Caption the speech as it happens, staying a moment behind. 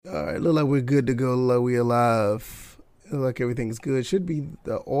All right, look like we're good to go. Look like we alive. Look like everything's good. Should be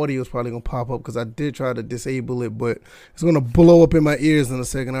the audio is probably gonna pop up because I did try to disable it, but it's gonna blow up in my ears in a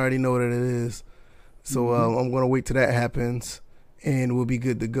second. I already know what it is, so I'm gonna wait till that happens, and we'll be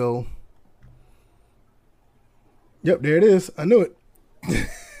good to go. Yep, there it is. I knew it.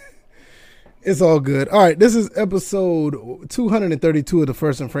 It's all good. All right, this is episode 232 of the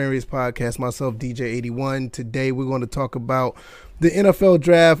First and Framerates podcast. Myself, DJ81. Today we're going to talk about the NFL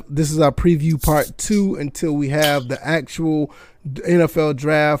draft. This is our preview part 2 until we have the actual NFL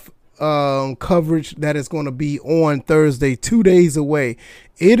draft coverage that is going to be on Thursday, 2 days away.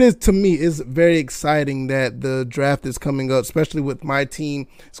 It is, to me, it's very exciting that the draft is coming up, especially with my team.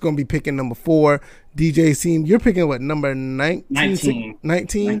 It's going to be picking number 4. DJ's team, you're picking what, number 19?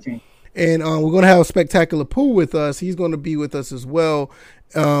 19? And we're going to have a Spectacular Pool with us. He's going to be with us as well.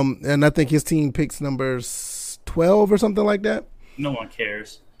 And I think his team picks numbers 12 or something like that. No one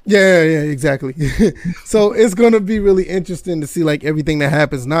cares. Yeah, exactly. So it's going to be really interesting to see like everything that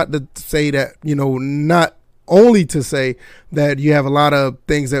happens. Not to say that, not only to say that you have a lot of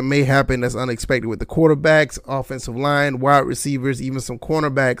things that may happen that's unexpected with the quarterbacks, offensive line, wide receivers, even some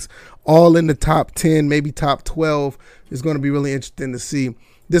cornerbacks, all in the top 10, maybe top 12. It's going to be really interesting to see.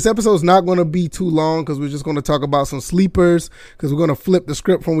 This episode is not going to be too long because we're just going to talk about some sleepers because we're going to flip the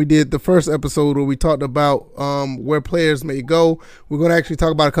script from we did the first episode where we talked about where players may go. We're going to actually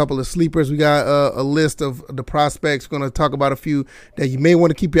talk about a couple of sleepers. We got a list of the prospects. We're going to talk about a few that you may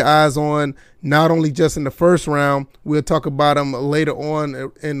want to keep your eyes on, not only just in the first round. We'll talk about them later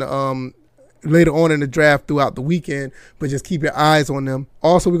on in the draft throughout the weekend, but just keep your eyes on them.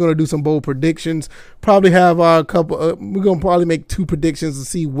 Also, we're going to do some bold predictions. Probably have our couple. We're going to probably make 2 predictions to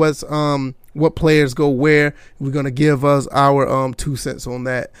see what players go where. We're going to give us our 2 cents on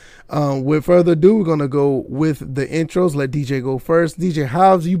that. With further ado, we're going to go with the intros. Let DJ go first. DJ,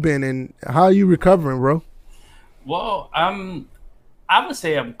 how have you been and how are you recovering, bro? Well, I would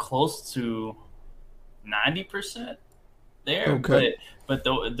say I'm close to 90% there. Okay. But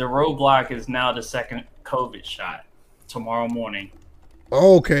the roadblock is now the second COVID shot tomorrow morning.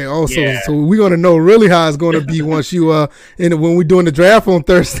 Okay. So we're gonna know really how it's gonna be once you when we're doing the draft on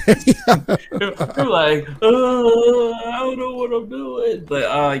Thursday. You're like, I don't know what I'm doing,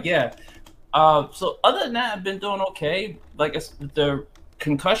 but yeah. So other than that, I've been doing okay. Like the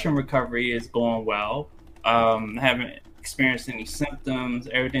concussion recovery is going well. Haven't experienced any symptoms.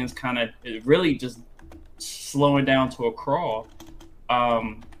 Everything's kind of really just slowing down to a crawl.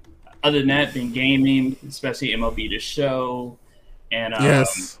 Other than that, been gaming, especially MLB The Show, and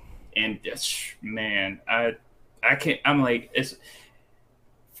yes, and man, I can't. I'm like, it's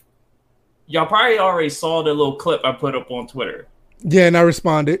y'all probably already saw the little clip I put up on Twitter. Yeah, and I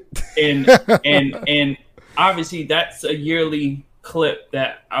responded. And obviously that's a yearly clip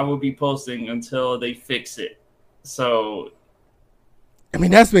that I will be posting until they fix it. So. I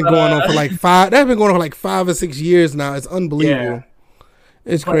mean, that's been going on for like 5. That's been going on for like 5 or 6 years now. It's unbelievable. Yeah.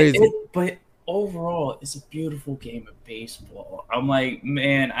 It's crazy. But overall, it's a beautiful game of baseball. I'm like,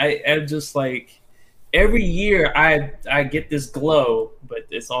 man, I'm just like, every year I get this glow, but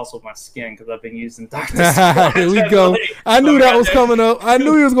it's also my skin because I've been using Dr. Here we go. I knew that was coming up. I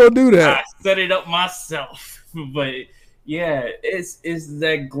knew he was going to do that. I set it up myself. But yeah, it's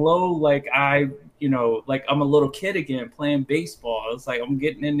that glow like like I'm a little kid again playing baseball. It's like I'm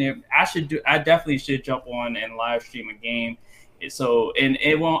getting in there. I definitely should jump on and live stream a game. So, and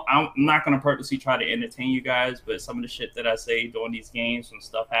it won't, I'm not going to purposely try to entertain you guys, but some of the shit that I say during these games when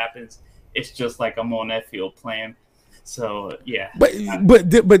stuff happens, it's just like I'm on that field playing. So, yeah. But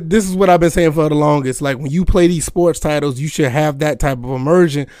this is what I've been saying for the longest. Like when you play these sports titles, you should have that type of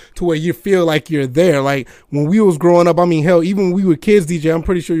immersion to where you feel like you're there. Like when we was growing up, I mean, hell, even when we were kids, DJ, I'm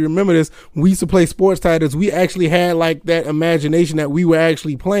pretty sure you remember this. When we used to play sports titles, we actually had like that imagination that we were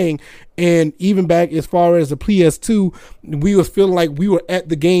actually playing. And even back as far as the PS2, we was feeling like we were at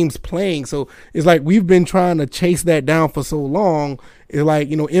the games playing. So it's like we've been trying to chase that down for so long. It's like,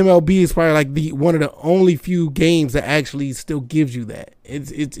 MLB is probably like one of the only few games that actually still gives you that.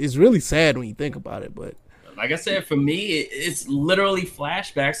 It's really sad when you think about it, but like I said, for me, it's literally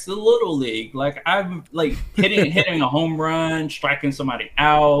flashbacks to Little League. Like I'm like hitting a home run, striking somebody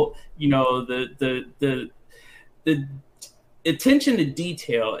out. The attention to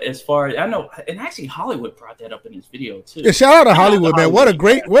detail as far as I know, and actually Hollywood brought that up in his video too. Yeah, shout out to Hollywood, man. What a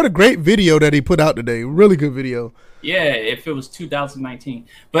great video that he put out today. Really good video. Yeah, if it was 2019,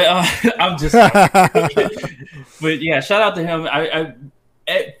 but I'm just. But yeah, shout out to him. I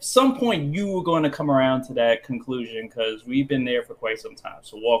at some point you were going to come around to that conclusion because we've been there for quite some time.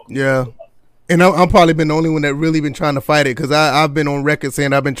 So welcome. Yeah. And I'm probably been the only one that really been trying to fight it, because I've been on record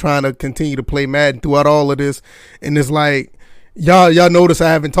saying I've been trying to continue to play Madden throughout all of this, and it's like y'all notice I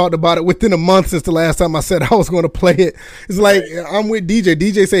haven't talked about it within a month since the last time I said I was going to play it. It's like I'm with DJ.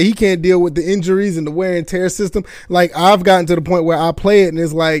 DJ said he can't deal with the injuries and the wear and tear system. Like I've gotten to the point where I play it and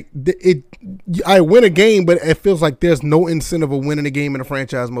it's like I win a game, but it feels like there's no incentive of winning a game in a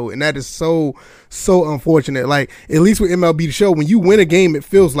franchise mode, and that is so unfortunate. Like at least with MLB The Show, when you win a game, it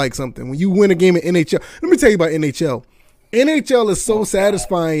feels like something. When you win a game in NHL, let me tell you about NHL. NHL is so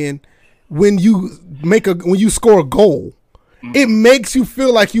satisfying when you score a goal. It makes you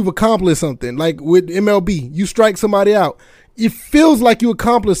feel like you've accomplished something. Like with MLB, you strike somebody out. It feels like you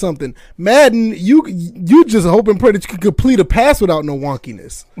accomplished something. Madden, you just hope and pray that you can complete a pass without no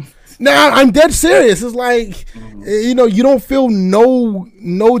wonkiness. Now, I'm dead serious. It's like, you don't feel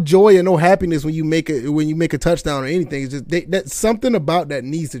no joy and no happiness when you make a touchdown or anything. It's just that's something about that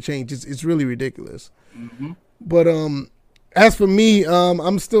needs to change. It's really ridiculous. Mm-hmm. But as for me,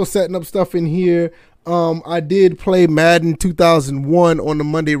 I'm still setting up stuff in here. I did play Madden 2001 on the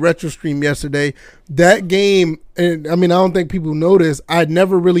Monday Retro Stream yesterday. That game, and I mean, I don't think people know this. I'd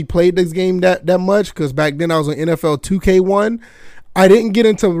never really played this game that much because back then I was on NFL 2K1. I didn't get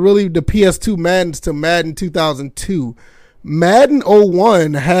into really the PS2 Maddens to Madden 2002. Madden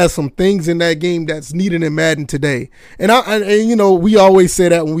 01 has some things in that game that's needed in Madden today. And we always say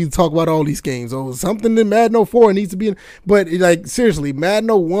that when we talk about all these games. Oh, something in Madden 04 needs to be in. But like seriously, Madden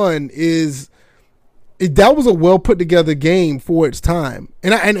 01 that was a well put together game for its time,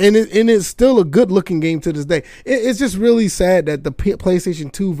 and it's still a good looking game to this day. It's just really sad that the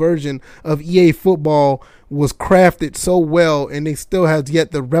PlayStation 2 version of EA Football was crafted so well, and they still have yet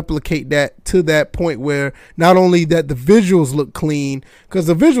to replicate that to that point where not only that the visuals look clean, because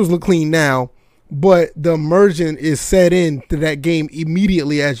the visuals look clean now, but the immersion is set into that game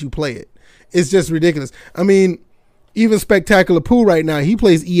immediately as you play it. It's just ridiculous. I mean, even Spectacular Pooh right now, he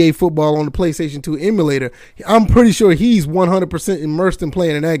plays EA Football on the PlayStation 2 emulator. I'm pretty sure he's 100% immersed in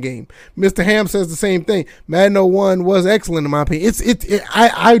playing in that game. Mr. Ham says the same thing. Madden 01 was excellent in my opinion.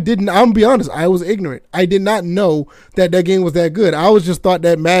 I'm gonna be honest, I was ignorant. I did not know that game was that good. I was just thought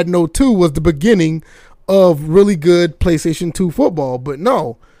that Madden 02 was the beginning of really good PlayStation 2 football, but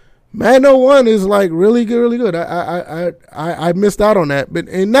no. Madden 01 is like really good, really good. I missed out on that, but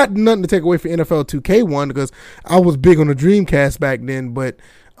and nothing to take away from NFL 2K1 because I was big on the Dreamcast back then. But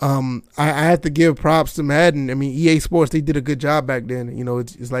I have to give props to Madden. I mean, EA Sports, they did a good job back then.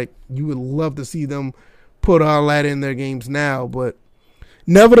 It's like you would love to see them put all that in their games now. But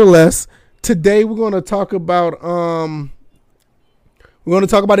nevertheless, today we're going to talk about the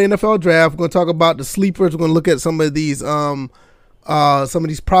NFL draft. We're going to talk about the sleepers. We're going to look at some of these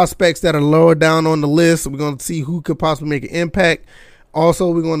prospects that are lower down on the list. We're going to see who could possibly make an impact.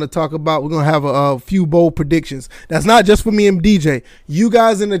 Also, we're going to have a few bold predictions. That's not just for me and DJ. You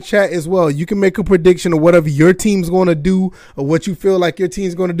guys in the chat as well. You can make a prediction of whatever your team's going to do or what you feel like your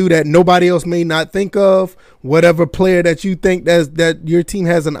team's going to do that nobody else may not think of. Whatever player that you think that your team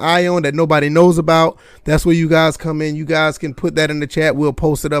has an eye on that nobody knows about. That's where you guys come in. You guys can put that in the chat. We'll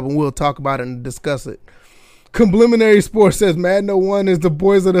post it up and we'll talk about it and discuss it. Complimentary Sports says Madden 01 is the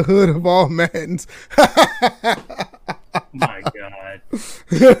boys of the hood of all Maddens. My God.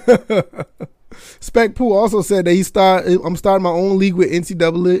 Spec Pooh also said that I'm starting my own league with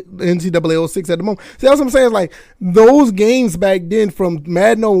NCAA 06 at the moment. See, that's what I'm saying. It's like those games back then from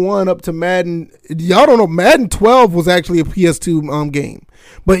Madden 01 up to Madden, y'all don't know, Madden 12 was actually a PS2 game.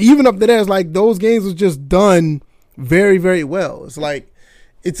 But even up to there, it's like those games was just done very, very well. It's like,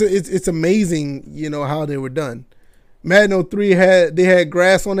 it's amazing, how they were done. Madden 03 had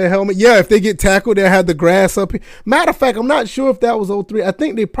grass on their helmet. Yeah, if they get tackled, they'll have the grass up here. Matter of fact, I'm not sure if that was 03. I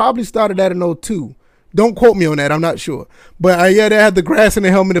think they probably started that in 02. Don't quote me on that. I'm not sure. But yeah, they had the grass in the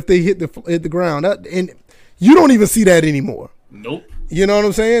helmet if they hit the ground. And you don't even see that anymore. Nope. You know what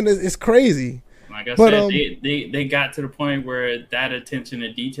I'm saying? It's crazy. Like I said, they got to the point where that attention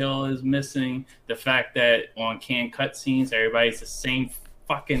to detail is missing. The fact that on canned cutscenes, everybody's the same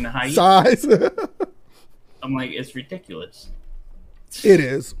fucking height. Size. I'm like, it's ridiculous. It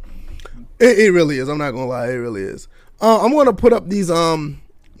is. It really is. I'm not gonna lie. It really is. I'm gonna put up these. I'm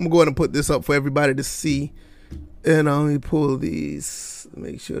going to put this up for everybody to see. And let me pull these.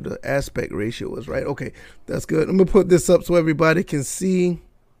 Make sure the aspect ratio is right. Okay, that's good. I'm gonna put this up so everybody can see.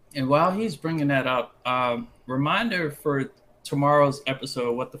 And while he's bringing that up, reminder for tomorrow's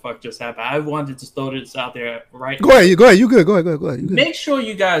episode, what the fuck just happened? I wanted to throw this out there right now. Go ahead. You good. You good. Make sure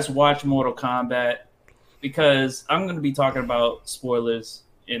you guys watch Mortal Kombat because I'm going to be talking about spoilers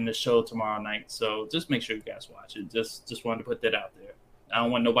in the show tomorrow night. So just make sure you guys watch it. Just wanted to put that out there. I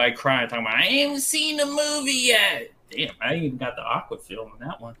don't want nobody crying talking about I ain't even seen the movie yet. Damn, I ain't even got the Aqua feel on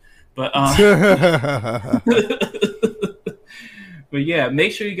that one. But but yeah,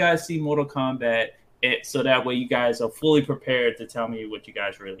 make sure you guys see Mortal Kombat, so that way you guys are fully prepared to tell me what you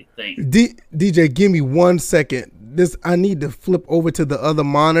guys really think. DJ, give me 1 second. I need to flip over to the other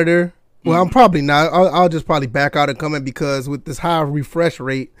monitor. Well, I'm probably not. I'll just probably back out and come in, because with this high refresh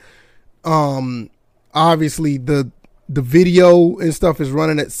rate, obviously the video and stuff is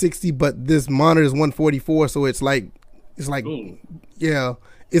running at 60, but this monitor is 144, so it's like Ooh. Yeah,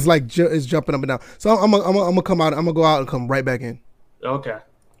 it's like it's jumping up and down. So I'm gonna come out. I'm gonna go out and come right back in. Okay. All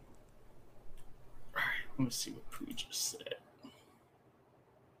right. Let me see what Pooh just said.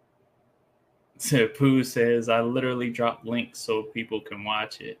 So Pooh says, "I literally drop links so people can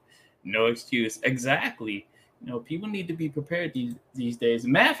watch it. No excuse." Exactly. People need to be prepared these days.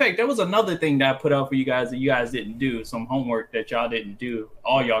 Matter of fact, there was another thing that I put out for you guys that you guys didn't do. Some homework that y'all didn't do.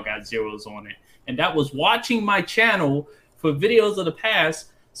 All y'all got zeros on it. And that was watching my channel for videos of the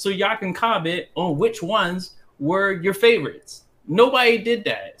past so y'all can comment on which ones were your favorites. Nobody did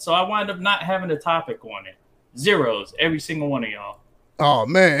that. So I wound up not having a topic on it. Zeros, every single one of y'all. Oh,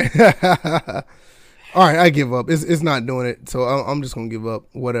 man. All right, I give up. It's not doing it, so I'm just gonna give up.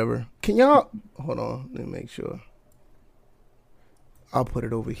 Whatever. Can y'all hold on? Let me make sure. I'll put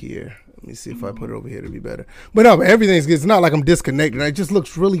it over here. Let me see if I put it over here to be better. But no, everything's good. It's not like I'm disconnected. It just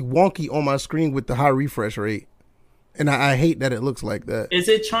looks really wonky on my screen with the high refresh rate, and I hate that it looks like that. Is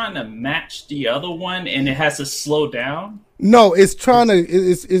it trying to match the other one, and it has to slow down? No, it's trying to.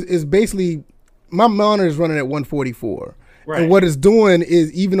 It's basically my monitor is running at 144. Right. And what it's doing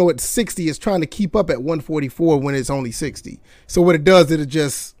is, even though it's 60, it's trying to keep up at 144 when it's only 60. So what it does, it'll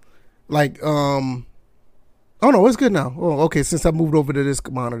just like, oh no, it's good now. Oh, okay. Since I moved over to this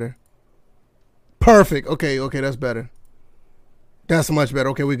monitor. Perfect. Okay. That's better. That's much better.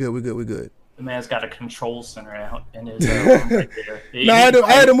 Okay. We're good. The man's got a control center out in his room right there. No, I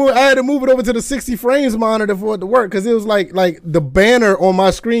had to move it over to the 60 frames monitor for it to work. Cause it was like the banner on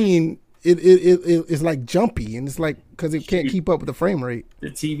my screen, it's like jumpy, and it's like because it can't keep up with the frame rate. The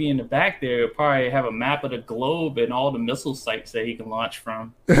TV in the back there will probably have a map of the globe and all the missile sites that he can launch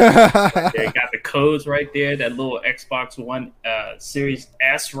from. Right there. Got the codes right there. That little Xbox One Series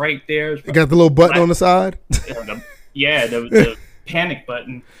S right there. It got the little button on the side. The panic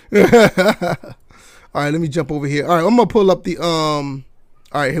button. All right, let me jump over here. All right, I'm gonna pull up the All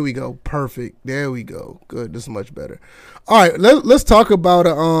right, here we go. Perfect. There we go. Good. This is much better. All right, let's talk about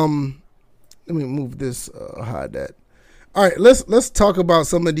Let me move this. Hide that. All right, let's talk about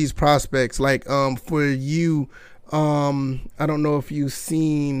some of these prospects. Like for you, I don't know if you've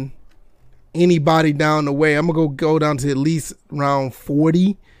seen anybody down the way. I'm gonna go down to at least around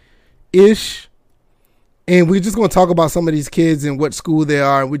 40-ish, and we're just gonna talk about some of these kids and what school they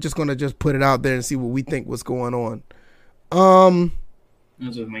are. And we're just gonna put it out there and see what we think was going on.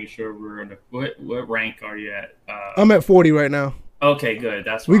 Let's just make sure we're in the what rank are you at? I'm at 40 right now. Okay, good.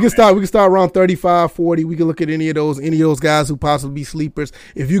 That's we can start around 35, 40. We can look at any of those guys who possibly be sleepers.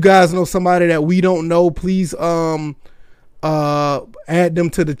 If you guys know somebody that we don't know, please add them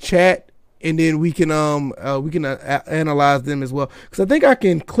to the chat, and then we can analyze them as well. Because I think I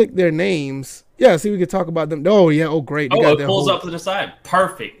can click their names. Yeah, see, we can talk about them. Oh yeah, oh great. It pulls up to the side.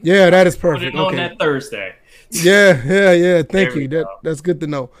 Perfect. Yeah, that is perfect. Put it on that Thursday. Yeah. Thank you. That's good to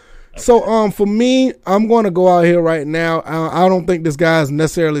know. Okay. So for me, I'm going to go out here right now. I don't think this guy is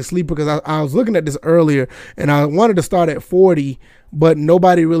necessarily a sleeper, because I was looking at this earlier and I wanted to start at 40, but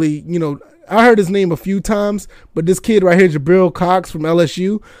nobody really, I heard his name a few times, but this kid right here, Jabril Cox from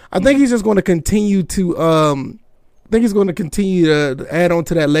LSU, I think he's just going to continue to add on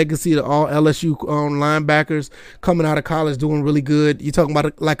to that legacy of all LSU linebackers coming out of college doing really good. You're talking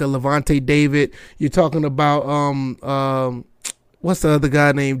about like a Levante David. You're talking about what's the other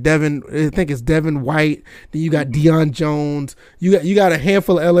guy named Devin? I think it's Devin White. Then you got Deion Jones. You got a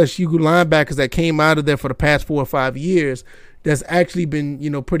handful of LSU linebackers that came out of there for the past 4 or 5 years. That's actually been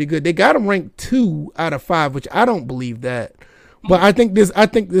pretty good. They got him ranked 2 out of 5, which I don't believe that. But I think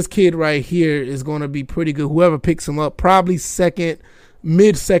this kid right here is going to be pretty good. Whoever picks him up, probably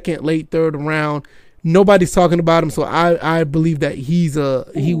mid-second, late third round. Nobody's talking about him, so I believe that he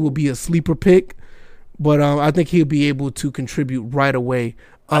will be a sleeper pick. But I think he'll be able to contribute right away.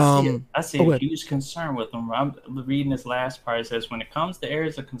 I see a huge concern with him. I'm reading this last part. It says, when it comes to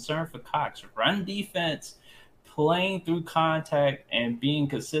areas of concern for Cox, run defense, playing through contact, and being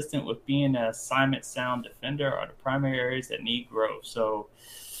consistent with being an assignment sound defender are the primary areas that need growth. So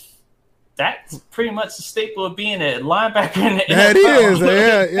that's pretty much the staple of being a linebacker in the That NFL. is,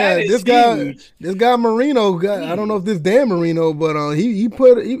 yeah. Huge. This guy Marino, I don't know if this Dan Marino, but he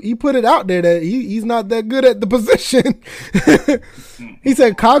put it out there that he's not that good at the position. He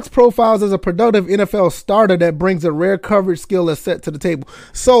said Cox profiles as a productive NFL starter that brings a rare coverage skill as set to the table.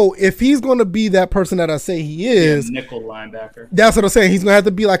 So if he's going to be that person that I say he is, nickel linebacker. That's what I'm saying. He's going to have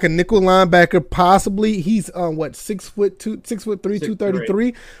to be like a nickel linebacker. Possibly he's 6'3",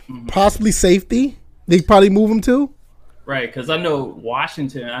 233. Possibly safety. They probably move him to. Right, because I know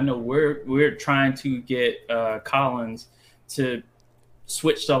Washington. I know we're trying to get Collins to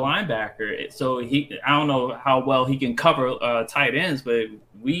switch to linebacker. So I don't know how well he can cover tight ends, but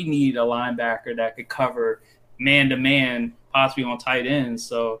we need a linebacker that could cover man to man, possibly on tight ends.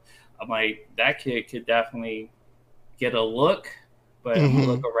 So I'm like, that kid could definitely get a look, but I'm gonna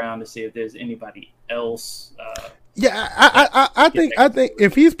look around to see if there's anybody else. I think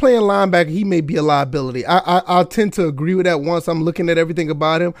if he's playing linebacker, he may be a liability. I tend to agree with that once I'm looking at everything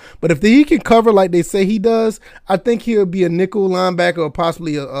about him. But if he can cover like they say he does, I think he'll be a nickel linebacker or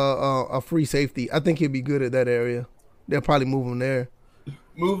possibly a free safety. I think he'll be good at that area. They'll probably move him there.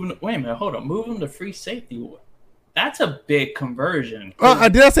 Wait a minute, hold on. Move him to free safety. That's a big conversion.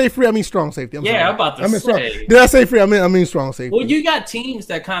 Did I say free? I mean strong safety. I'm about to say. Strong. Did I say free? I mean strong safety. Well, you got teams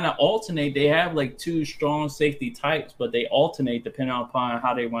that kind of alternate. They have like two strong safety types, but they alternate depending upon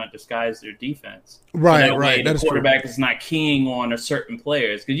how they want to disguise their defense. Right, so right. The quarterback is not keying on a certain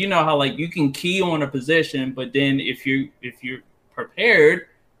players, because you know how like you can key on a position, but then if you're prepared,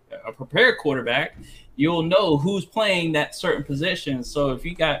 a prepared quarterback, you'll know who's playing that certain position. So if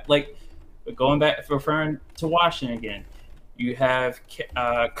you got like. But going back, referring to Washington again, you have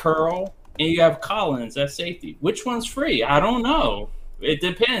Curl and you have Collins at safety. Which one's free? I don't know. It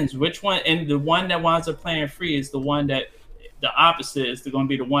depends. Which one? And the one that winds up playing free is the one that the opposite is going to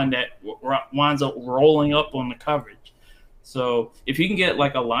be the one that winds up rolling up on the coverage. So if you can get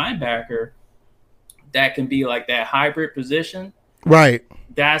like a linebacker that can be like that hybrid position, right?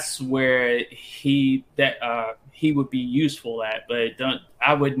 That's where he would be useful at, but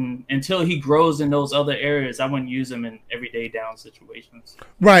I wouldn't until he grows in those other areas. I wouldn't use him in everyday down situations.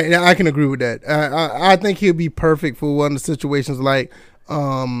 Right, now I can agree with that. I think he'll be perfect for one of the situations like,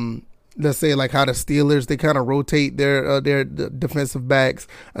 let's say like how the Steelers they kind of rotate their defensive backs.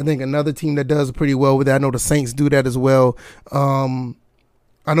 I think another team that does pretty well with that. I know the Saints do that as well.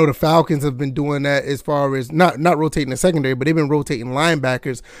 I know the Falcons have been doing that as far as not rotating the secondary, but they've been rotating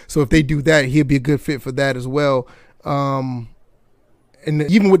linebackers. So if they do that, he'll be a good fit for that as well. And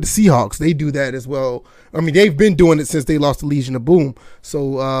even with the Seahawks, they do that as well. I mean, they've been doing it since they lost the Legion of Boom.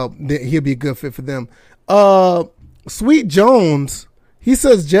 So he'll be a good fit for them. Sweet Jones, he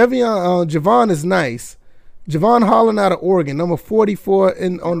says Javon is nice. Javon Holland out of Oregon, number 44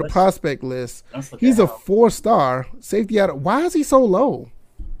 on the prospect list. He's a 4-star safety out of. Why is he so low?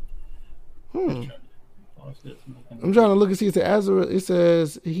 I'm trying to look and see. It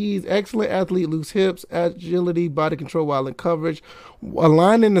says he's excellent athlete, loose hips, agility, body control while in coverage.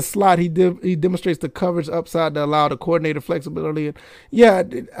 Aligned in the slot, he demonstrates the coverage upside to allow the coordinator flexibility. Yeah,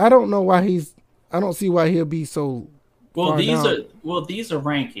 I don't know why I don't see why he'll be so. Well, these are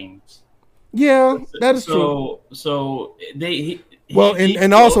rankings. Yeah, that is true. So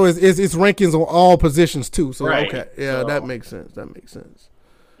and also it's rankings on all positions too. So right. Okay, yeah, that makes sense.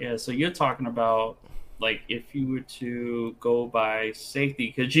 Yeah, so you're talking about like if you were to go by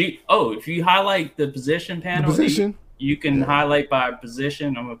safety, because if you highlight the position panel, you can highlight by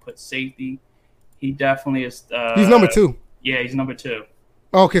position. I'm gonna put safety. He definitely is. He's number 2. Yeah, he's number 2.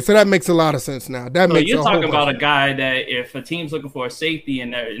 Okay, so that makes a lot of sense now. You're talking about a guy that if a team's looking for a safety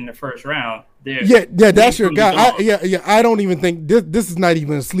in the first round, that's your guy. I don't even think this is not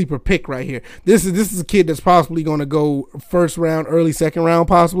even a sleeper pick right here. This is a kid that's possibly going to go first round, early second round,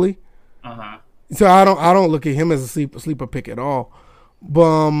 possibly. So I don't look at him as a sleeper pick at all.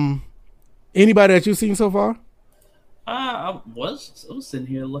 But anybody that you've seen so far? I was sitting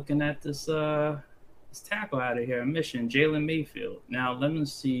here looking at this. This tackle out of here, mission Jalen Mayfield. Now let me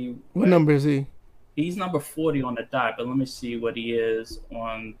see. What number is he? He's number 40 on the dot, but let me see what he is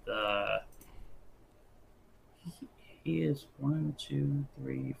on the. He is 1, 2,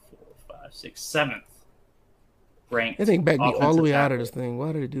 3, 4, 5, 6, 7th ranked. I think back me all the way out of this thing.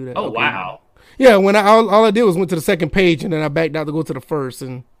 Why did it do that? Oh, okay. Wow. Yeah, when all I did was went to the second page and then I backed out to go to the first.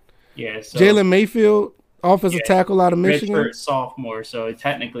 And yeah, so, Jalen Mayfield, offensive tackle out of Michigan, redshirt sophomore. So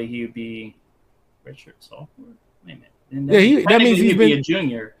technically he would be redshirt sophomore. Wait a minute. That means he'd be a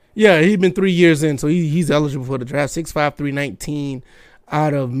junior. Yeah, he's been 3 years in, so he's eligible for the draft. 6'5", 319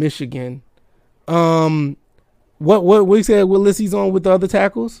 out of Michigan. What we said? What list he's on with the other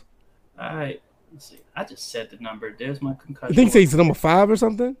tackles? Let's see. I just said the number. There's my I concussion. think he's number 5 or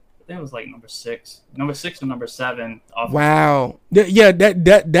something. I think it was like number 6 or number 7. Wow. Yeah,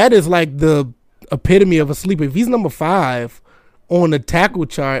 that is like the epitome of a sleeper. If he's number 5 on the tackle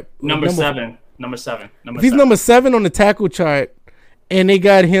chart, number 7. If he's number 7 on the tackle chart, and they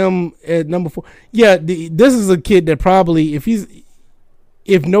got him at number 4, yeah, this is a kid that probably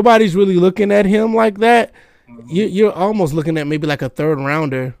if nobody's really looking at him like that, you're almost looking at maybe like a 3rd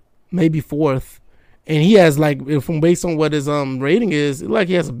rounder, maybe 4th. And he has like, from based on what his rating is, like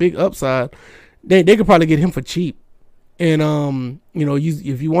he has a big upside. They could probably get him for cheap. And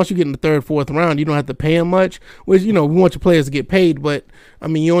if you once you get in the 3rd, 4th round, you don't have to pay him much. Which we want your players to get paid, but I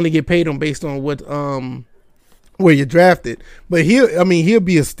mean you only get paid on based on what where you're drafted. But he'll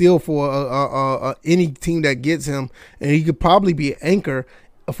be a steal for any team that gets him, and he could probably be an anchor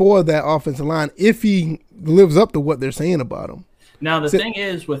for that offensive line if he lives up to what they're saying about him. Now, the thing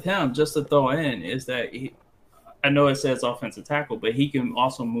is with him, just to throw in, is that I know it says offensive tackle, but he can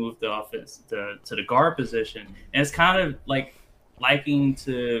also move the offense to the guard position. And it's kind of like liking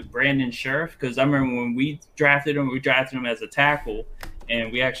to Brandon Scherf, because I remember when we drafted him as a tackle,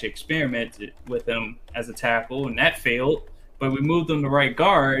 and we actually experimented with him as a tackle, and that failed. But we moved him to right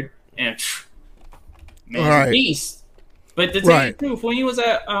guard, and man, he's a beast. But to tell you the truth, when he was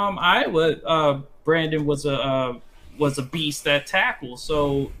at Iowa, Brandon was a beast at tackle.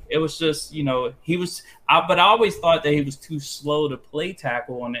 So it was just, he was, but I always thought that he was too slow to play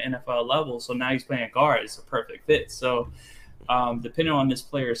tackle on the NFL level. So now he's playing guard. It's a perfect fit. So depending on this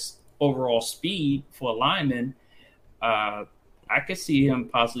player's overall speed for a lineman, I could see him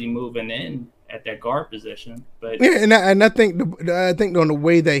possibly moving in at that guard position. But yeah, and I think on the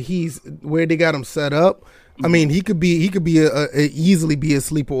way that where they got him set up, I mean, he could be easily be a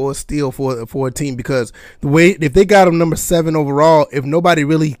sleeper or a steal for a team, because the way, if they got him number 7 overall, if nobody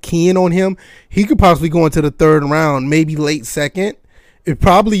really keen on him, he could possibly go into the 3rd round, maybe late 2nd. It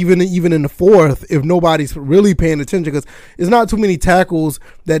probably even in the 4th if nobody's really paying attention, because it's not too many tackles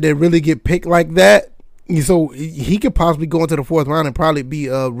that they really get picked like that. So he could possibly go into the 4th round and probably be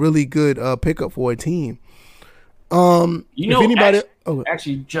a really good pickup for a team. If anybody,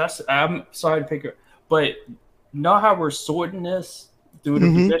 I'm sorry to pick her. But know how we're sorting this through the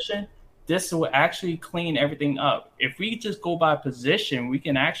position? This will actually clean everything up. If we just go by position, we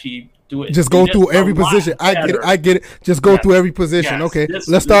can actually do it. Just go through every position. I get it. Just go through every position. Yes. Okay,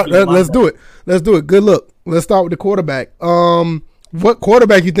 let's start. Let's do it. Good look. Let's start with the quarterback. What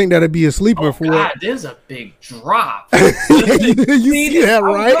quarterback you think that'd be a sleeper for? God, there's a big drop. you see that,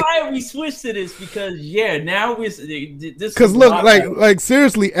 right? I'm glad we switched to this, because now this. Because look, like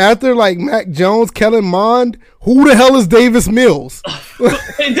seriously, after like Mac Jones, Kellen Mond, who the hell is Davis Mills?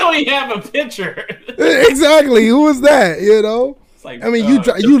 They don't even have a picture. Exactly, who is that? It's like, I mean,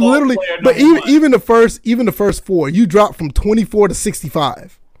 you literally, but even the first 4, you dropped from 24 to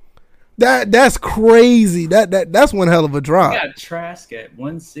 65. That's crazy. That's one hell of a drop. I got Trask at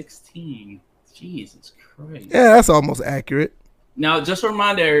 116. Jesus Christ. Yeah, that's almost accurate. Now, just to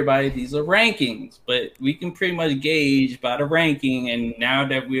remind everybody, these are rankings, but we can pretty much gauge by the ranking. And now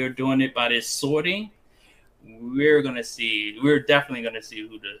that we are doing it by this sorting, we're definitely going to see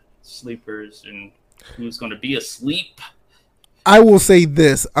who the sleepers and who's going to be asleep. I will say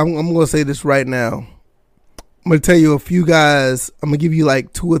this. I'm going to say this right now. I'm going to tell you a few guys. I'm going to give you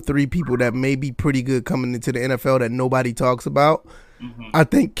like 2 or 3 people that may be pretty good coming into the NFL that nobody talks about. I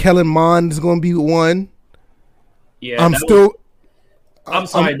think Kellen Mond is going to be one. Yeah, I'm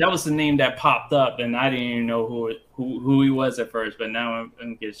sorry, that was the name that popped up, and I didn't even know who he was at first, but now I'm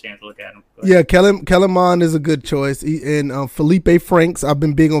going to get a chance to look at him. Yeah, Kellen Mond is a good choice. And Felipe Franks, I've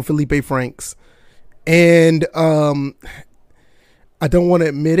been big on Felipe Franks. And I don't want to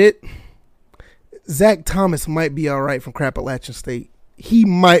admit it, Zach Thomas might be all right from Appalachian State. He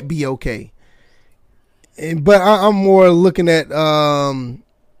might be okay. But I'm more looking at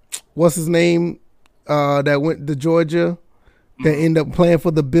what's his name that went to Georgia that ended up playing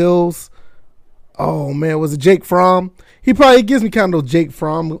for the Bills. Oh man, was it Jake Fromm? He gives me kind of those Jake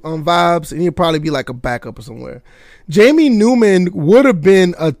Fromm vibes, and he'll probably be like a backup or somewhere. Jamie Newman would have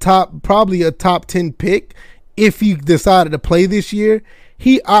been probably a top 10 pick if he decided to play this year.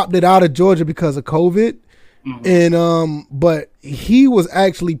 He opted out of Georgia because of COVID. And but he was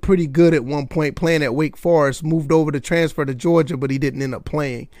actually pretty good at one point playing at Wake Forest, moved over to transfer to Georgia, but he didn't end up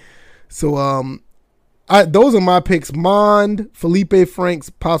playing. So those are my picks: Mond, Felipe Franks,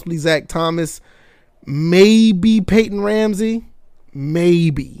 possibly Zach Thomas, maybe Peyton Ramsey,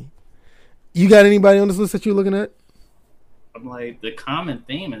 maybe. You got anybody on this list that you're looking at? I'm like, the common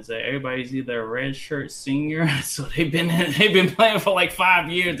theme is that everybody's either a red shirt senior, so they've been playing for like 5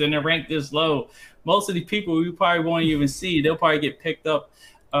 years and they're ranked this low. Most of the people we probably won't even see, they'll probably get picked up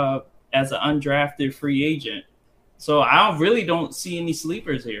as an undrafted free agent. So I really don't see any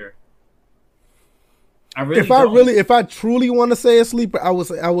sleepers here. If I truly want to say a sleeper, I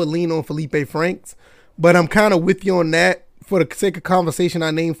would lean on Felipe Franks, but I'm kind of with you on that. For the sake of conversation,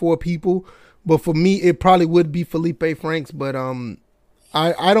 I named 4 people. But for me, it probably would be Felipe Franks. But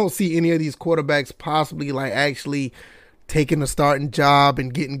I don't see any of these quarterbacks possibly like actually taking a starting job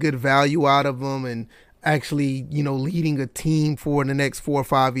and getting good value out of them and actually, leading a team for the next 4 or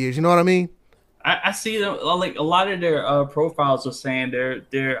 5 years. You know what I mean? I see them like a lot of their profiles are saying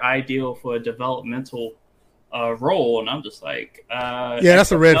they're ideal for a developmental role, and I'm just like,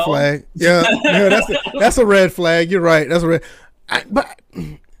 that's a red flag. Yeah, that's a red flag. You're right. That's a red. But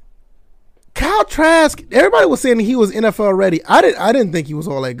Kyle Trask, everybody was saying he was NFL ready. I didn't think he was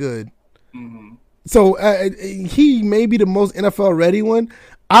all that good. Mm-hmm. So he may be the most NFL ready one.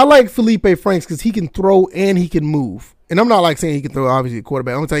 I like Felipe Franks because he can throw and he can move. And I'm not like saying he can throw obviously a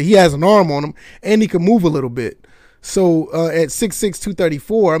quarterback. I'm gonna tell you he has an arm on him and he can move a little bit. So at 6'6",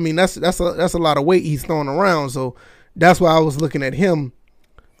 234, I mean that's a lot of weight he's throwing around. So that's why I was looking at him.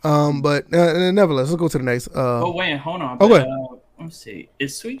 But nevertheless, let's go to the next. Wait, hold on. Okay. Let me see.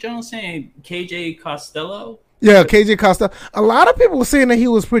 Is Sweet Jones saying KJ Costello? Yeah, KJ Costello. A lot of people were saying that he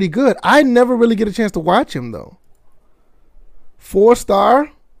was pretty good. I never really get a chance to watch him though. 4-star.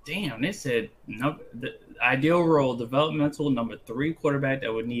 Damn, they said the ideal role, developmental number 3 quarterback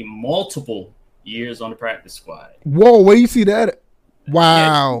that would need multiple years on the practice squad. Whoa, where you see that?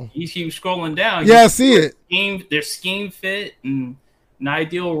 Wow. Yeah, you keep scrolling down. Yeah, I see it. Their scheme fit and an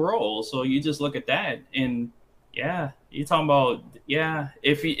ideal role. So you just look at that and yeah, you're talking about it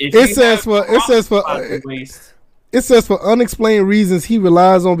says for unexplained reasons he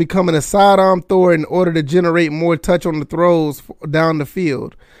relies on becoming a sidearm thrower in order to generate more touch on the throws down the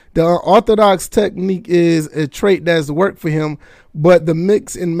field. The unorthodox technique is a trait that's worked for him, but the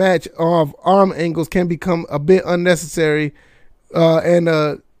mix and match of arm angles can become a bit unnecessary and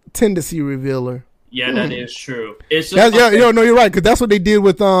a tendency revealer. Yeah, that is true. It's just you're right, because that's what they did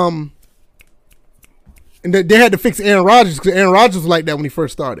with and they had to fix Aaron Rodgers because Aaron Rodgers was like that when he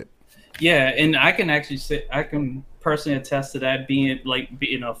first started. Yeah, and I can actually say I can personally attest to that being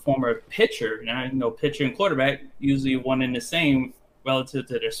a former pitcher. Now pitcher and quarterback usually one and the same relative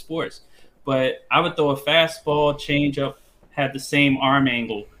to their sports. But I would throw a fastball, changeup, had the same arm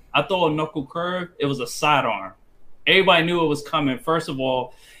angle. I throw a knuckle curve, it was a sidearm. Everybody knew it was coming. First of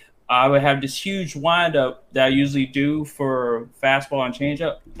all, I would have this huge windup that I usually do for fastball and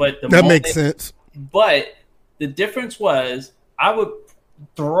changeup. But that makes sense. But the difference was I would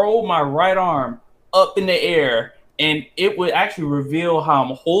throw my right arm up in the air, and it would actually reveal how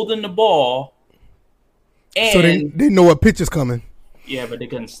I'm holding the ball. And so they know what pitch is coming. Yeah, but they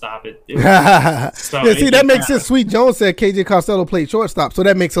couldn't stop it. That makes sense. Sweet Jones said KJ Costello played shortstop, so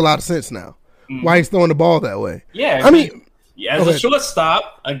that makes a lot of sense now. Mm-hmm. Why he's throwing the ball that way. Yeah, I mean, as a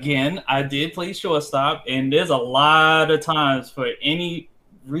shortstop, again, I did play shortstop, and there's a lot of times for any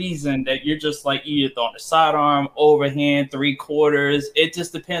reason that you're just like either throwing the sidearm, overhand, 3/4. It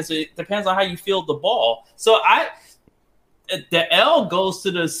just depends. It depends on how you feel the ball. So the L goes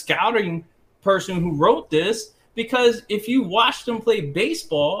to the scouting person who wrote this, because if you watch them play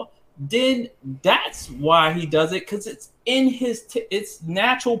baseball, then that's why he does it, because it's in it's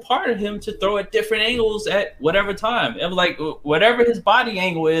natural part of him to throw at different angles at whatever time. It was like whatever his body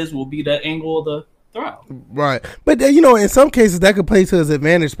angle is will be the angle of the throw. Right. But in some cases that could play to his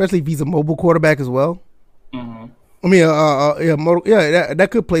advantage, especially if he's a mobile quarterback as well. Mm-hmm. I mean, that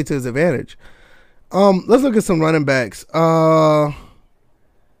could play to his advantage. Let's look at some running backs.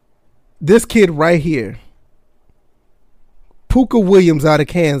 This kid right here, Puka Williams out of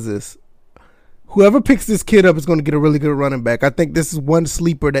Kansas. Whoever picks this kid up is going to get a really good running back. I think this is one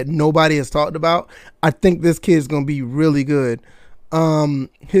sleeper that nobody has talked about. I think this kid is going to be really good.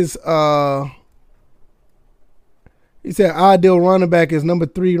 He said ideal running back is number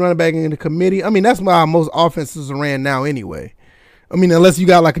 3 running back in the committee. I mean, that's why most offenses are ran now anyway. I mean, unless you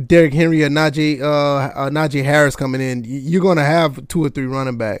got like a Derrick Henry or Najee Harris coming in, you're going to have 2 or 3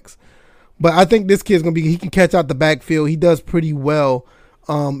 running backs. But I think this kid's going to he can catch out the backfield. He does pretty well.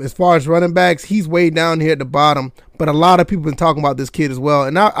 As far as running backs, he's way down here at the bottom. But a lot of people have been talking about this kid as well.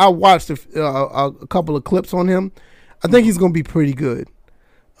 And I watched a couple of clips on him. I think he's going to be pretty good.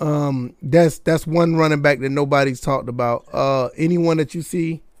 That's one running back that nobody's talked about. Anyone that you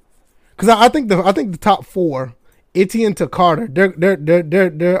see, because I think the top 4, Etienne to Carter, they're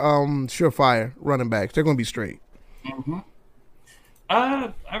surefire running backs. They're going to be straight. Mm-hmm.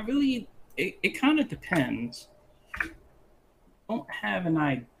 I really, it kind of depends. Don't have an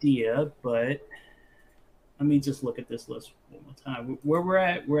idea, but let me just look at this list one more time. Where we're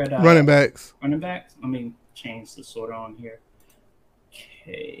at Running backs. Running backs. Let me change the sort on here.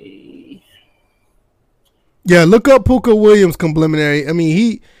 Okay. Yeah, look up Puka Williams complimentary. I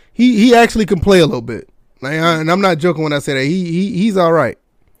mean, he actually can play a little bit. Like, and I'm not joking when I say that. He's all right.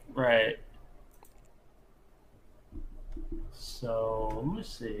 Right. So let me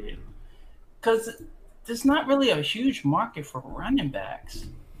see, because there's not really a huge market for running backs.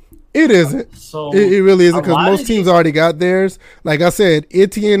 It isn't. So it really isn't, because most teams already got theirs. Like I said,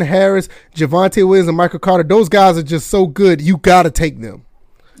 Etienne Harris, Javonte Williams, and Michael Carter. Those guys are just so good. You got to take them.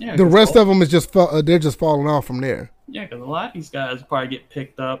 Yeah, the rest of them is just they're just falling off from there. Yeah, because a lot of these guys probably get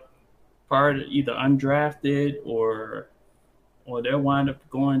picked up prior to either undrafted or they'll wind up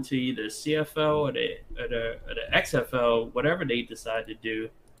going to either CFL or the XFL, whatever they decide to do.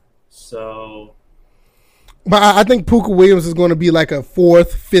 So, but I think Puka Williams is going to be like a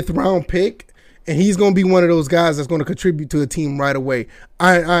 4th, 5th round pick, and he's going to be one of those guys that's going to contribute to a team right away.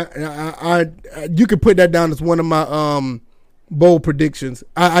 You could put that down as one of my bold predictions.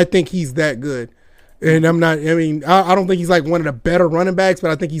 I think he's that good. And I don't think he's like one of the better running backs, but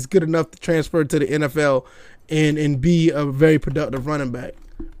I think he's good enough to transfer to the NFL and be a very productive running back.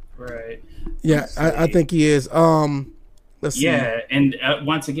 Right. Yeah, I think he is. Let's see. Yeah, and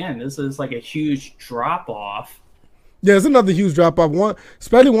once again, this is like a huge drop off. Yeah, it's another huge drop off.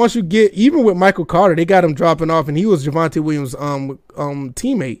 Especially once you get, even with Michael Carter, they got him dropping off, and he was Javonte Williams'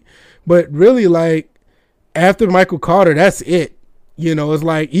 teammate. But really, like, after Michael Carter, that's it. You know, it's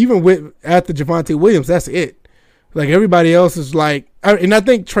like, even after Javonte Williams, that's it. Like, everybody else is like, and I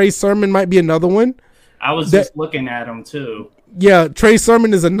think Trey Sermon might be another one. I was just looking at him too. Yeah, Trey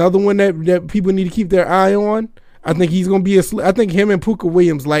Sermon is another one that people need to keep their eye on. I think he's going to be I think him and Puka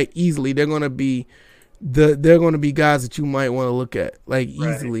Williams, like, easily, they're going to be guys that you might want to look at, like,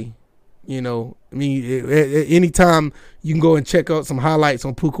 easily. Right. You know, I mean, anytime you can go and check out some highlights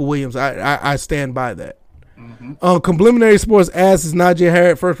on Puka Williams, I stand by that. Mm-hmm. Complimentary Sports asks, is Najee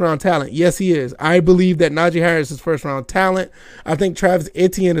Harris first round talent? Yes, he is. I believe that Najee Harris is first round talent. I think Travis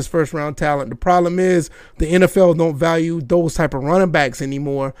Etienne is first round talent. The problem is the NFL don't value those type of running backs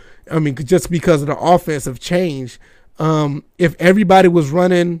anymore. I mean, just because of the offensive change. If everybody was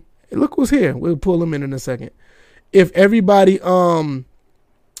running, look who's here. We'll pull him in a second. If everybody, what I'm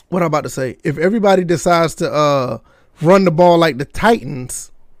about to say, if everybody decides to run the ball like the Titans.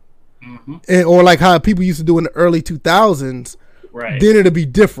 Mm-hmm. Or like how people used to do in the early 2000s, right? Then it'll be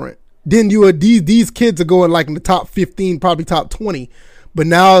different. Then these kids are going like in the top 15, probably top 20. But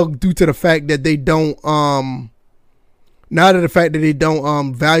now, due to the fact that they don't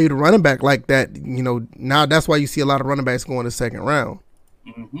value the running back like that, you know, now that's why you see a lot of running backs going the second round.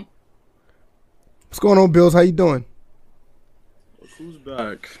 Mm-hmm. What's going on, Bills? How you doing? Look who's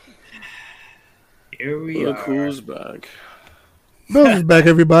back. Here we are. Who's back. Bills is back,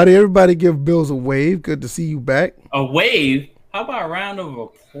 everybody. Everybody give Bills a wave. Good to see you back. A wave? How about a round of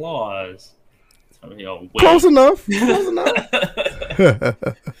applause? Close enough. Close enough.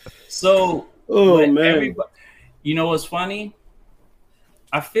 So, man. You know what's funny?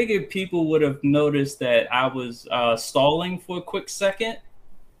 I figured people would have noticed that I was stalling for a quick second,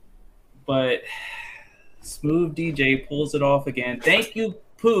 but Smooth DJ pulls it off again. Thank you,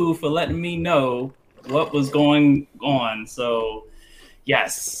 Pooh, for letting me know what was going on. So,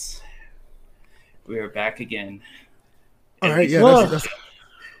 yes, we are back again. All right, yeah. That's...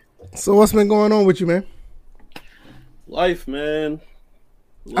 So what's been going on with you, man? Life, man.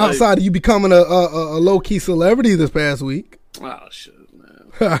 Outside of you becoming a low-key celebrity this past week. Oh, shit, man.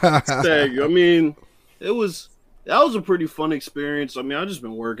 I mean, that was a pretty fun experience. I mean, I just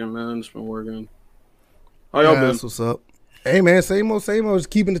been working, man. Just been working. How y'all been? That's what's up. Hey, man, same old. Just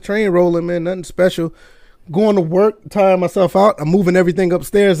keeping the train rolling, man. Nothing special. Going to work, tiring myself out. I'm moving everything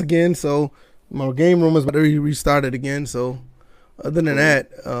upstairs again, so my game room is about to be restarted again. So, other than that,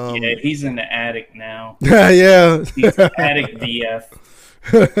 yeah, he's in the attic now. Yeah, he's attic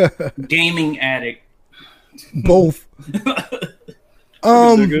VF, gaming addict, both.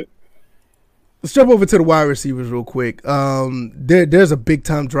 Let's jump over to the wide receivers real quick. There's a big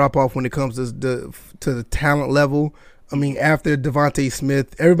time drop off when it comes to the talent level. I mean, after Devontae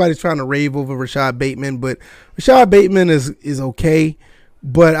Smith, everybody's trying to rave over Rashad Bateman, but Rashad Bateman is okay.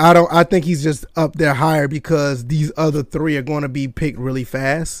 But I think he's just up there higher because these other three are going to be picked really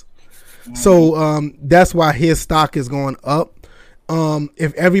fast. So that's why his stock is going up.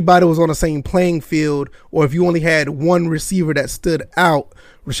 if everybody was on the same playing field, or if you only had one receiver that stood out,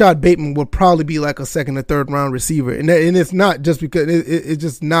 Rashad Bateman would probably be like a second or third round receiver. And it's not just because it's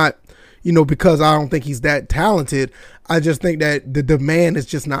just not, because I don't think he's that talented. I just think that the demand is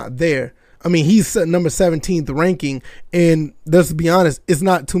just not there. I mean, he's number 17th ranking, and let's be honest, it's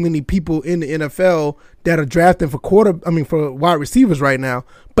not too many people in the NFL that are drafting for wide receivers right now,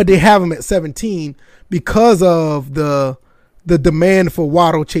 but they have him at 17 because of the demand for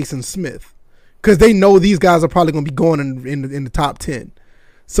Waddle, Chase, and Smith, because they know these guys are probably going to be going in the top 10.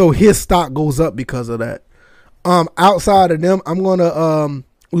 So his stock goes up because of that. Outside of them, I'm going to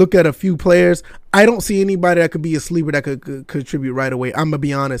look at a few players. I don't see anybody that could be a sleeper that could contribute right away. I'm going to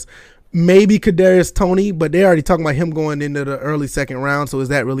be honest. Maybe Kadarius Toney, but they're already talking about him going into the early second round, so is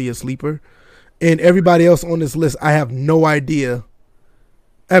that really a sleeper? And everybody else on this list, I have no idea.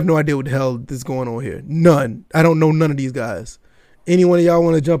 I have no idea what the hell is going on here. None. I don't know none of these guys. Any one of y'all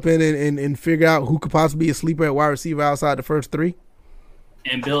want to jump in and figure out who could possibly be a sleeper at wide receiver outside the first three?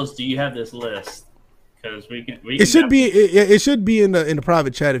 And Bills, do you have this list? Because we can. It should be in the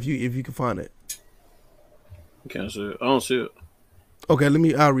private chat if you can find it. I can't see it. I don't see it. Okay,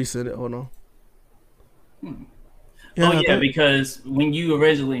 I'll resend it. Hold on. Yeah, because when you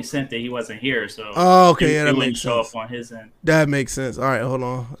originally sent it, he wasn't here, so okay, that wouldn't makes show sense. up on his end. That makes sense. All right, hold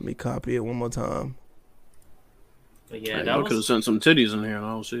on. Let me copy it one more time. But yeah, I could have sent some titties in here, and I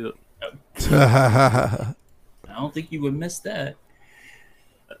don't see it. I don't think you would miss that.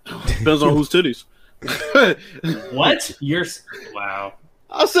 Depends on whose titties. What? Wow.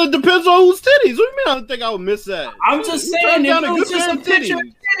 I said depends on whose titties. What do you mean I don't think I would miss that? I'm just saying, if it was just a picture of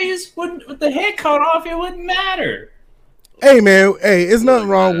titties with the head cut off, it wouldn't matter. Hey, man. Hey, it's nothing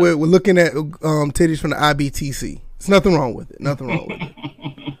wrong with looking at titties from the IBTC. It's nothing wrong with it. Nothing wrong with it.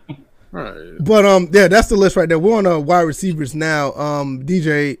 Right. But, yeah, that's the list right there. We're on wide receivers now.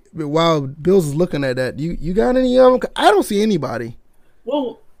 DJ, while Bills is looking at that, you got any of them? I don't see anybody.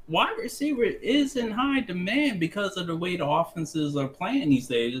 Well, wide receiver is in high demand because of the way the offenses are playing these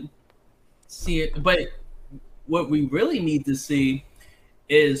days. See it, but what we really need to see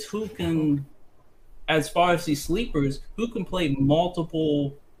is who can, as far as these sleepers, who can play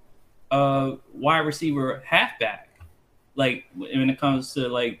multiple wide receiver halfback, like when it comes to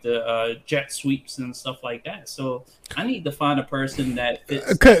like the jet sweeps and stuff like that. So I need to find a person that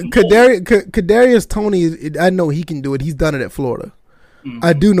fits. Kadarius Toney, I know he can do it. He's done it at Florida. Mm-hmm.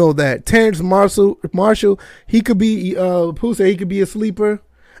 I do know that. Terrence Marshall, he could be. Pooh said he could be a sleeper.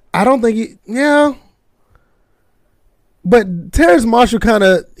 I don't think but Terrence Marshall kind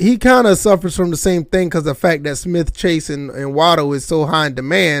of suffers from the same thing because of the fact that Smith, Chase, and Waddle is so high in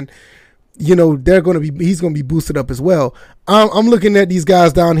demand. He's going to be boosted up as well. I'm looking at these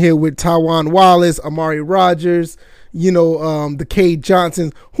guys down here with Tywan Wallace, Amari Rodgers, the Cade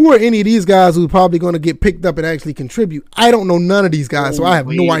Johnsons. Who are any of these guys who are probably going to get picked up and actually contribute? I don't know none of these guys, so I have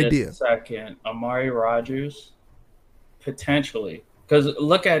no idea. Second, Amari Rodgers, potentially, because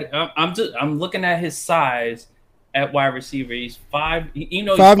I'm looking at his size at wide receiver. He's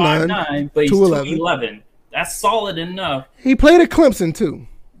 5'9", but he's 211. That's solid enough. He played at Clemson too.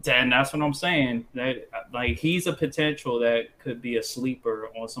 And that's what I'm saying. That like he's a potential that could be a sleeper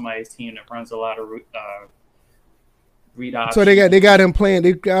on somebody's team that runs a lot of read options. So they got him playing.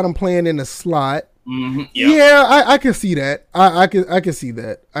 They got him playing in the slot. Mm-hmm. Yep. Yeah, I can see that. I can see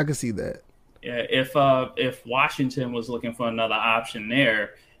that. I can see that. Yeah, if Washington was looking for another option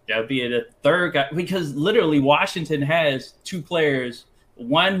there, that would be the third guy, because literally Washington has two players,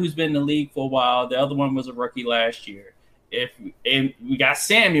 one who's been in the league for a while, the other one was a rookie last year. And we got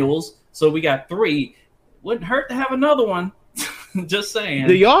Samuels, so we got three. Wouldn't hurt to have another one. Just saying.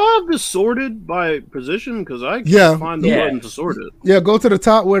 Do y'all have this sorted by position? Because I can't find the button to sort it. Yeah, go to the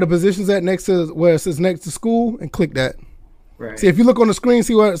top where the position's at where it says next to school and click that. Right. See, if you look on the screen,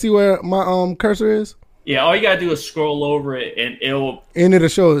 see where my cursor is? Yeah, all you gotta do is scroll over it and it'll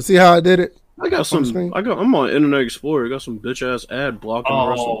show it. See how I did it? I got some. I'm on Internet Explorer. I got some bitch ass ad blocking the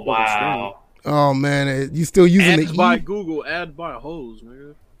rest of the wow. Oh man, you still using ads the by E? Google, ad by hoes,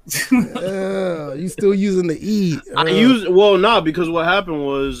 nigga. You still using the E? Because what happened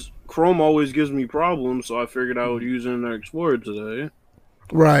was Chrome always gives me problems, so I figured I would use Internet Explorer today.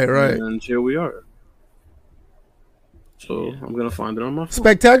 Right. And here we are. So I'm gonna find it on my phone.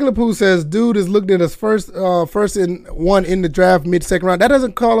 Spectacular Pooh says, "Dude is looked at as first in the draft, mid-second round. That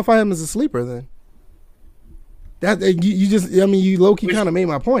doesn't qualify him as a sleeper, then." That you low key kind of made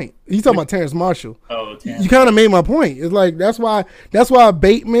my point. You talking about Terrence Marshall? Oh, Terrence. You kind of made my point. It's like that's why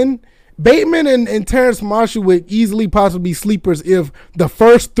Bateman and Terrence Marshall would easily possibly be sleepers if the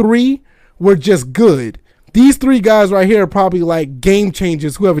first three were just good. These three guys right here are probably like game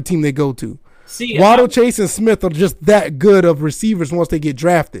changers, whoever team they go to. See, Waddle, Chase, and Smith are just that good of receivers once they get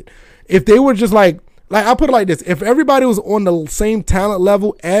drafted. If they were just like I'll put it like this: if everybody was on the same talent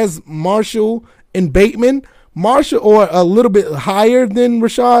level as Marshall and Bateman, or a little bit higher than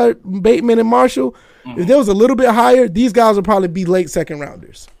Rashad Bateman and Marshall, if there was a little bit higher, these guys would probably be late second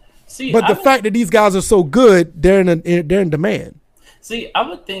rounders. See, but the fact that these guys are so good, they're in demand. See, I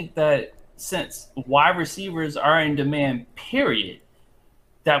would think that since wide receivers are in demand, period,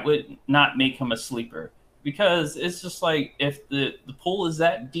 that would not make him a sleeper, because it's just like if the pool is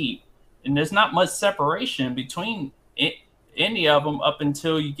that deep and there's not much separation between any of them up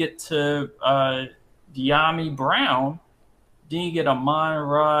until you get to De'Ami Brown, then you get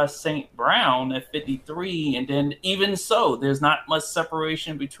Amon-Ra St. Brown at 53, and then even so, there's not much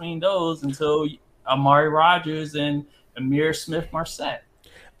separation between those until Amari Rodgers and Amir Smith-Marset.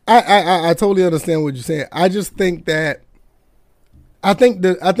 I totally understand what you're saying. I just think that I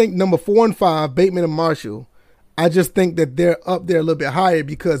think number 4 and 5, Bateman and Marshall, I just think that they're up there a little bit higher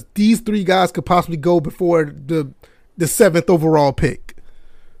because these three guys could possibly go before the 7th overall pick.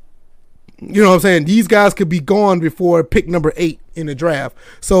 You know what I'm saying? These guys could be gone before pick number 8 in the draft.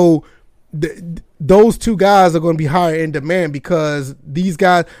 So those two guys are going to be higher in demand because these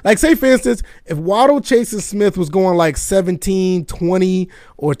guys, like say for instance, if Waddle, Chase, and Smith was going like 17, 20,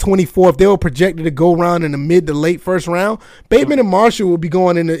 or 24, if they were projected to go around in the mid to late first round, Bateman and Marshall will be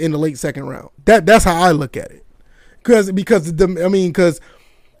going in the late second round. That's how I look at it. Because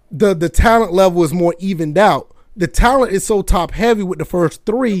the talent level is more evened out. The talent is so top heavy with the first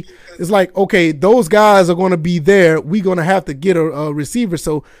 3. It's like, okay, those guys are going to be there. We're going to have to get a receiver.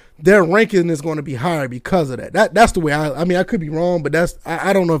 So their ranking is going to be higher because of that. That's the way I could be wrong, but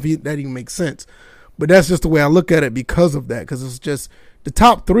I don't know if that even makes sense. But that's just the way I look at it because of that. Because it's just the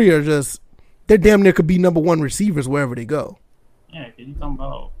top 3 are just, they're damn near could be number 1 receivers wherever they go. Yeah, because you're talking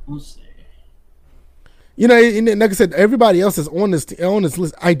about, let's see. You know, and like I said, everybody else is on this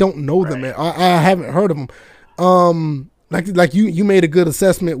list. I don't know them. I haven't heard of them. Like you made a good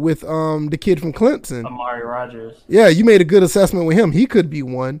assessment with the kid from Clemson, Amari Rodgers. Yeah, you made a good assessment with him. He could be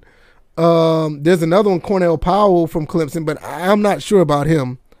one. There's another one, Cornell Powell from Clemson, but I'm not sure about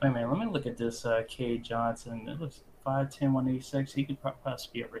him. Wait a minute, let me look at this Cade Johnson. It looks 5'10", 186. He could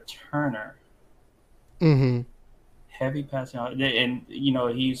possibly be a returner. Mm-hmm. Heavy passing out, and you know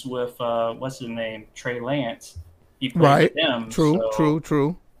he's with what's his name, Trey Lance. He played with him.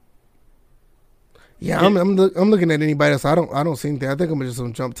 True. Yeah, I'm looking at anybody else. I don't see anything. I think I'm just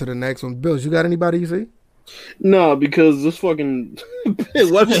gonna jump to the next one. Bills, you got anybody you see? No, because this fucking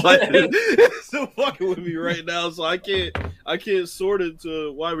website is still fucking with me right now, so I can't sort it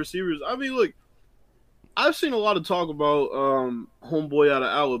to wide receivers. I mean, look, I've seen a lot of talk about homeboy out of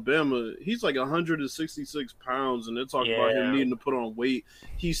Alabama. He's like 166 pounds, and they're talking about him needing to put on weight.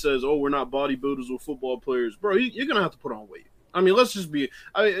 He says, "Oh, we're not bodybuilders or football players, bro. You're gonna have to put on weight." I mean, let's just be.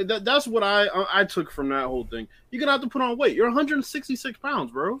 That's what I took from that whole thing. You're gonna have to put on weight. You're 166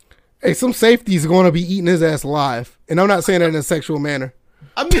 pounds, bro. Hey, some safety's going to be eating his ass alive, and I'm not saying that in a sexual manner.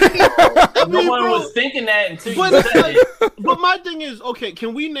 I mean, no one was thinking that until you said it. But my thing is, okay,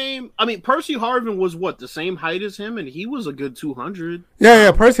 can we name? I mean, Percy Harvin was what, the same height as him, and he was a good 200.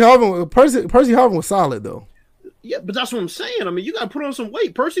 Yeah. Percy Harvin was solid though. Yeah, but that's what I'm saying. I mean, you got to put on some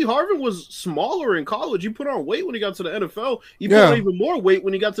weight. Percy Harvin was smaller in college. You put on weight when he got to the NFL. You put on even more weight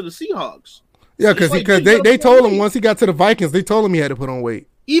when he got to the Seahawks. Yeah, because they told him once he got to the Vikings, they told him he had to put on weight.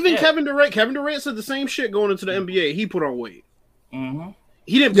 Even Kevin Durant said the same shit going into the NBA. He put on weight. Mm-hmm.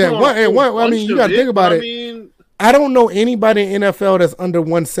 He didn't put on I mean, you got to think about it. I don't know anybody in NFL that's under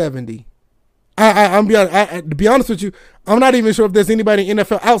 170. To be honest with you, I'm not even sure if there's anybody in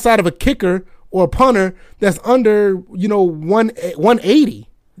NFL outside of a kicker or a punter that's under, 180.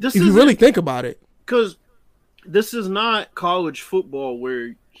 If you really think about it. Because this is not college football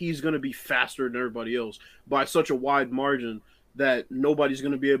where he's going to be faster than everybody else by such a wide margin that nobody's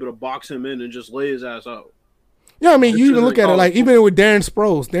going to be able to box him in and just lay his ass out. Yeah, I mean, you even look at it like even with Darren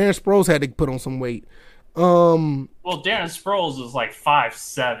Sproles. Darren Sproles had to put on some weight. Well, Darren Sproles was like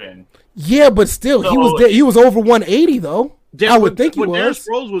 5'7". Yeah, but still, he was over 180 though. I would think he was. Darren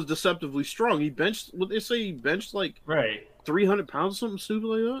Sproles was deceptively strong. He benched. What they say, he benched like 300 pounds, something stupid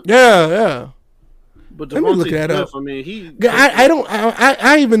like that. Yeah. But let me look that up. I mean,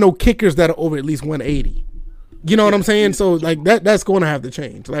 I even know kickers that are over at least 180. You know what I'm saying? So like that's going to have to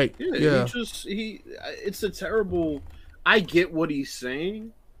change. Like it's a terrible. I get what he's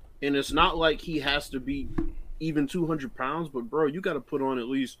saying, and it's not like he has to be even 200 pounds, but bro, you got to put on at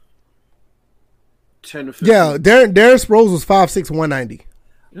least 10 to 15. Yeah, Darren Sproles was 5'6", 190.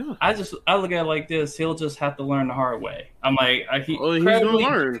 I look at it like this. He'll just have to learn the hard way. I'm like, he's gonna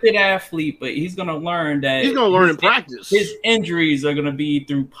learn. Good athlete, but he's gonna learn that he's gonna learn in practice. His injuries are gonna be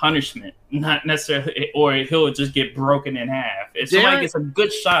through punishment, not necessarily, or he'll just get broken in half. If somebody gets a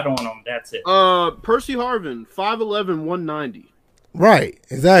good shot on him, that's it. Percy Harvin, 5'11", 190. Right,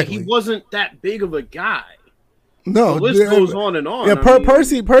 exactly. He wasn't that big of a guy. No, the list goes on and on. Yeah,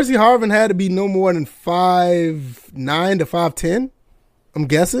 Percy Harvin had to be no more than 5'9" to 5'10". I'm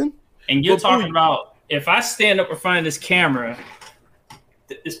guessing. And you're talking about, if I stand up in front of this camera,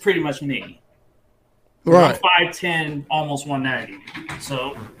 it's pretty much me. Right. I'm 5'10", almost 190.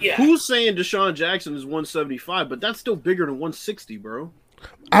 So, yeah. Who's saying Deshaun Jackson is 175, but that's still bigger than 160, bro?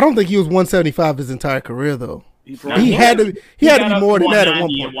 I don't think he was 175 his entire career, though. He had to be more than that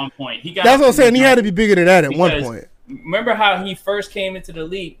at one point. That's what I'm saying. He had to be bigger than that at one point. Remember how he first came into the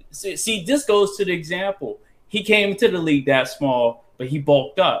league? See, this goes to the example. He came into the league that small, but he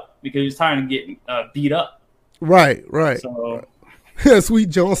bulked up because he was tired of getting beat up. Right. So, Sweet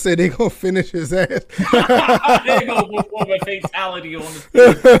Jones said they're going to finish his ass. They're going to perform a fatality on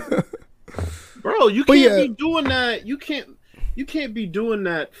the field. Bro, you can't be doing that. You can't be doing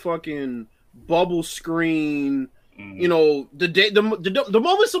that fucking bubble screen. You know, the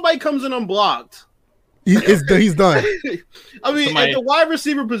moment somebody comes in unblocked, he's done. I mean, at the wide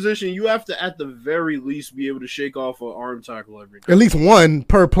receiver position, you have to, at the very least, be able to shake off an arm tackle every day. At least one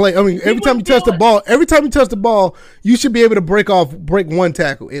per play. I mean, every time you touch the ball, you should be able to break one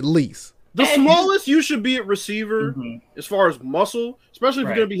tackle at least. The smallest you should be at receiver, as far as muscle, especially if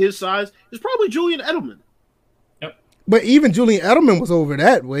you're going to be his size, is probably Julian Edelman. Yep. But even Julian Edelman was over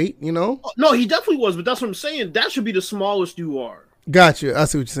that weight, you know? No, he definitely was, but that's what I'm saying. That should be the smallest you are. Gotcha. I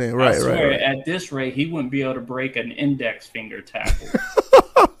see what you're saying. Right. At this rate, he wouldn't be able to break an index finger tackle.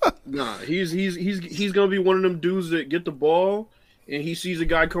 Nah, he's gonna be one of them dudes that get the ball and he sees a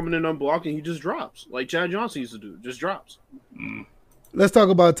guy coming in unblocked and he just drops, like Chad Johnson used to do. Just drops. Let's talk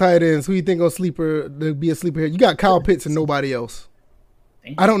about tight ends. Who you think to be a sleeper here? You got Kyle Pitts and nobody else.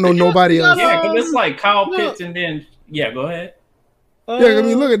 I don't know nobody else. Yeah, because it's like Kyle Pitts and then go ahead. Yeah, I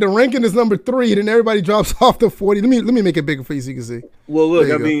mean, look at the ranking is number 3, then everybody drops off to 40. Let me make it bigger for you so you can see. Well, look,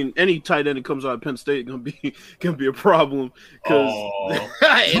 I mean, any tight end that comes out of Penn State gonna be a problem because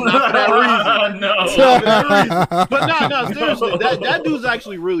not for that reason. No, but no, seriously, that dude's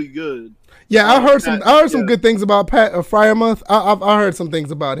actually really good. Yeah, I heard some good things about Pat Fryermuth. I heard some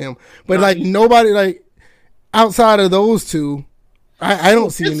things about him, but nobody outside of those two, I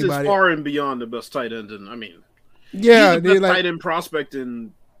don't see anybody. It's far and beyond the best tight end, and I mean. Yeah, he's the best tight end prospect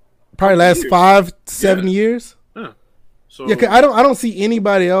in probably last 5-7 years. Yeah. So cause I don't see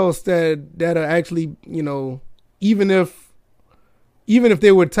anybody else that are actually, you know, even if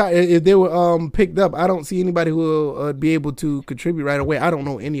they were picked up, I don't see anybody who will be able to contribute right away. I don't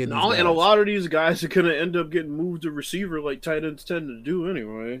know any of these guys. And a lot of these guys are gonna end up getting moved to receiver, like tight ends tend to do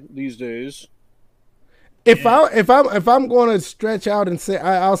anyway these days. If I'm going to stretch out and say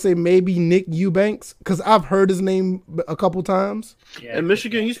I'll say maybe Nick Eubanks because I've heard his name a couple times. Yeah, in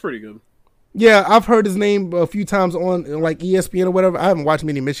Michigan, he's pretty good. Yeah, I've heard his name a few times on like ESPN or whatever. I haven't watched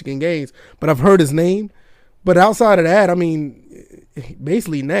many Michigan games, but I've heard his name. But outside of that, I mean,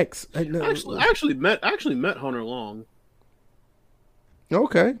 basically next. I actually met Hunter Long.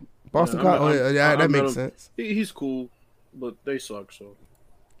 Okay, Boston College. That makes sense. He's cool, but they suck. So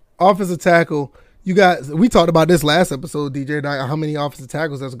offensive tackle. You guys, we talked about this last episode, DJ. How many offensive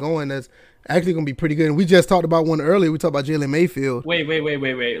tackles that's going? That's actually going to be pretty good. And we just talked about one earlier. We talked about Jalen Mayfield. Wait.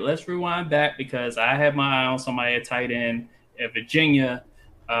 Let's rewind back because I have my eye on somebody at tight end at Virginia.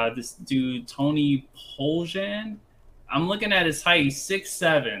 This dude Tony Poljan. I'm looking at his height. He's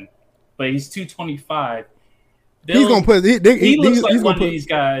 6'7", but he's 225. He's gonna put. He looks like one of these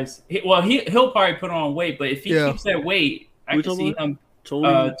guys. He'll probably put on weight, but if he keeps that weight, I can see him.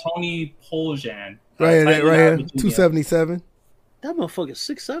 Tony Poljan. Right here. 277. That motherfucker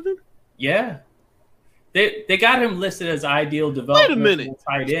 6'7"? Yeah. They got him listed as ideal development. Wait a minute.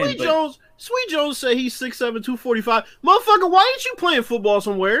 Tight end, Sweet Jones said he's 6'7", 245. Motherfucker, why ain't you playing football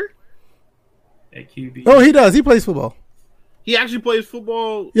somewhere? At QB. Oh, he does. He plays football. He actually plays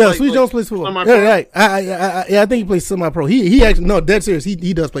football. Yeah, Sweet Jones plays football. Yeah, right. I think he plays semi-pro. He actually dead serious.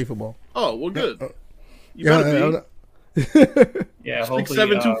 He does play football. Oh well, good. You better be. Yeah, 6'7",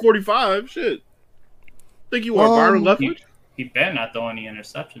 245. Shit. Think you are Byron Leftwich? He better not throw any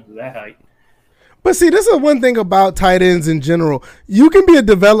interceptions with that height. But see, this is one thing about tight ends in general. You can be a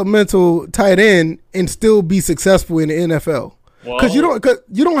developmental tight end and still be successful in the NFL. Because you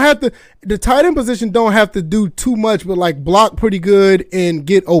don't have to. The tight end position don't have to do too much, but like block pretty good and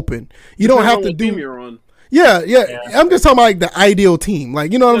get open. You don't have to do. Yeah. I'm just talking about like the ideal team.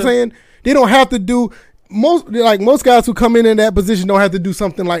 Like, you know what I'm saying? They don't have to do most guys who come in that position don't have to do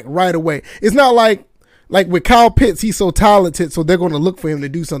something like right away. It's not like with Kyle Pitts, he's so talented, so they're going to look for him to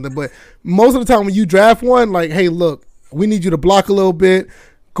do something. But most of the time when you draft one, like, hey, look, we need you to block a little bit,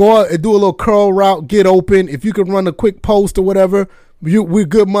 go out and do a little curl route, get open. If you can run a quick post or whatever, we're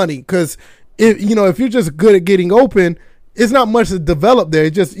good money. Because if you're just good at getting open, it's not much to develop there.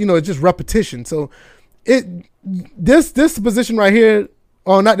 It's just repetition. So this position right here,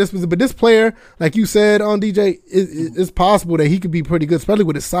 or not this position, but this player, like you said on DJ, it's possible that he could be pretty good, especially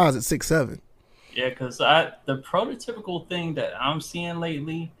with his size at 6'7". Yeah, because the prototypical thing that I'm seeing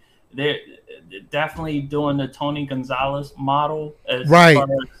lately, they're definitely doing the Tony Gonzalez model as far as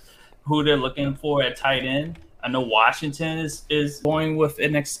who they're looking for at tight end. I know Washington is going with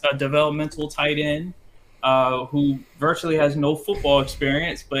a developmental tight end who virtually has no football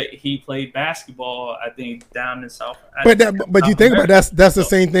experience, but he played basketball, I think, down in South. But you think about that's the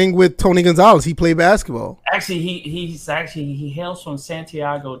same thing with Tony Gonzalez. He played basketball. Actually, he hails from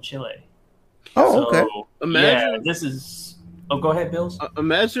Santiago, Chile. Oh, okay. Imagine. Yeah, this is. Oh, go ahead, Bills.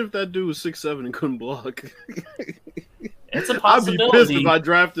 Imagine if that dude was 6'7" and couldn't block. It's a possibility. I'd be pissed if I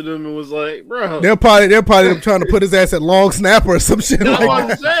drafted him and was like, bro. They're probably trying to put his ass at long snapper or some shit. That's like what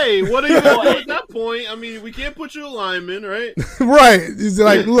that. I'm saying. What are you going to do at that point? I mean, we can't put you a lineman, right? Right. It's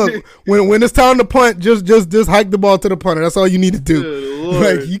like, look, when it's time to punt, just hike the ball to the punter. That's all you need to do.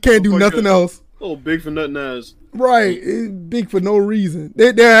 Like, you can't do nothing else. Oh, big for nothing ass. Right, it's big for no reason.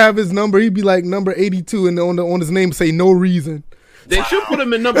 They have his number. He'd be like number 82, and on his name say no reason. They should put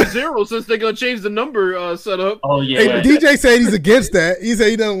him in number 0 since they're gonna change the number setup. Oh yeah. Hey, DJ said he's against that. He said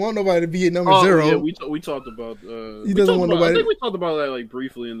he doesn't want nobody to be at number 0. Yeah, we talked about. He doesn't want nobody. I think we talked about that like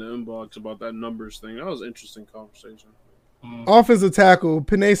briefly in the inbox about that numbers thing. That was an interesting conversation. Offensive tackle,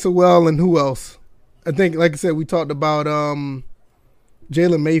 Penei Sewell, and who else? I think, like I said, we talked about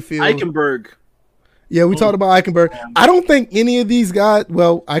Jalen Mayfield, Eichenberg. Yeah, we talked about Eichenberg. I don't think any of these guys.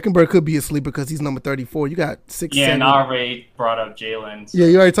 Well, Eichenberg could be a sleeper because he's number 34. You got 6. Yeah, 7. and I already brought up Jalen. So. Yeah,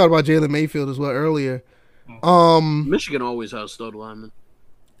 you already talked about Jalen Mayfield as well earlier. Michigan always has stud linemen.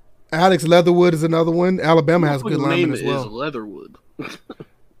 Alex Leatherwood is another one. Alabama has good linemen as well. Is Leatherwood.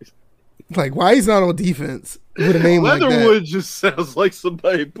 Like, why he's not on defense with a name like that? Leatherwood just sounds like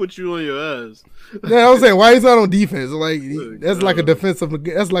somebody put you on your ass. Yeah, I was saying, why he's not on defense? Like, that's like a defensive.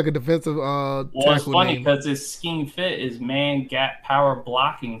 That's like a defensive. Well, it's funny because his scheme fit is man gap power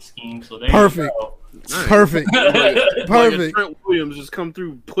blocking scheme. So there perfect. You go. Nice. Perfect. Perfect. Like Trent Williams just come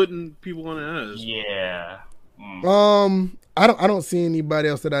through putting people on the ass. Yeah. I don't see anybody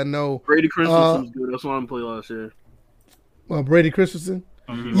else that I know. Brady Christensen's good. That's why I'm playing last year. Well, Brady Christensen.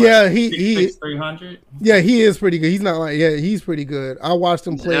 Yeah, he 300. Yeah, he is pretty good. He's not like he's pretty good. I watched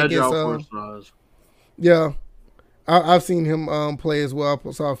him play against. Yeah, I've seen him play as well.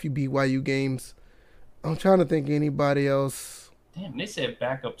 I saw a few BYU games. I'm trying to think of anybody else. Damn, they said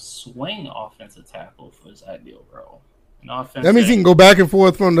backup swing offensive tackle for his ideal role. That means he can go back and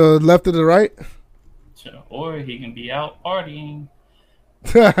forth from the left to the right. Or he can be out partying.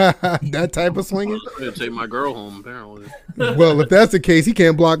 That type of swinging. I'm gonna take my girl home. Apparently. Well, if that's the case, he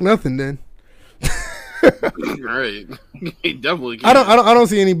can't block nothing then. Right. He definitely can. I don't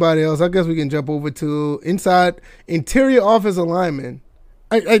see anybody else. I guess we can jump over to interior offensive lineman.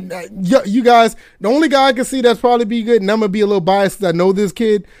 You guys, the only guy I can see that's probably be good, and I'm gonna be a little biased because I know this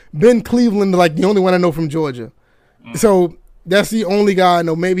kid, Ben Cleveland, like the only one I know from Georgia. So that's the only guy I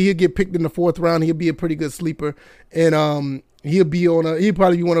know. Maybe he'll get picked in the 4th round. He'll be a pretty good sleeper, and he'll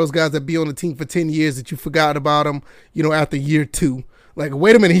probably be one of those guys that be on the team for 10 years that you forgot about him, after year 2. Like,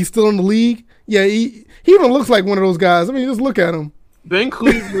 wait a minute, he's still in the league? Yeah, he even looks like one of those guys. I mean, just look at him. Ben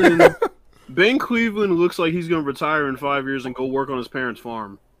Cleveland looks like he's going to retire in 5 years and go work on his parents'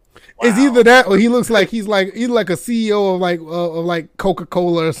 farm. Wow. It's either that or he looks like he's like a CEO of like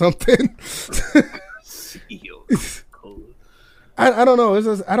Coca-Cola or something. CEO of Coca-Cola. I don't know. It's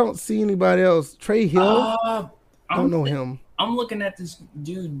just, I don't see anybody else. Trey Hill? I don't know him. I'm looking at this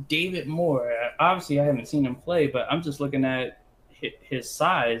dude, David Moore. Obviously, I haven't seen him play, but I'm just looking at his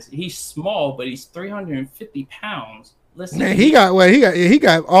size. He's small, but he's 350 pounds. Listen, man, he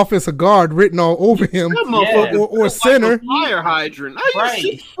got offensive guard written all over him, or center. Like a fire hydrant. I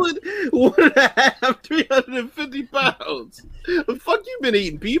used 6'1.5", 350 pounds. The fuck you been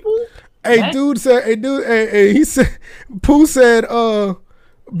eating, people? He said, Pooh said,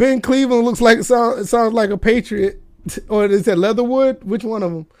 Ben Cleveland looks like sounds like a Patriot, or is that Leatherwood? Which one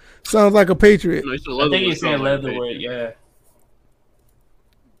of them sounds like a Patriot? No, I think he's saying Leatherwood. Yeah.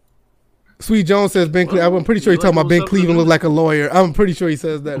 Sweet Jones says Ben Cleveland. I'm pretty sure he's talking about Ben Cleveland look like a lawyer. I'm pretty sure he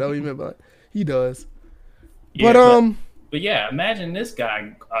says that. He does. Yeah, But but yeah, imagine this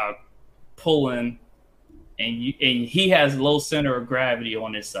guy pulling, and he has low center of gravity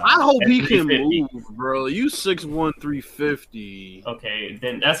on his side. I hope at he can 350. move, bro. You 6'1", 350. Okay,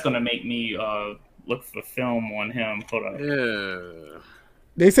 then that's gonna make me look for film on him. Hold up. Yeah.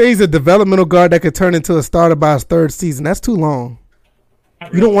 they say he's a developmental guard that could turn into a starter by his third season. That's too long.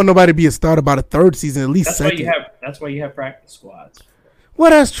 Not You don't really. want nobody to be a starter by the third season, at least That's second. why you have practice squads.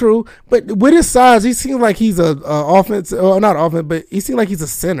 Well, that's true, but with his size, he seems like he's a offense, or not offense, but he seems like he's a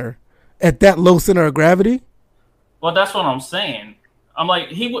center at that low center of gravity. Well, that's what I'm saying. I'm like,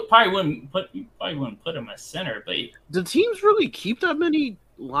 probably wouldn't put him as center, but Do teams really keep that many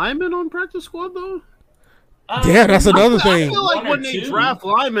linemen on practice squad though? Yeah, that's another I thing. feel like One or when they two. draft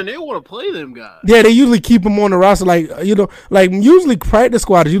linemen, they want to play them guys. Yeah, they usually keep him on the roster, like usually practice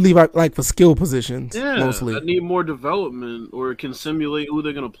squad is usually like for skill positions mostly. that need more development or can simulate who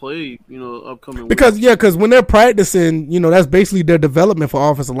they're gonna play. Upcoming Because when they're practicing, that's basically their development for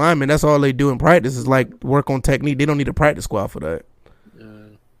offensive linemen. That's all they do in practice is like work on technique. They don't need a practice squad for that.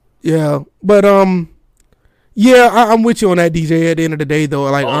 Yeah, but I'm with you on that, DJ. At the end of the day, though,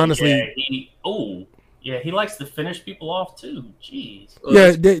 like honestly, he likes to finish people off too. Jeez.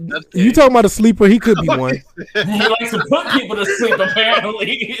 You talking about a sleeper? He could be one. He likes to put people to sleep,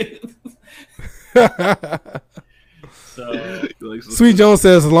 apparently. So, Sweet Jones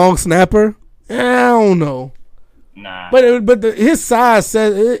says long snapper. I don't know. nah. But his size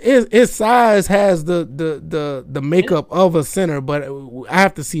says his size has the makeup of a center. But I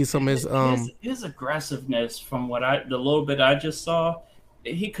have to see some of his aggressiveness from the little bit I just saw,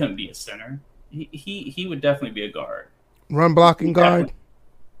 he couldn't be a center. He would definitely be a guard. Run blocking guard.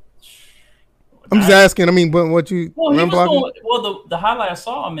 I'm just asking. I mean, but what you run blocking? The highlight I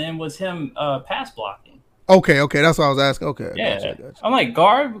saw him in was him pass blocking. Okay, that's what I was asking. Okay, Yeah, gotcha. I'm like,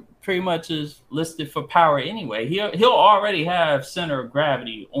 guard pretty much is listed for power anyway. He'll already have center of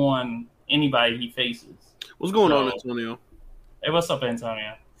gravity on anybody he faces. What's going on, Antonio? Hey, what's up,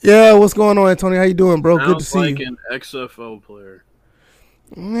 Antonio? Yeah, what's going on, Antonio? How you doing, bro? Good to see like you. An XFL player.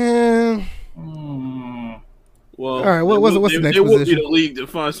 Man. Well, all right. What's the next position? It would be position? the league to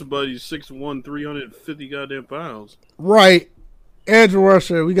find somebody 6'1", 350 goddamn pounds. Right. Edge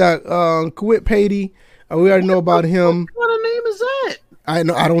rusher. We got Quit Patey. We already know about him. What kind of name is that? I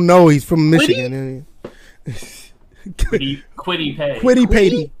don't know. He's from Michigan. Quiddy Pay. Quiddy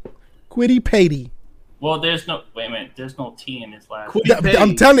Patey. Quiddy Patey. Well, there's no T in his last name.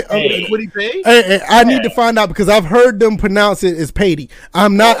 I'm telling you, Quiddy Pay. I need to find out because I've heard them pronounce it as Patey.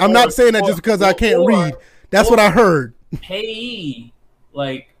 I'm not saying that just because I can't read. That's what I heard. Payee,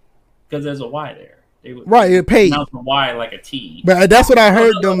 because there's a Y there. Right, Pay. Pronounce the Y like a T. But that's what I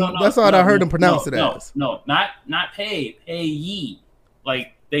heard them. That's what I heard them pronounce it as. No, not pay. Payee.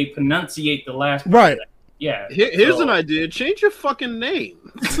 Like they pronunciate the last part. Right. Yeah. Here's an idea. Change your fucking name.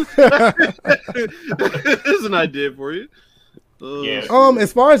 Here's an idea for you. Yeah.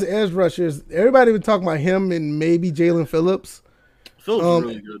 As far as edge rushers, everybody was talking about him and maybe Jalen Phillips. Phillips is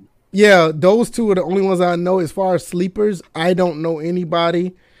really good. Yeah, those two are the only ones I know. As far as sleepers, I don't know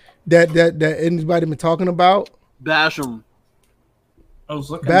anybody that anybody been talking about. Basham. I was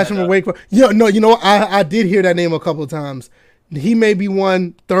looking. Basham and Wake. I did hear that name a couple of times. He may be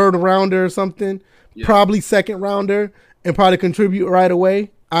one third rounder or something. Yeah. Probably second rounder and probably contribute right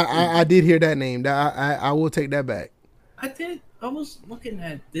away. I did hear that name. I will take that back. I did. I was looking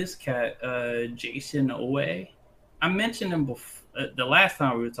at this cat, Jason Owe. I mentioned him before the last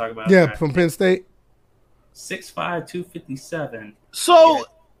time we were talking about. Yeah, from Penn State. 6'5", 257. So, yeah.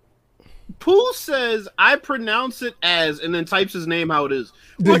 Pooh says I pronounce it as, and then types his name how it is.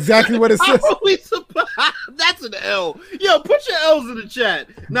 Exactly what it says. That's an L. Yo, put your L's in the chat.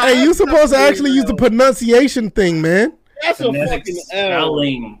 Now, hey, you supposed to actually use the pronunciation thing, man. That's a fucking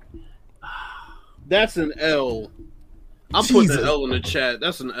spelling. L. That's an L. I'm putting an L in the chat.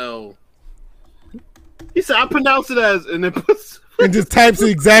 That's an L. He said I pronounce it as, and then puts and just types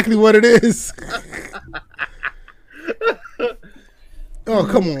exactly what it is. Oh,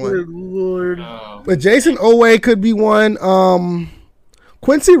 come on. Good Lord. But Jason Owe could be one.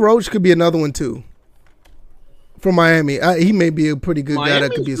 Quincy Roach could be another one, too. From Miami. He may be a pretty good guy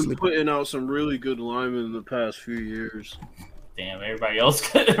that could be a sleeper. Putting out some really good linemen in the past few years. Damn, everybody else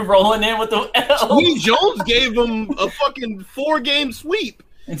rolling in with the L. Lee Jones gave him a fucking 4-game sweep.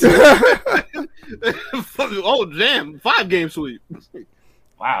 Oh, damn. 5-game sweep.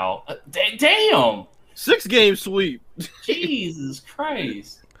 Wow. Damn. 6-game sweep. Jesus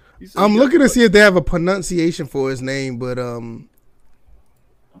Christ. I'm looking to see if they have a pronunciation for his name, but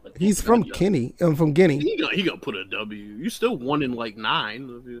He's from Guinea. From Guinea. He gonna put a W. You still won in like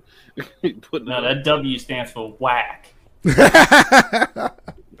 9. That W stands for whack. Like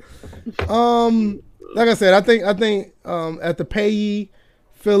I said, I think at the Payee,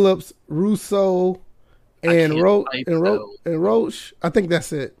 Phillips, Russo, and Roche. I think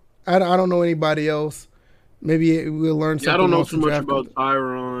that's it. I don't know anybody else. Maybe we'll learn something. I don't know too much about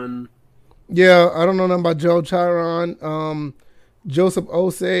Tyron. Yeah, I don't know nothing about Joe Chiron. Joseph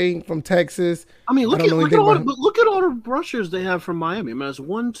Osei from Texas. I mean, look at all the rushers they have from Miami. I mean, that's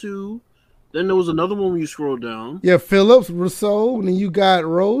 1, 2. Then there was another one when you scroll down. Yeah, Phillips, Rousseau, and then you got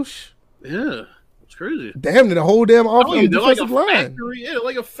Roche. Yeah, it's crazy. Damn, the whole damn defensive line. Yeah,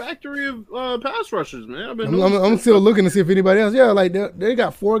 like a factory of pass rushers, man. I'm still looking to see if anybody else. Yeah, like they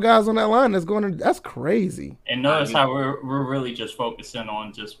got 4 guys on that line that's crazy. And notice how we're really just focusing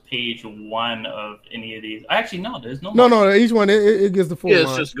on just page 1 of any of these. Actually, no, there's no. No, each one it gives the full line.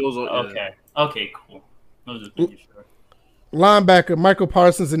 Yeah, it just goes on. Okay, cool. I was just making sure. Linebacker Michael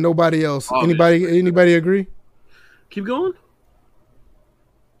Parsons and nobody else. Anybody agree? Keep going.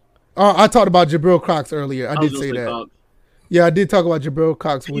 I talked about Jabril Cox earlier. I did say that. Cox. Yeah, I did talk about Jabril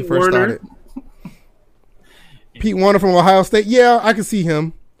Cox when we first started. Pete Warner from Ohio State. Yeah, I can see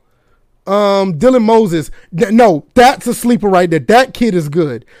him. Dylan Moses. No, that's a sleeper right there. That kid is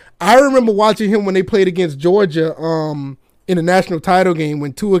good. I remember watching him when they played against Georgia in the national title game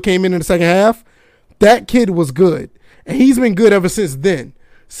when Tua came in the second half. That kid was good. And he's been good ever since then.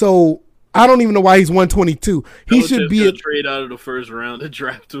 So I don't even know why he's 122. He should be a trade out of the first round to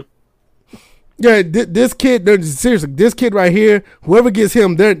draft him. Yeah, this kid, seriously, this kid right here, whoever gets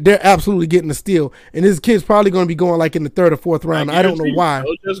him, they're absolutely getting a steal. And this kid's probably going to be going like in the 3rd or 4th round. I don't know why.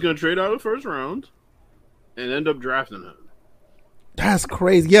 They're just going to trade out of the first round and end up drafting him. That's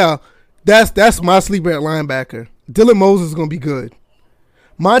crazy. Yeah, that's my sleeper at linebacker. Dylan Moses is going to be good.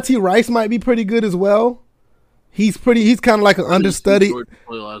 Monty Rice might be pretty good as well. He's kind of like an understudy.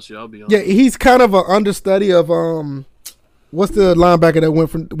 Yeah, he's kind of an understudy of what's the linebacker that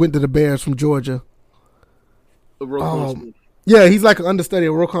went to the Bears from Georgia? Yeah, he's like an understudy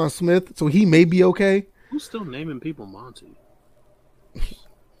of Roquan Smith, so he may be okay. Who's still naming people Monty?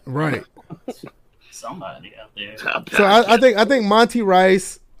 Right. Somebody out there. So I think Monty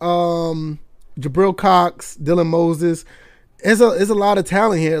Rice, Jabril Cox, Dylan Moses. There's a lot of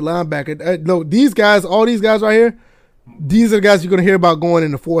talent here at linebacker. No, all these guys right here, these are the guys you're going to hear about going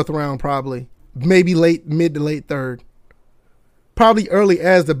in the 4th round probably. Maybe mid to late 3rd. Probably early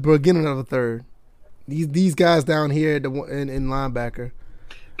as the beginning of the 3rd. These guys down here in linebacker.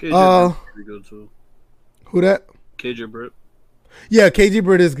 KJ pretty good too. Who that? KJ Britt. Yeah, KJ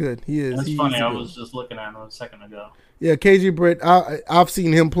Britt is good. He is. That's funny. I was just looking at him a second ago. Yeah, KJ Britt. I've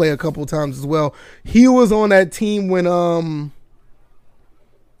seen him play a couple times as well. He was on that team when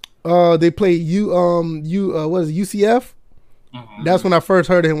they played what is it, UCF? Mm-hmm. That's when I first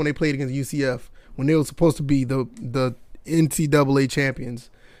heard of him when they played against UCF when they were supposed to be the NCAA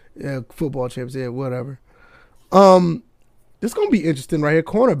champions, football champions, whatever. This is gonna be interesting right here,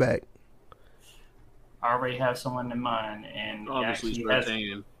 cornerback. I already have someone in mind, and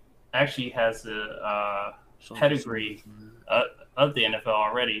actually has a pedigree of the NFL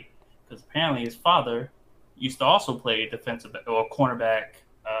already, because apparently his father used to also play defensive or cornerback.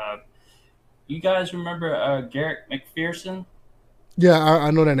 You guys remember Garrett McPherson? Yeah,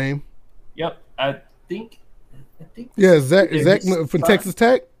 I know that name. Yep, I think. Yeah, Zach from Texas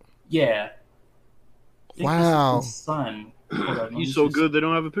Tech. Yeah. Wow. His son. He's so good they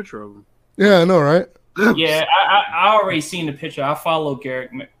don't have a picture of him. Yeah, I know, right? Yeah, I already seen the picture. I follow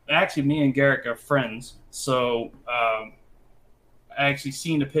Garrett. Actually, me and Garrett are friends, so I actually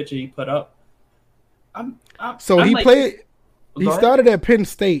seen the picture he put up. He started at Penn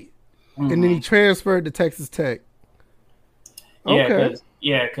State, and then he transferred to Texas Tech. Okay.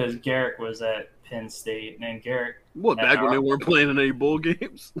 Yeah, because Garrett was at Penn State, and then Garrett. What, back when they weren't playing in any bowl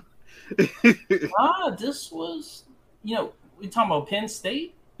games? This was, we talking about Penn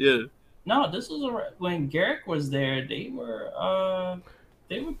State? Yeah. No, this was when Garrett was there. They were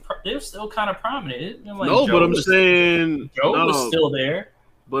still kind of prominent. But I'm saying Joe was still there.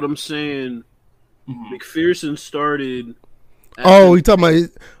 But I'm saying McPherson started. Oh, you talking about?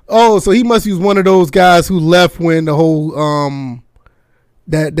 Oh, so he must use one of those guys who left when the whole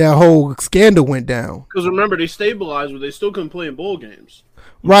that whole scandal went down. Because remember, they stabilized, but they still couldn't play in bowl games.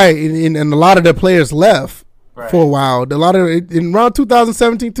 Right, and a lot of the players left for a while. A lot of in around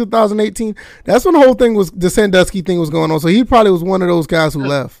 2017, 2018, that's when the whole thing the Sandusky thing was going on. So he probably was one of those guys who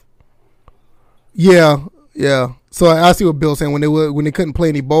left. Yeah. So I see what Bill's saying when they couldn't play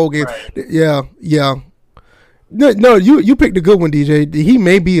any bowl games. Right. Yeah. No, you picked a good one, DJ. He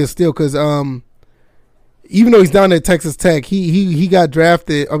may be a steal because even though he's down at Texas Tech, he got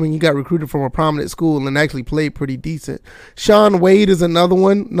drafted. I mean, he got recruited from a prominent school and actually played pretty decent. Sean Wade is another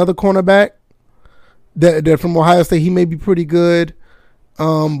one, another cornerback that from Ohio State. He may be pretty good,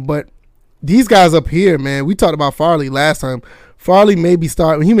 but these guys up here, man, we talked about Farley last time. Farley may be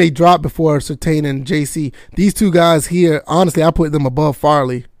starting. He may drop before Surtain and JC. These two guys here, honestly, I put them above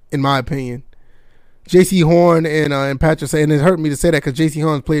Farley in my opinion. J.C. Horn and Patrick, and it hurt me to say that because J.C.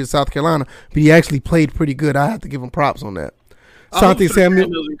 Horn played in South Carolina, but he actually played pretty good. I have to give him props on that. Santi Samuel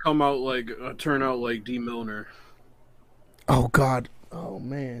doesn't come out turn out like D. Milner. Oh God, oh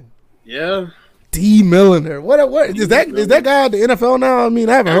man, yeah, D. Milner. What is that? Is that guy at the NFL now? I mean,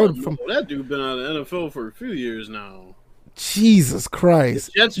 I haven't heard from that dude. Been out of the NFL for a few years now. Jesus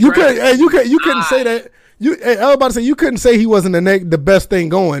Christ! You couldn't say that. I was about to say you couldn't say he wasn't the best thing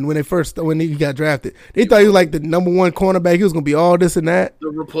going when he got drafted. They thought he was like the number one cornerback. He was gonna be all this and that. The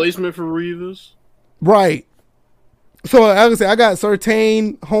replacement for Revis, right? So I would say I got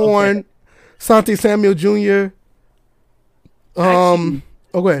Surtain, Horn, Santi Samuel Jr.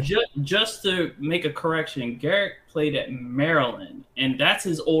 Okay. Just to make a correction, Garrett played at Maryland, and that's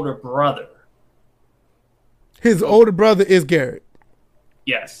his older brother. His older brother is Garrett.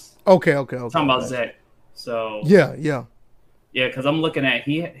 Yes. Okay. Talking about Zach. So yeah. Because I'm looking at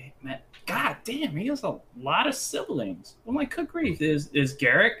God damn, he has a lot of siblings. I'm like, good grief. Is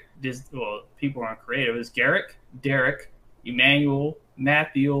Garrett? People aren't creative. Is Garrett, Derek, Emmanuel,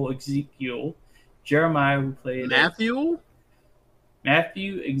 Matthew, Ezekiel, Jeremiah, who played Matthew,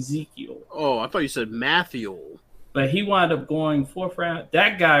 Ezekiel. Oh, I thought you said Matthew. But he wound up going 4th round.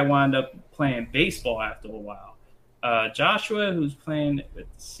 That guy wound up playing baseball after a while. Joshua, who's playing with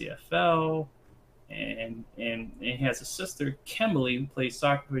the CFL. And he has a sister, Kimberly, who plays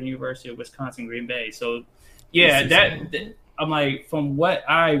soccer for the University of Wisconsin Green Bay. So, yeah, that I'm like, from what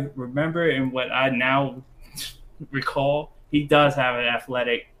I remember and what I now recall, he does have an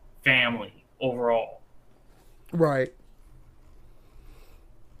athletic family overall. Right.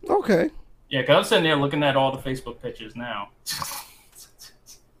 Okay. Yeah, because I'm sitting there looking at all the Facebook pictures now.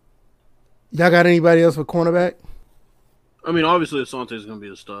 Y'all got anybody else for cornerback? I mean, obviously, Asante's going to be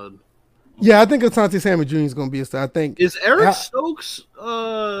a stud. Yeah, I think Asante Samuel Jr. is going to be a star. I think is Eric Stokes,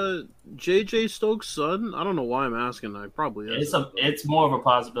 JJ Stokes' son? I don't know why I'm asking. I probably is. It's more of a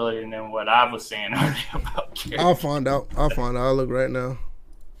possibility than what I was saying earlier about Garrett. I'll find out. I'll look right now.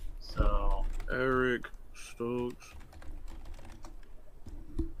 So Eric Stokes.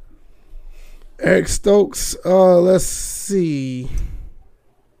 Let's see.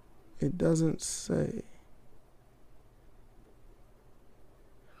 It doesn't say.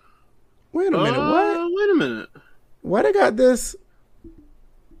 Wait a minute. What? Wait a minute. Why they got this?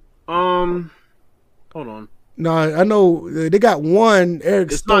 Hold on. No, I know they got one.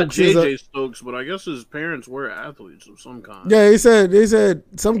 Eric it's Stokes. It's not JJ Stokes, but I guess his parents were athletes of some kind. Yeah, they said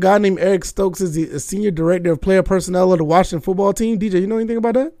some guy named Eric Stokes is the senior director of player personnel of the Washington football team. DJ, you know anything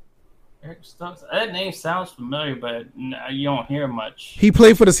about that? Eric Stokes. That name sounds familiar, but you don't hear much. He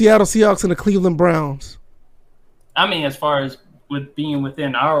played for the Seattle Seahawks and the Cleveland Browns. I mean, as far as with being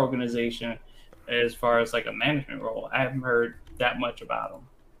within our organization, as far as like a management role, I haven't heard that much about him.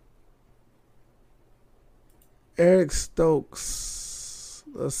 Eric Stokes.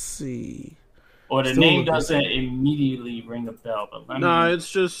 Let's see. Or the name doesn't immediately ring a bell, but it's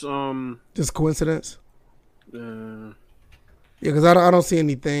just coincidence. Yeah, because I don't see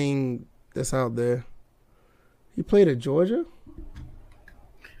anything that's out there. He played at Georgia?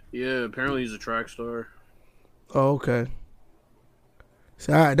 Yeah, apparently he's a track star. Oh, okay.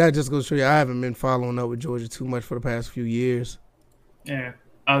 So that just goes to show you I haven't been following up with Georgia too much for the past few years. Yeah.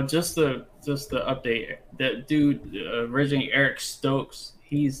 Just the update. That dude, originally Eric Stokes,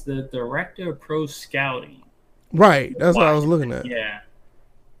 he's the director of pro scouting. Right. That's what I was looking at. Yeah.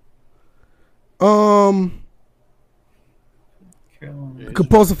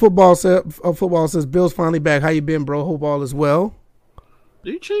 Compulsive football says Bill's finally back. How you been, bro? Hope all is well.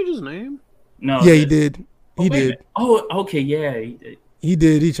 Did he change his name? No. Yeah, he did. He did. Oh, okay. Yeah, he did. He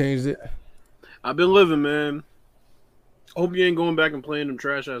did. He changed it. I've been living, man. Hope you ain't going back and playing them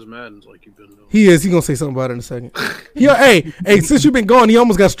trash ass Maddens like you've been doing. He is. He gonna say something about it in a second. Hey, since you've been gone, he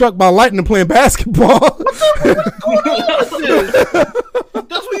almost got struck by lightning playing basketball.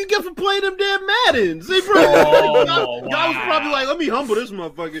 That's what you get for playing them damn Maddens. Guy was probably like, let me humble this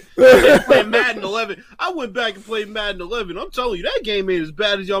motherfucker. Playing Madden 11. I went back and played Madden 11. I'm telling you, that game ain't as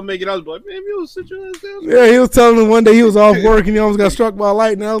bad as y'all make it. I was like, man, you sit your ass down. Yeah, he was telling me one day he was off work and he almost got struck by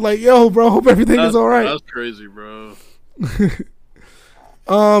lightning. I was like, yo, bro, hope everything is all right. That's crazy, bro.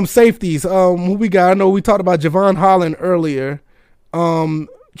 Safeties. Who we got? I know we talked about Javon Holland earlier. Javon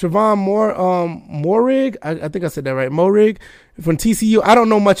Morig. I think I said that right. Morig from TCU. I don't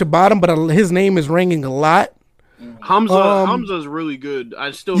know much about him, but his name is ringing a lot. Hamza's really good.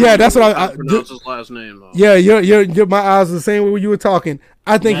 I still that's what I pronounce his last name though. Yeah, you're my eyes are the same way when you were talking.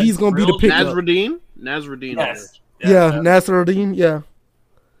 I think he's gonna be the pick. Nasruddin. Yes. Nasruddin. Yeah.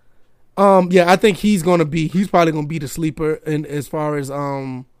 I think he's probably gonna be the sleeper in as far as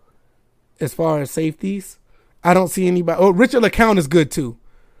safeties. I don't see anybody. Oh, Richard LeCount is good too.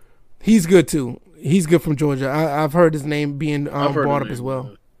 He's good too. He's good from Georgia. I've heard his name being brought up as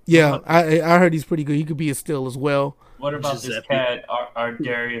well. Yeah, I heard he's pretty good. He could be a steal as well. What about this cat,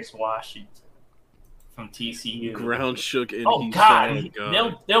 Darius Washington from TCU? Ground shook and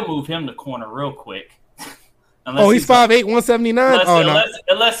they'll move him to corner real quick. He's 5'8", 179.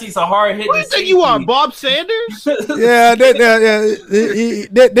 Unless he's a hard hitting. What do you think you are, Bob Sanders? Yeah, they'll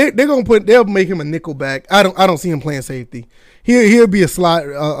make him a nickel back. I don't see him playing safety. He'll be a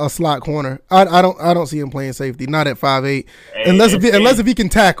slot corner. I don't see him playing safety. Not at 5'8", unless if he can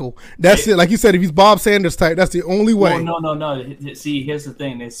tackle. That's it. Like you said, if he's Bob Sanders type, that's the only way. Well, no. See, here's the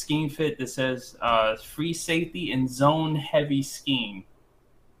thing. There's scheme fit that says free safety and zone heavy scheme.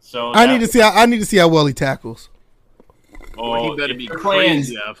 So I need to see how well he tackles. He better be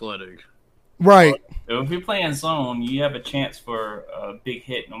crazy athletic. Right. If you're playing zone, you have a chance for a big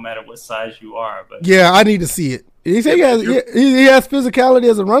hit no matter what size you are. But yeah, I need to see it. He said he has physicality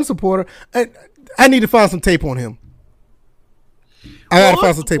as a run supporter. I need to find some tape on him. I gotta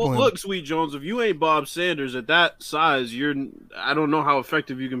find some tape on him. Look, Sweet Jones, if you ain't Bob Sanders at that size, I don't know how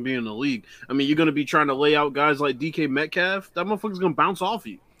effective you can be in the league. I mean, you're gonna be trying to lay out guys like DK Metcalf. That motherfucker's gonna bounce off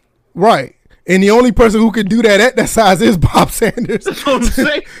you. Right. And the only person who can do that at that size is Bob Sanders. That's what I'm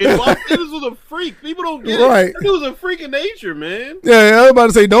saying. Bob Sanders was a freak. People don't get it. He was a freak of nature, man. Yeah, I was about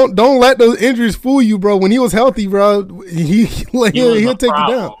to say, don't let those injuries fool you, bro. When he was healthy, bro, he'll take you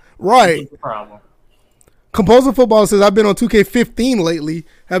down. Right. Composer Football says, I've been on 2K15 lately.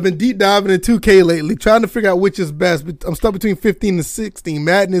 I've been deep diving in 2K lately, trying to figure out which is best. But I'm stuck between 15 and 16.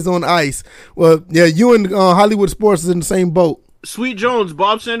 Madden is on ice. Well, yeah, you and Hollywood Sports is in the same boat. Sweet Jones,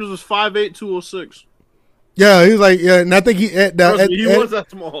 Bob Sanders was 5'8", 206. Yeah, he was like, and I think he was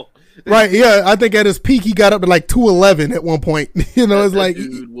that small. Right, yeah, I think at his peak he got up to like 211 at one point. It's like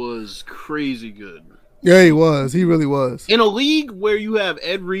dude was crazy good. Yeah, he was. He really was. In a league where you have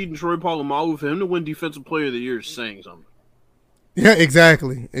Ed Reed and Troy Polamalu, for him to win Defensive Player of the Year is saying something. Yeah,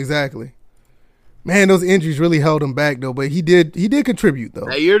 exactly. Man, those injuries really held him back though, but he did contribute though.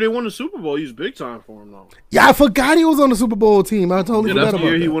 That year they won the Super Bowl. He was big time for him though. Yeah, I forgot he was on the Super Bowl team. I totally forgot about that. That's the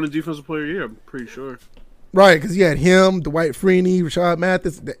year he won the Defensive Player of the Year, I'm pretty sure. Right, because you had him, Dwight Freeney, Rashad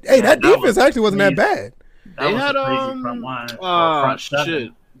Mathis. Hey, that defense actually wasn't that bad. They had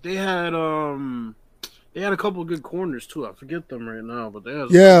They had a couple of good corners too. I forget them right now, but they had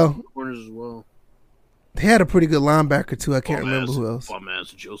some corners as well. They had a pretty good linebacker too. I can't remember who else.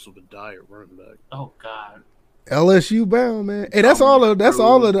 Joseph Adai, running back. Oh God. LSU bound, man. Hey, that's all of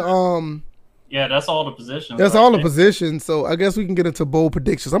the Yeah, that's all the positions. That's all the positions. So I guess we can get into bold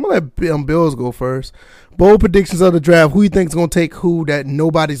predictions. I'm gonna let Bills go first. Bold predictions of the draft. Who you think is gonna take who that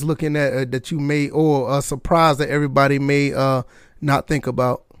nobody's looking at that you may, or a surprise that everybody may not think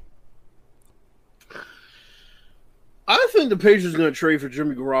about? I think the Patriots are gonna trade for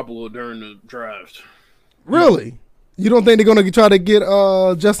Jimmy Garoppolo during the draft. Really? You don't think they're gonna try to get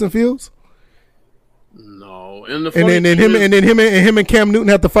Justin Fields? No, and then him and Cam Newton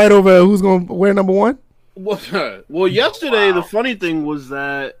have to fight over who's gonna wear number one. Well, yesterday the funny thing was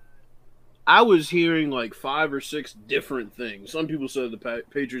that I was hearing like 5 or 6 different things. Some people said the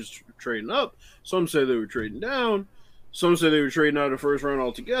Patriots were trading up. Some say they were trading down. Some say they were trading out of the first round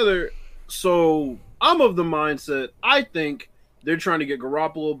altogether. So I'm of the mindset I think they're trying to get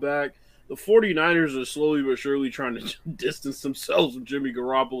Garoppolo back. The 49ers are slowly but surely trying to distance themselves from Jimmy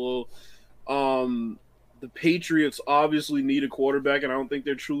Garoppolo. The Patriots obviously need a quarterback, and I don't think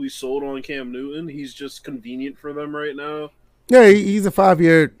they're truly sold on Cam Newton. He's just convenient for them right now. Yeah, he's a 1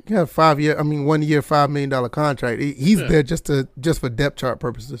 year, $5 million contract. He's there just for depth chart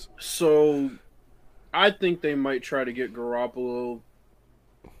purposes. So I think they might try to get Garoppolo.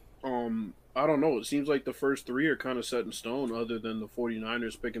 I don't know. It seems like the first 3 are kind of set in stone, other than the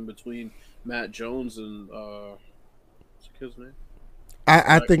 49ers picking between Matt Jones and what's his name?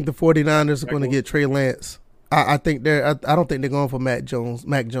 I think the 49ers are going to get Trey Lance. I think I don't think they're going for Mac Jones.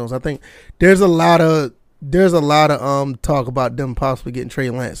 I think there's a lot of talk about them possibly getting Trey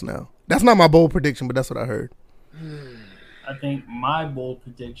Lance now. That's not my bold prediction, but that's what I heard. I think my bold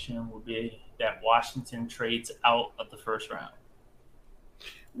prediction would be that Washington trades out of the first round.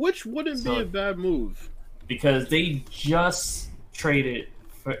 Which wouldn't be a bad move. Because they just traded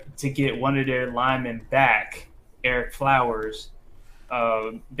to get one of their linemen back, Eric Flowers,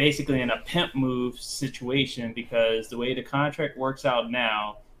 basically in a pimp move situation, because the way the contract works out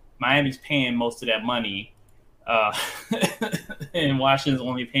now, Miami's paying most of that money, and Washington's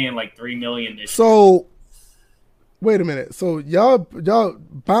only paying like $3 million this year. Wait a minute. So y'all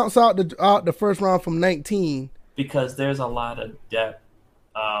bounce out the first round from 19 because there's a lot of depth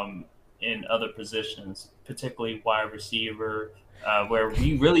in other positions, particularly wide receiver, where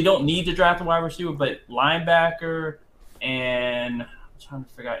we really don't need to draft a wide receiver, but linebacker and I'm trying to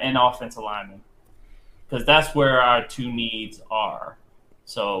figure out and offensive lineman, because that's where our two needs are.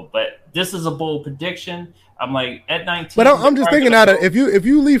 So, but this is a bold prediction. I'm like at 19. But I'm just thinking if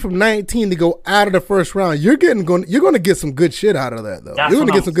you leave from 19 to go out of the first round, you're going to get some good shit out of that though. You're going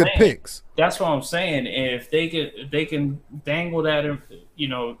to get some good picks. That's what I'm saying. If they can dangle that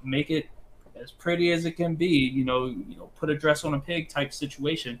and make it as pretty as it can be, put a dress on a pig type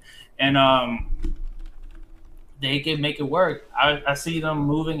situation, and they can make it work. I see them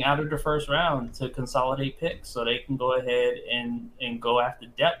moving out of the first round to consolidate picks so they can go ahead and go after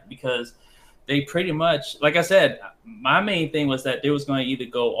depth, because they pretty much, like I said, my main thing was that they was going to either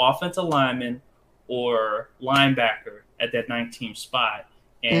go offensive lineman or linebacker at that 19th spot.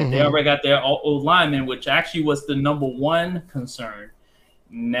 And they already got their old lineman, which actually was the number one concern.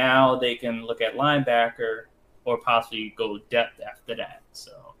 Now they can look at linebacker or possibly go depth after that.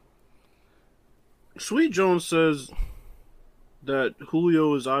 So, Sweet Jones says that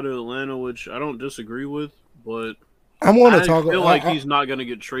Julio is out of Atlanta, which I don't disagree with, but I feel like he's not going to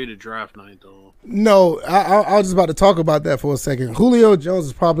get traded draft night, though. No, I was just about to talk about that for a second. Julio Jones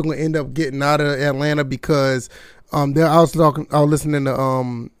is probably going to end up getting out of Atlanta because I was listening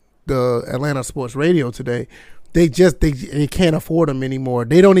to the Atlanta Sports Radio today. They can't afford him anymore.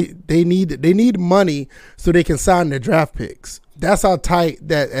 They need money so they can sign their draft picks. That's how tight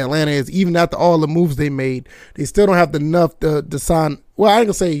that Atlanta is. Even after all the moves they made, they still don't have enough to sign. Well, I ain't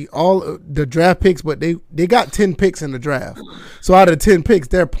gonna say all the draft picks, but they got 10 picks in the draft. So out of the 10 picks,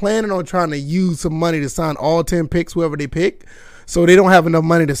 they're planning on trying to use some money to sign all 10 picks, whoever they pick. So they don't have enough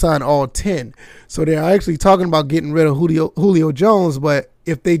money to sign all 10. So they're actually talking about getting rid of Julio Jones. But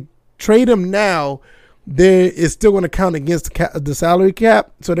if they trade him now, it's still going to count against the salary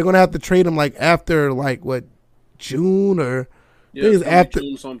cap. So they're going to have to trade him like after June or after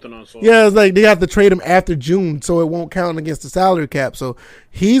June something or so. Yeah, it's like they have to trade him after June, so it won't count against the salary cap. So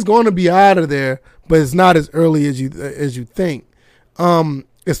he's going to be out of there, but it's not as early as you think.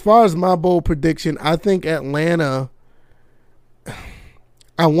 As far as my bold prediction, I think Atlanta.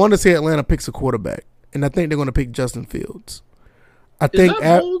 I want to say Atlanta picks a quarterback, and I think they're going to pick Justin Fields. Is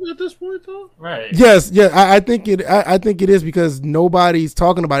that bold at this point, though? Right. Yes, yeah. I think it is because nobody's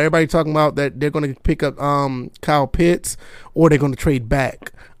talking about it. Everybody's talking about that they're going to pick up Kyle Pitts or they're going to trade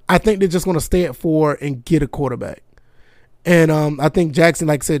back. I think they're just going to stay at 4 and get a quarterback. And I think Jackson,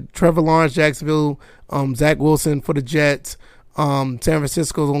 like I said, Trevor Lawrence, Jacksonville, Zach Wilson for the Jets. San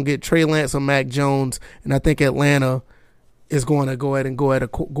Francisco's going to get Trey Lance or Mac Jones, and I think Atlanta is going to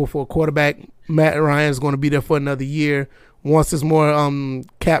go for a quarterback. Matt Ryan is going to be there for another year. Once it's more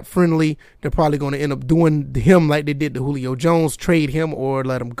cap friendly, they're probably going to end up doing him like they did to Julio Jones, trade him or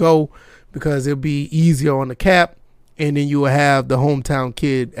let him go, because it'll be easier on the cap, and then you will have the hometown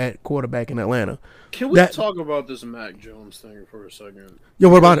kid at quarterback in Atlanta. Can we talk about this Mac Jones thing for a second? Yo,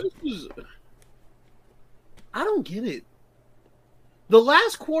 what about it? I don't get it. The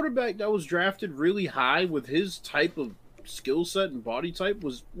last quarterback that was drafted really high with his type of skill set and body type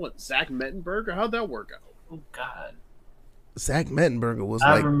was Zach Mettenberger? How'd that work out? Oh God. Zach Mettenberger was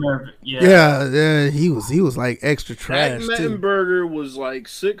I remember. Yeah, he was like extra trash. Zach Mettenberger was like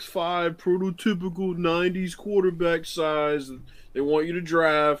 6'5", prototypical 90s quarterback size. They want you to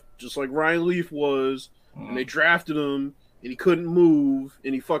draft, just like Ryan Leaf was, and they drafted him, and he couldn't move,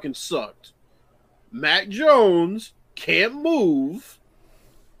 and he fucking sucked. Mac Jones can't move.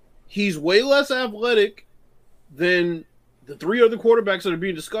 He's way less athletic than the 3 other quarterbacks that are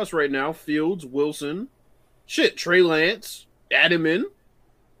being discussed right now: Fields, Wilson, Trey Lance, Ademan,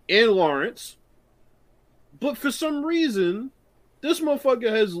 and Lawrence. But for some reason, this motherfucker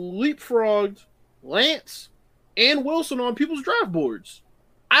has leapfrogged Lance and Wilson on people's draft boards.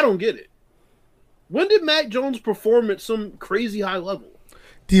 I don't get it. When did Mac Jones perform at some crazy high level?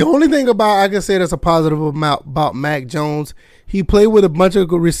 The only thing I can say that's a positive about Mac Jones, he played with a bunch of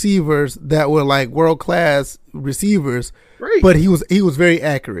good receivers that were like world-class receivers, right. But he was very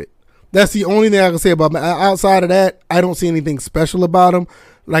accurate. That's the only thing I can say about him. Outside of that, I don't see anything special about him.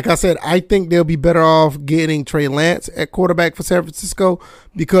 like I said, I think they'll be better off getting Trey Lance at quarterback for San Francisco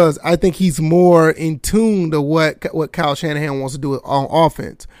because I think he's more in tune to what Kyle Shanahan wants to do on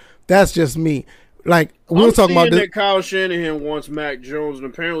offense. That's just me. Like we were talking about, that Kyle Shanahan wants Mac Jones, and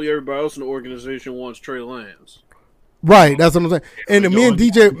apparently everybody else in the organization wants Trey Lance. Right, that's what I'm saying. And me and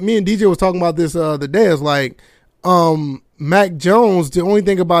DJ was talking about this the other day. It's like Mac Jones. The only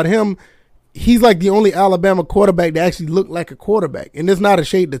thing about him, he's like the only Alabama quarterback that actually looked like a quarterback. And it's not a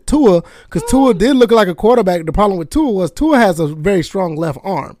shade to Tua, because Tua did look like a quarterback. The problem with Tua was Tua has a very strong left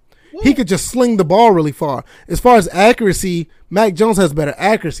arm. He could just sling the ball really far. As far as accuracy, Mac Jones has better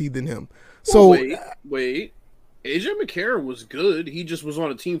accuracy than him. So wait. AJ McCarron was good. He just was on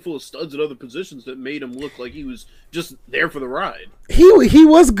a team full of studs at other positions that made him look like he was just there for the ride. He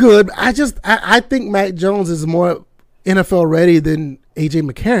was good. I think Mac Jones is more NFL ready than AJ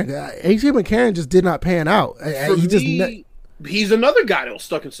McCarron. AJ McCarron just did not pan out. He's another guy that was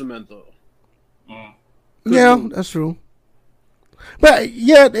stuck in cement though. Yeah, that's true. But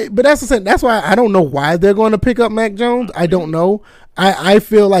that's the thing. That's why I don't know why they're going to pick up Mac Jones. I don't know. I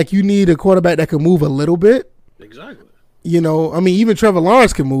feel like you need a quarterback that can move a little bit. Exactly. You know, I mean, even Trevor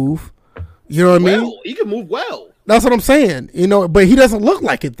Lawrence can move. You know what I mean? He can move well. That's what I'm saying. You know, but he doesn't look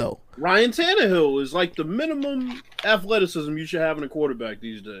like it though. Ryan Tannehill is like the minimum athleticism you should have in a quarterback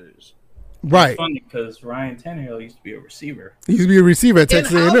these days. Right. It's funny because Ryan Tannehill used to be a receiver. He used to be a receiver at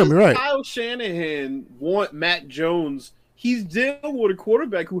Texas A&M, right? Kyle Shanahan want Mac Jones? He's dealing with a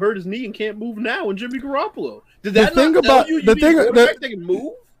quarterback who hurt his knee and can't move now, and Jimmy Garoppolo. Did that not tell you need a quarterback that can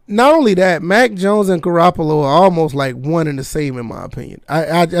move? Not only that, Mac Jones and Garoppolo are almost like one and the same in my opinion.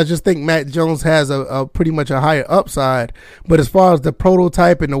 I just think Mac Jones has a pretty much a higher upside, but as far as the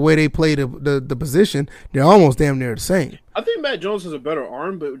prototype and the way they play the position, they're almost damn near the same. I think Mac Jones has a better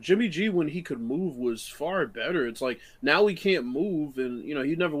arm, but Jimmy G, when he could move, was far better. It's like now he can't move, and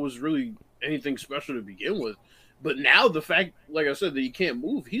he never was really anything special to begin with. But now the fact, like I said, that he can't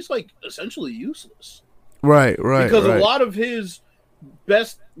move, he's like essentially useless. Right. Because a lot of his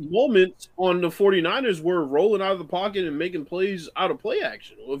best moments on the 49ers were rolling out of the pocket and making plays out of play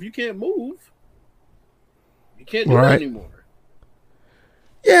action. Well, if you can't move, you can't do that anymore.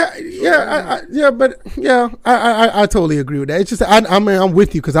 I totally agree with that. It's just I'm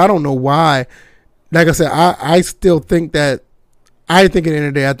with you because I don't know why. Like I said, I still think that at the end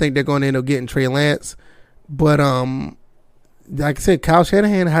of the day, I think they're going to end up getting Trey Lance. But like I said, Kyle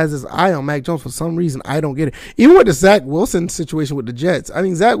Shanahan has his eye on Mac Jones for some reason. I don't get it. Even with the Zach Wilson situation with the Jets, I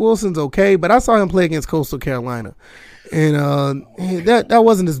mean Zach Wilson's okay, but I saw him play against Coastal Carolina, and that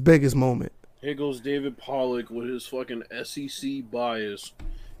wasn't his biggest moment. Here goes David Pollock with his fucking SEC bias.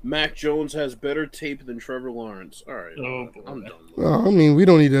 Mac Jones has better tape than Trevor Lawrence. All right, I'm done. Well, I mean, we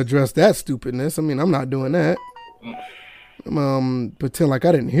don't need to address that stupidness. I mean, I'm not doing that. Pretend like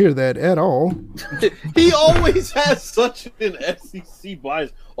I didn't hear that at all. He always has such an SEC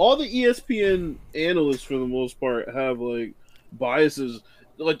bias. All the ESPN analysts, for the most part, have like biases.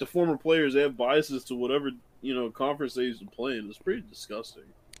 Like the former players, they have biases to whatever conference they used to play in. It's pretty disgusting.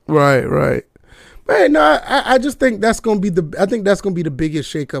 Right. But no, I just think that's gonna be the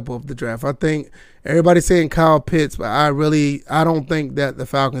biggest shakeup of the draft. I think everybody's saying Kyle Pitts, but I don't think that the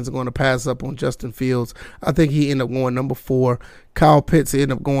Falcons are going to pass up on Justin Fields. I think he ended up going number 4. Kyle Pitts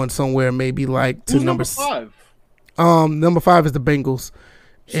ended up going somewhere maybe like to number 5. Number 5 is the Bengals.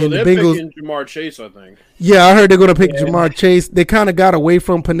 So they're picking Jamar Chase, I think. Yeah, I heard they're going to pick Jamar Chase. They kind of got away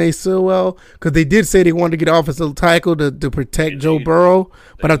from Penei Sewell because they did say they wanted to get offensive tackle to protect Joe Burrow.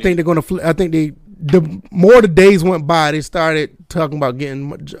 But I think they're going to. The more the days went by, they started talking about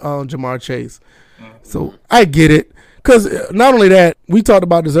getting Jamar Chase. So I get it because not only that, we talked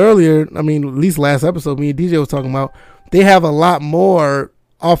about this earlier. I mean, at least last episode, me and DJ was talking about they have a lot more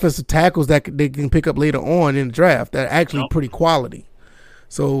offensive tackles that they can pick up later on in the draft that are actually pretty quality.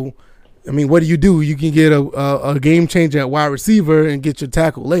 So, I mean, what do? You can get a game changer at wide receiver and get your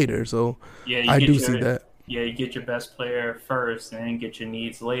tackle later. So, I do see that. Yeah, you get your best player first and then get your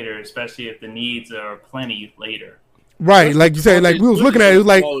needs later, especially if the needs are plenty later. Right, like you said, like we was looking at it,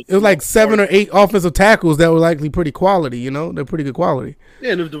 it was like 7 or 8 offensive tackles that were likely pretty quality. They're pretty good quality.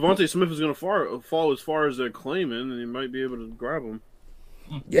 Yeah, and if Devontae Smith is going to fall as far as they're claiming, then you might be able to grab him.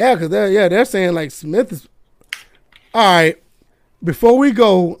 Yeah, because they're saying like Smith is. All right, before we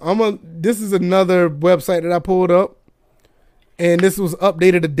go, this is another website that I pulled up, and this was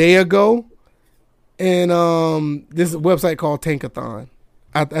updated a day ago. And this is a website called Tankathon.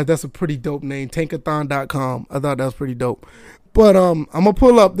 That's a pretty dope name, tankathon.com. I thought that was pretty dope. But I'm gonna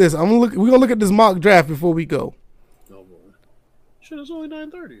pull up this. We're gonna look at this mock draft before we go. Oh boy. Shit, it's only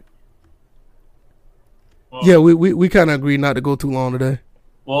 9:30. Yeah, we kind of agreed not to go too long today.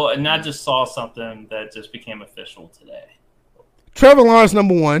 Well, and I just saw something that just became official today. Trevor Lawrence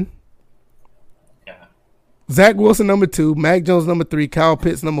number 1. Yeah. Zach Wilson number 2. Mac Jones number 3. Kyle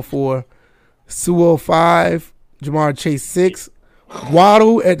Pitts number 4. Sewell 5. Jamar Chase 6.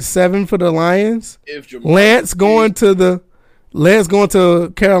 Waddle at 7 for the Lions. Lance going to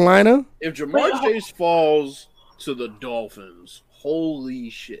Carolina. If Jamar Chase falls to the Dolphins, holy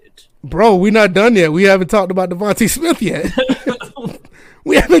shit. Bro, we're not done yet. We haven't talked about Devontae Smith yet.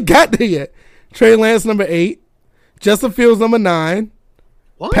 We haven't got there yet. Trey Lance number 8. Justin Fields number 9.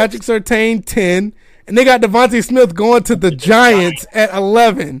 What? Patrick Surtain 10. And they got Devontae Smith going to the Giants at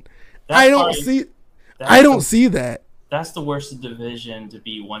 11. I don't see that. That's the worst division to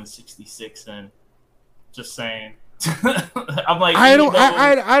be 166 in. Just saying. I'm like, I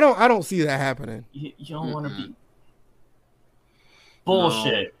don't see that happening. You don't want to be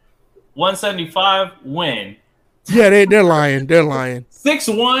bullshit. 175 win. Yeah, they're lying. They're lying.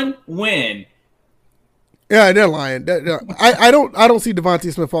 6-1 win. Yeah, they're lying. I don't see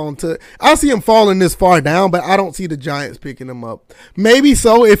Devontae Smith falling to. I see him falling this far down, but I don't see the Giants picking him up. Maybe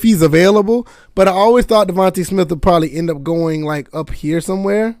so if he's available, but I always thought Devontae Smith would probably end up going like up here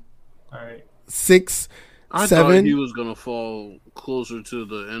somewhere. All right. 6, I 7. thought he was gonna fall closer to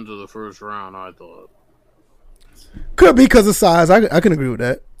the end of the first round. I thought Could be because of size. I can agree with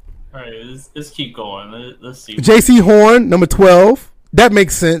that. All right, let's keep going. Let's see. J.C. Horn, number 12. That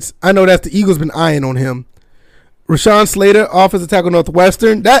makes sense. I know that the Eagles been eyeing on him. Rashawn Slater, offensive tackle,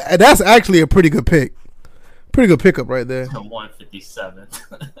 Northwestern. That's actually a pretty good pick. Pretty good pickup right there. 157.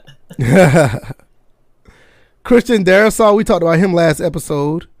 Christian Darrisaw, we talked about him last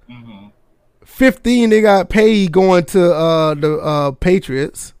episode. 15, they got paid going to the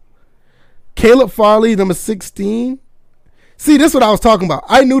Patriots. Caleb Farley, number 16. See, this is what I was talking about.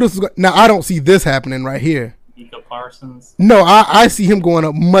 I knew this was now I don't see this happening right here. Nico Parsons. No, I see him going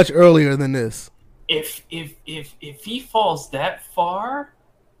up much earlier than this. If he falls that far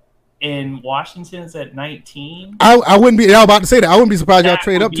and Washington's at 19, I wouldn't be. I was about to say that. I wouldn't be surprised y'all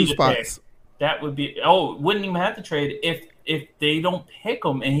trade up 2 spots. Pick. That would be. Oh, wouldn't even have to trade if they don't pick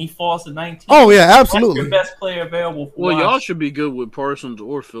him and he falls to 19. Oh yeah, absolutely. That's your best player available. Well, y'all should be good with Parsons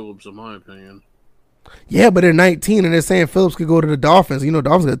or Phillips, in my opinion. Yeah, but they're 19 and they're saying Phillips could go to the Dolphins. You know,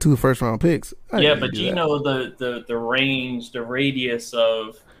 Dolphins got 2 first-round picks. Yeah, but you know the range, the radius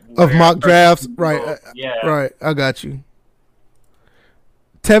of mock drafts, right? Yeah, right. I got you.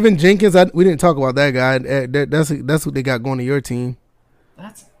 Tevin Jenkins, we didn't talk about that guy. That's what they got going to your team.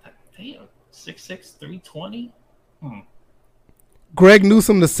 That's 6'6", 320. Greg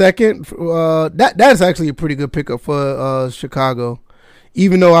Newsome the second. That's actually a pretty good pickup for Chicago.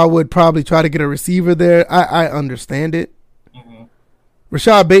 Even though I would probably try to get a receiver there, I understand it.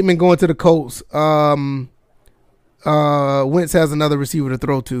 Rashad Bateman going to the Colts. Wentz has another receiver to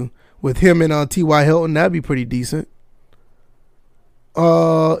throw to. With him and T.Y. Hilton, that'd be pretty decent.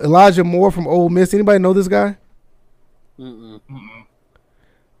 Elijah Moore from Ole Miss. Anybody know this guy?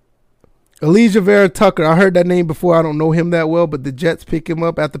 Elijah Vera Tucker. I heard that name before. I don't know him that well, but the Jets pick him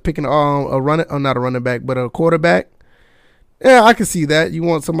up after picking not a running back, but a quarterback. Yeah, I can see that. You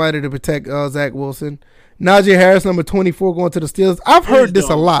want somebody to protect Zach Wilson. Najee Harris, number 24, going to the Steelers. I've heard this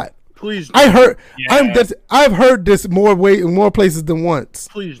a lot. Please don't. I've heard this more places than once.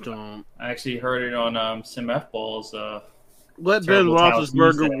 Please don't. I actually heard it on Sim F Ball's. Let Ben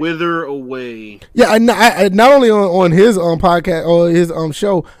Roethlisberger wither away. Yeah, I not only on his podcast or his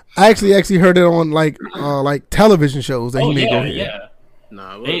show. I actually heard it on like television shows that he made go here. Yeah.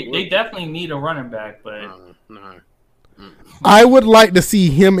 No, they definitely need a running back, but no. I would like to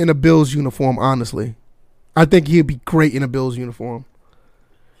see him in a Bills uniform, honestly. I think he'd be great in a Bills uniform.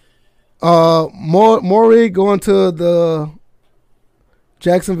 Morey going to the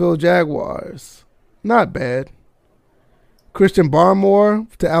Jacksonville Jaguars. Not bad. Christian Barmore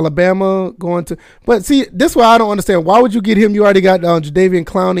to Alabama going to... But see, this is why I don't understand. Why would you get him? You already got Jadeveon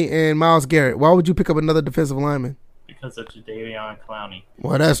Clowney and Myles Garrett. Why would you pick up another defensive lineman? Because of Jadeveon Clowney.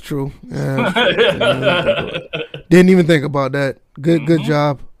 Well, that's true. Yeah, didn't even think about that. Good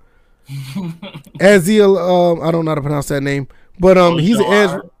job. Aziel, I don't know how to pronounce that name, but he's an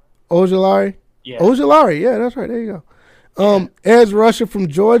edge. Ojulari. Yeah. Ojulari. Yeah, that's right. There you go. Edge rusher from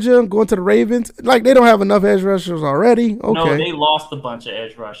Georgia going to the Ravens. Like they don't have enough edge rushers already. Okay. No, they lost a bunch of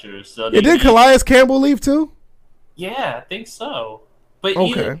edge rushers. So did Calais Campbell leave too? Yeah, I think so. But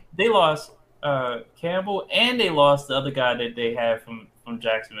they lost Campbell and they lost the other guy that they had from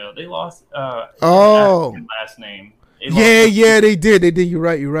Jacksonville. They lost last name. Yeah, they did. You're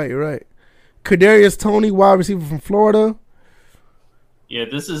right. Kadarius Toney, wide receiver from Florida. Yeah,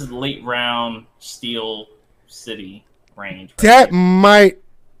 this is late round Steel City range. That might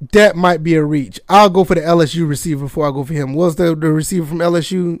that might be a reach. I'll go for the LSU receiver before I go for him. What's the receiver from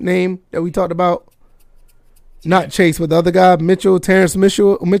LSU name that we talked about? Not Chase, but the other guy, Terrence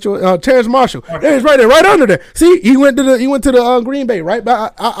Marshall. There he's right there, right under there. See, he went to the Green Bay, right?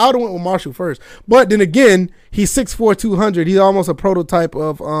 But I would have went with Marshall first. But then again, he's 6'4", 200. He's almost a prototype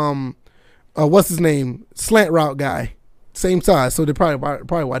of what's his name, slant route guy, same size. So they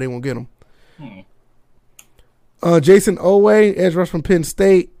probably why they won't get him. Jason Oweh, edge rush from Penn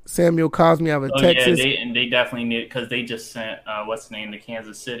State. Samuel Cosme out of Texas. Yeah, they definitely need, because they just sent what's the name to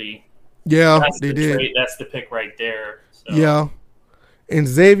Kansas City. Yeah, they did. That's the pick right there. So. Yeah. And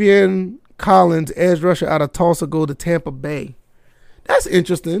Xavier Collins, edge rusher out of Tulsa, go to Tampa Bay. That's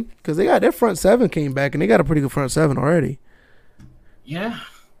interesting because they got their front seven came back and they got a pretty good front seven already. Yeah.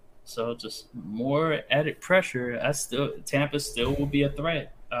 So just more added pressure. Tampa still will be a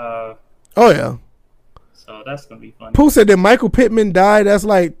threat. Oh yeah. So that's gonna be fun. Pooh said that Michael Pittman died. That's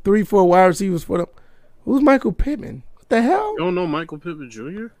like 3-4 wide receivers for them. Who's Michael Pittman? What the hell? You don't know Michael Pittman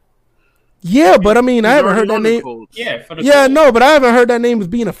Jr.? Yeah, but I mean, I haven't heard that name. Yeah, no, but I haven't heard that name as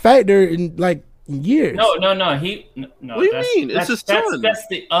being a factor in like years. No. What do you mean? It's his son. That's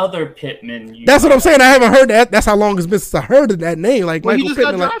the other Pittman. That's what I'm saying. I haven't heard that. That's how long it's been since I heard of that name. Like Michael he just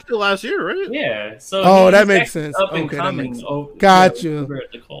Pittman. got drafted last year, right? Yeah. So that makes sense. Up and Okay, coming. Gotcha. Over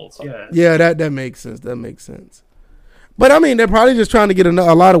at the Colts. Yeah. Yeah, that makes sense. That makes sense. But I mean, they're probably just trying to get a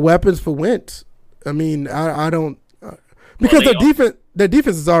lot of weapons for Wentz. I mean, I don't because their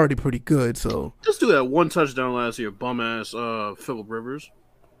defense is already pretty good. So just do that one touchdown last year, bum ass Phillip Rivers.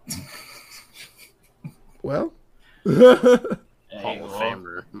 Well, Hall of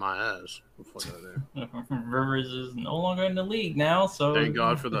Famer, my ass. Rivers is no longer in the league now, so thank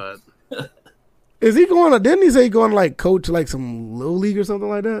God for that. Is he going? Didn't he say he going to like coach like some little league or something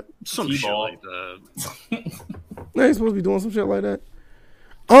like that? Some T-ball. shit like that. No, he's supposed to be doing some shit like that.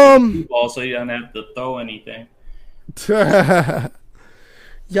 Also, you don't have to throw anything. Y'all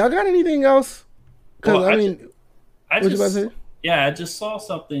got anything else? Because I just saw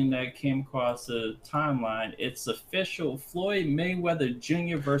something that came across the timeline. It's official: Floyd Mayweather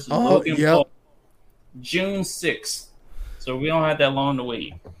Jr. versus Logan Paul, June 6th. So we don't have that long to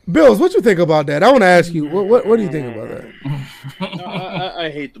wait. Bills, what you think about that? I want to ask you, what do you think about that? I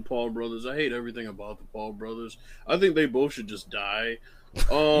hate the Paul brothers. I hate everything about the Paul brothers. I think they both should just die.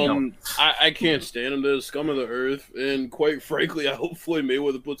 I can't stand them. They're the scum of the earth. And quite frankly, I hope Floyd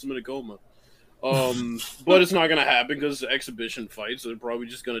Mayweather puts him in a coma. But it's not going to happen because it's exhibition fights. So they're probably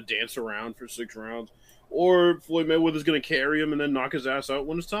just going to dance around for 6 rounds. Or Floyd Mayweather's going to carry him and then knock his ass out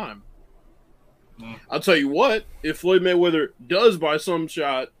when it's time. I'll tell you what, if Floyd Mayweather does by some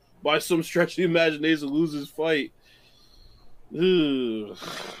stretch of the imagination lose his fight,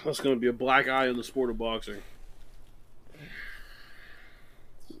 that's going to be a black eye in the sport of boxing.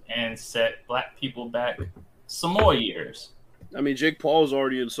 And set black people back some more years. I mean, Jake Paul is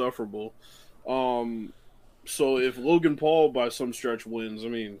already insufferable. So if Logan Paul by some stretch wins, I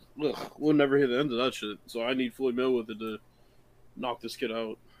mean, we'll never hit the end of that shit. So I need Floyd Mayweather to knock this kid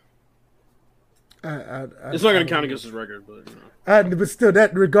out. It's not going to count against his record, but but still,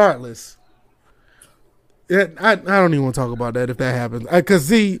 that regardless, I don't even want to talk about that if that happens. Because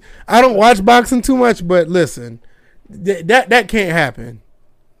see, I don't watch boxing too much, but listen, that can't happen.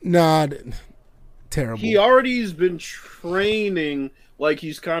 Nah, terrible. He already's been training like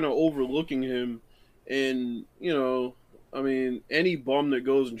he's kind of overlooking him, and I mean, any bum that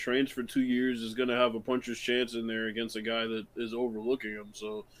goes and trains for 2 years is going to have a puncher's chance in there against a guy that is overlooking him.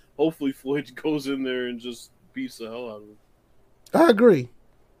 So hopefully Floyd goes in there and just beats the hell out of him. I agree.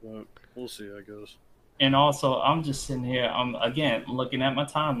 But we'll see, I guess. And also, I'm just sitting here, I'm looking at my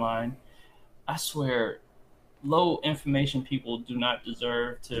timeline. I swear, low information people do not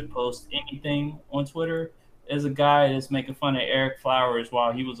deserve to post anything on Twitter. There's a guy that's making fun of Eric Flowers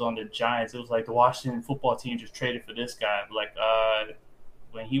while he was on the Giants. It was like the Washington football team just traded for this guy. Like,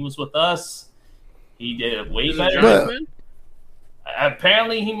 when he was with us, he did way better.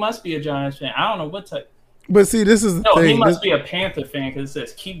 Apparently, he must be a Giants fan. I don't know what type. But see, this is the thing. He must be a Panther fan because it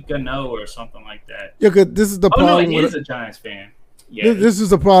says Keith Gano or something like that. Yeah, because this is the problem. He is a Giants fan. Yeah. This is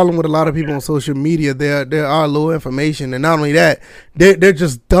the problem with a lot of people on social media. There are low information, and not only that, they're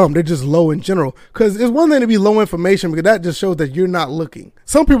just dumb. They're just low in general. Because it's one thing to be low information because that just shows that you're not looking.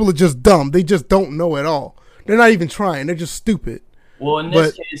 Some people are just dumb. They just don't know at all. They're not even trying. They're just stupid. Well, in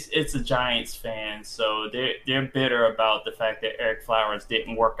this case, it's a Giants fan, so they're bitter about the fact that Eric Flowers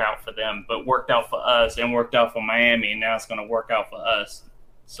didn't work out for them, but worked out for us and worked out for Miami, and now it's going to work out for us.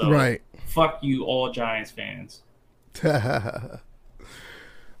 So, Fuck you, all Giants fans.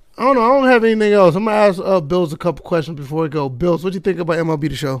 I don't know. I don't have anything else. I'm gonna ask Bills a couple questions before we go. Bills, what do you think about MLB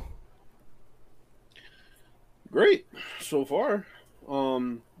The Show? Great so far.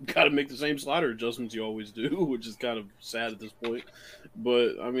 Got to make the same slider adjustments you always do, which is kind of sad at this point.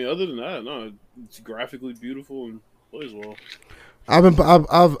 But I mean, other than that, no, it's graphically beautiful and plays well.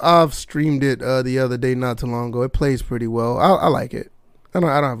 I've streamed it the other day, not too long ago. It plays pretty well. I like it. I don't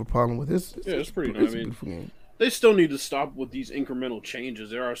have a problem with it. It's pretty nice. I mean, they still need to stop with these incremental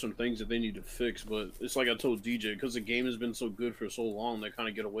changes. There are some things that they need to fix, but it's like I told DJ, because the game has been so good for so long, they kind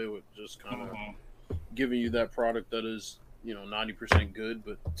of get away with just kind of giving you that product that is, 90% good,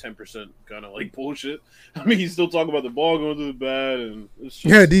 but 10% kind of like bullshit. I mean, he's still talking about the ball going through the bat, and it's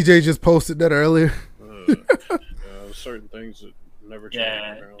just, yeah, DJ just posted that earlier. Certain things that never change.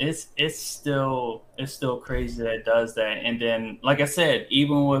 Yeah, it's still crazy that it does that. And then, like I said,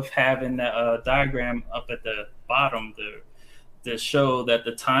 even with having the diagram up at the bottom to show that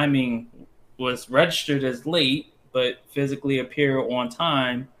the timing was registered as late, but physically appear on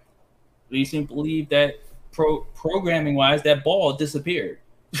time, leads me to believe that programming wise, that ball disappeared.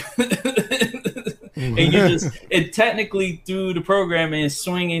 And technically through the programming is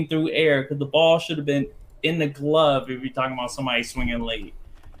swinging through air, because the ball should have been in the glove if you're talking about somebody swinging late.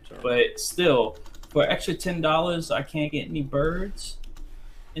 Sorry. But still, for extra $10, I can't get any birds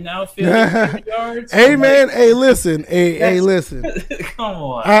in the outfield. Yards. Hey, man. Hey, listen. Hey, listen. Come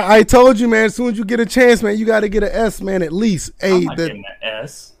on. I told you, man, as soon as you get a chance, man, you got to get an S, man, at least. Hey, I'm not getting an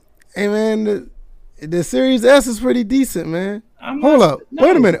S. Hey, man, the Series S is pretty decent, man. Hold up. No.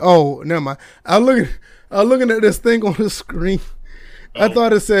 Wait a minute. Oh, never mind. I'm looking at this thing on the screen. I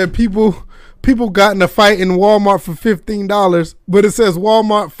thought it said people got in a fight in Walmart for $15, but it says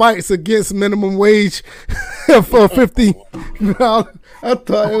Walmart fights against minimum wage for $15. I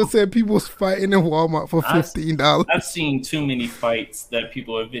thought it said people was fighting in Walmart for $15. I've seen too many fights that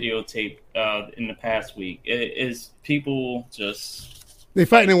people have videotaped in the past week. It is people just... They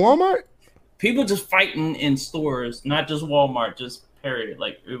fighting in Walmart? People just fighting in stores, not just Walmart, just period.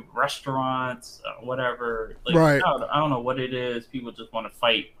 Like restaurants, whatever. Like, right. I don't know what it is. People just want to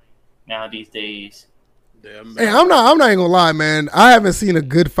fight now these days. Damn, hey, I'm not even gonna lie, man. I haven't seen a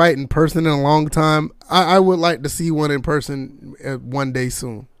good fight in person in a long time. I would like to see one in person one day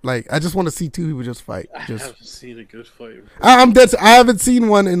soon. Like, I just want to see two people just fight. I haven't seen a good fight. I haven't seen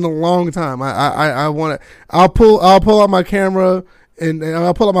one in a long time. I want to. I'll pull out my camera and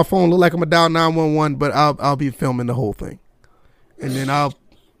I'll pull out my phone. Look like I'm a dial 911, but I'll be filming the whole thing, and then I'll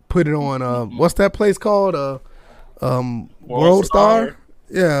put it on. What's that place called? World Star.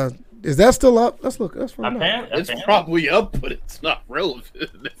 Yeah. Is that still up? Let's look. That's it's probably up, but it's not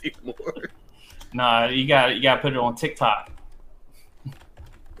relevant anymore. Nah, you got to put it on TikTok.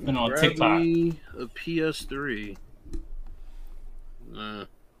 Put it on TikTok. A PS3.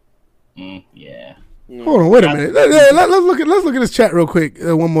 Yeah. Hold on, wait a minute. Let's look at this chat real quick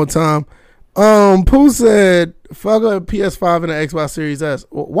one more time. Pooh said, "Fuck a PS5 and an Xbox Series S."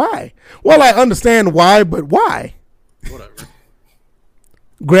 Why? Well, I understand why, but why? Whatever.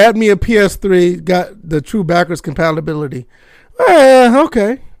 Grabbed me a PS3, got the true backwards compatibility.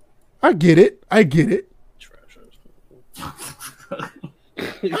 Okay. I get it. I get it.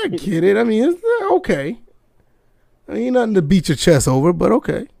 I mean, it's okay. Ain't nothing to beat your chest over, but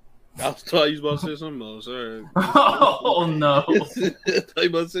okay. I thought you was about to say something else. All right. Oh, no. I thought you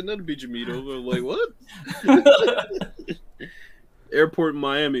about to say nothing to beat your meat over. I'm like, what? Airport in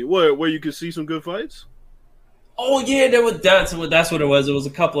Miami. Where you could see some good fights? Oh yeah, that's what it was. It was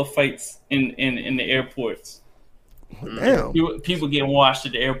a couple of fights in the airports. Damn. People getting washed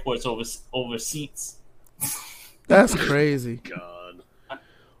at the airports over seats. That's crazy. God.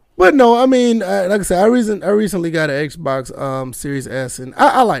 But no, I mean, like I said, I recently got an Xbox Series S, and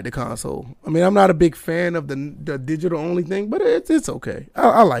I like the console. I mean, I'm not a big fan of the digital only thing, but it's okay.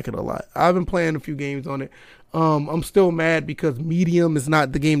 I like it a lot. I've been playing a few games on it. I'm still mad because Medium is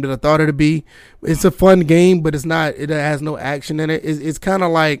not the game that I thought it'd be. It's a fun game, but it's not. It has no action in it. It's kind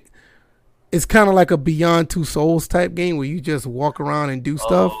of like a Beyond Two Souls type game where you just walk around and do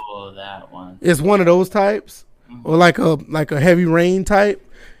stuff. Oh, that one. It's one of those types, or like a Heavy Rain type.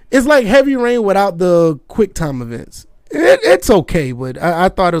 It's like Heavy Rain without the quick time events. It's okay, but I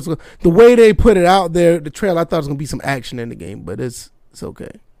thought it was the way they put it out there. The trail, I thought it was gonna be some action in the game, but it's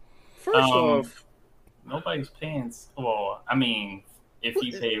okay. First off. Nobody's paying. Well, I mean, if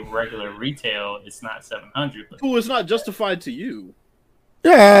you pay regular retail, it's not $700. Well, it's not justified to you.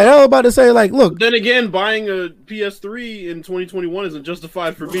 Yeah, I was about to say, like, look. Then again, buying a PS3 in 2021 isn't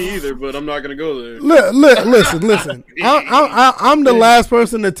justified for me either. But I'm not gonna go there. Listen. I'm the last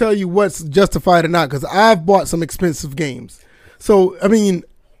person to tell you what's justified or not because I've bought some expensive games. So I mean,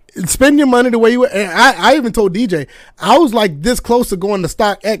 spend your money the way you. And I even told DJ I was like this close to going to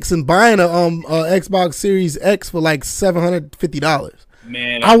StockX and buying a Xbox Series X for like $750.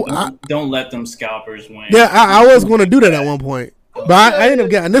 Man, don't let them scalpers win. Yeah, I was going to do that at one point, but I ended up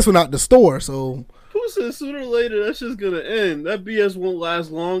getting this one out the store. So who said sooner or later that's just gonna end? That BS won't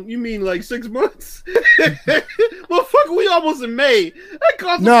last long. You mean like 6 months? Well, fuck, we almost in May. That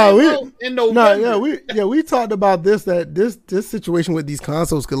console in November. We talked about this, that this situation with these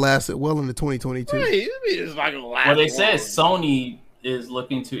consoles could last it well into 2022. Right, I mean, it's not gonna last. Well, they said Sony is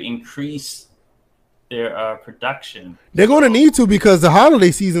looking to increase their production. They're going to need to, because the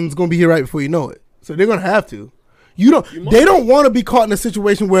holiday season is going to be here right before you know it. So they're going to have to. They don't want to be caught in a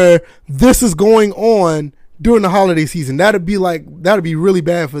situation where this is going on during the holiday season. That'd be really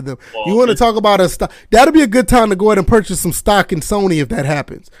bad for them. Well, you want to talk about a stock? That'd be a good time to go ahead and purchase some stock in Sony if that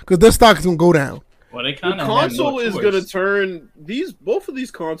happens, because their stock is going to go down. Well, they kind of console is going to turn both of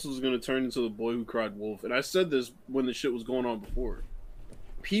these consoles are going to turn into the boy who cried wolf. And I said this when the shit was going on before.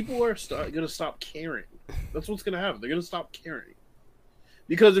 People are going to stop caring. That's what's going to happen. They're going to stop caring,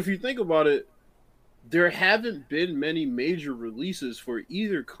 because if you think about it, there haven't been many major releases for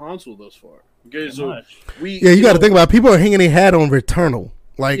either console thus far. Okay, so you got to think about it. People are hanging their hat on Returnal.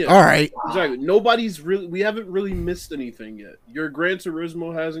 Like, all right, exactly. We haven't really missed anything yet. Your Gran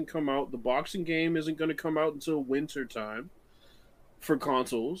Turismo hasn't come out. The boxing game isn't going to come out until winter time for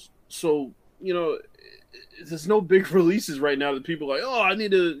consoles. So there's no big releases right now that people are like, oh, I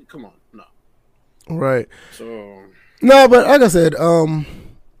need to come on. No, right. So no, but like I said,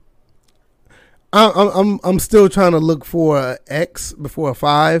 I'm still trying to look for a X before a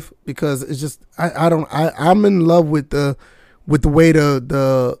 5, because it's just I'm in love with the way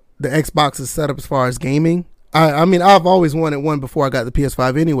the Xbox is set up as far as gaming. I mean, I've always wanted one before I got the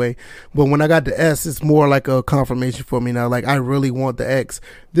PS5 anyway, but when I got the S, it's more like a confirmation for me now. Like, I really want the X.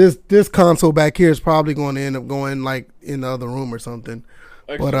 This console back here is probably going to end up going like in the other room or something.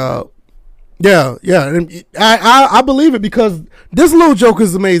 Excellent. But yeah. I believe it, because this little joke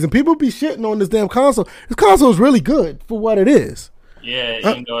is amazing. People be shitting on this damn console. This console is really good for what it is. Yeah,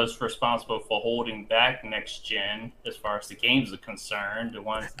 it's responsible for holding back next gen as far as the games are concerned. The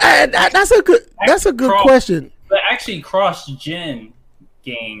ones that's a good question. But actually, cross-gen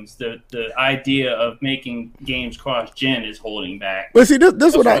games, the idea of making games cross-gen is holding back. But see,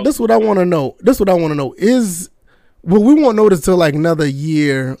 this what I want to know. Well, we won't know this until like another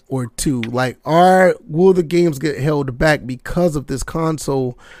year or two. Like, will the games get held back because of this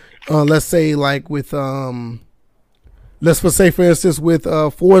console? Let's say, like with let's say for instance with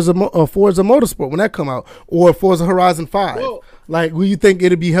Forza Motorsport when that come out, or Forza Horizon 5. Well, like, will you think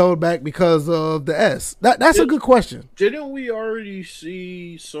it'll be held back because of the S? That's a good question. Didn't we already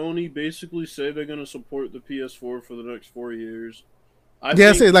see Sony basically say they're going to support the PS4 for the next 4 years? I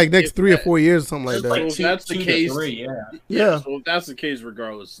say like next 3 or 4 years or something like that. So if that's the case, 3, yeah. So if that's the case,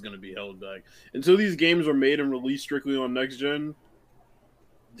 regardless, it's going to be held back until these games are made and released strictly on next gen.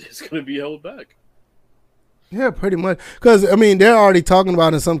 It's going to be held back. Yeah, pretty much. Because I mean, they're already talking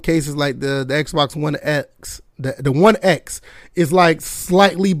about in some cases like the Xbox One X, the One X is like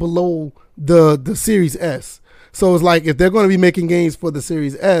slightly below the Series S. So it's like if they're going to be making games for the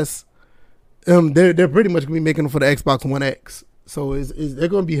Series S, they're pretty much going to be making them for the Xbox One X. So they're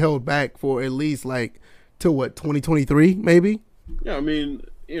going to be held back for at least like till 2023 maybe. Yeah, I mean,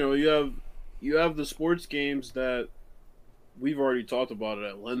 you have the sports games that we've already talked about it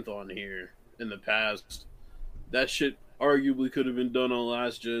at length on here in the past. That shit arguably could have been done on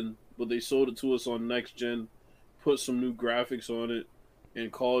last gen, but they sold it to us on next gen, put some new graphics on it,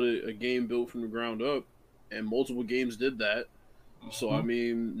 and called it a game built from the ground up. And multiple games did that. So, I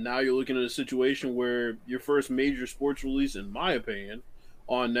mean, now you're looking at a situation where your first major sports release, in my opinion,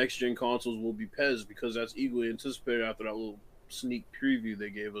 on next-gen consoles will be PES, because that's eagerly anticipated after that little sneak preview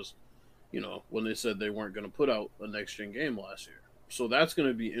they gave us, when they said they weren't going to put out a next-gen game last year. So that's going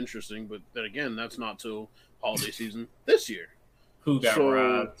to be interesting, but then again, that's not till holiday season this year. Who got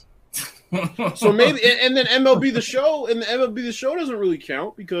robbed? So maybe, and then MLB The Show, and the MLB The Show doesn't really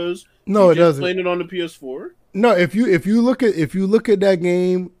count because it doesn't. Playing it on the PS4. No, if you look at that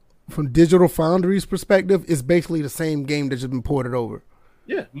game from Digital Foundry's perspective, it's basically the same game that's just been ported over.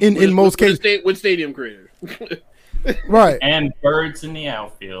 Yeah, in most cases with stadium creators, right? And birds in the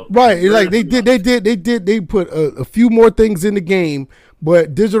outfield, right? Like they put a few more things in the game,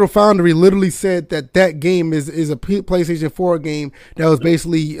 but Digital Foundry literally said that game is a PlayStation 4 game that was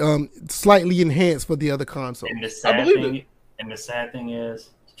basically slightly enhanced for the other console. And the sad thing is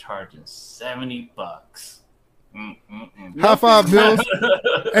charging $70. High five, Bills.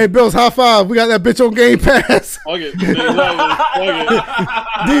 Hey, Bills, high five. We got that bitch on Game Pass. Okay.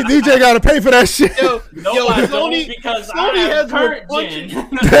 DJ got to pay for that shit. No, I don't, because I have current gen.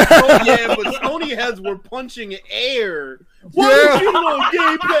 Yeah, but Sony has we're punching air. Why you on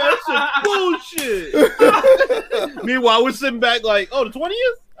Game Pass? Bullshit. Meanwhile, we're sitting back like, oh, the 20th?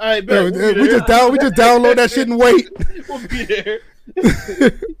 All right, bet. We just download that shit and wait. We'll be there.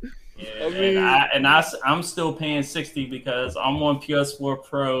 Yeah, I'm still paying $60 because I'm on PS4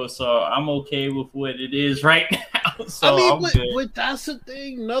 Pro, so I'm okay with what it is right now. So but that's the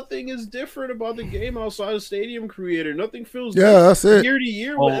thing. Nothing is different about the game outside of Stadium Creator. Nothing feels that's it. Year to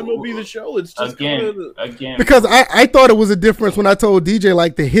year with MLB The Show. It's just again because I thought it was a difference when I told DJ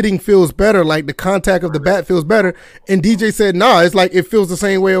like the hitting feels better, like the contact of the bat feels better, and DJ said nah, it's like it feels the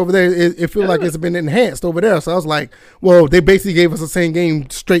same way over there. It feels like it's been enhanced over there. So I was like, well, they basically gave us the same game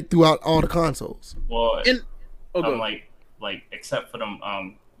straight throughout all the consoles. Well, I'm like except for them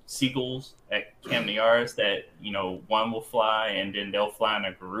seagulls at Camden Yards that one will fly and then they'll fly in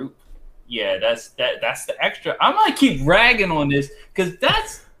a group. Yeah, that's the extra. I might keep ragging on this because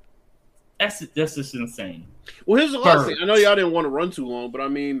that's just insane. Well, here's the last thing. I know y'all didn't want to run too long, but I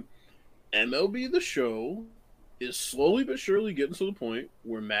mean, MLB The Show is slowly but surely getting to the point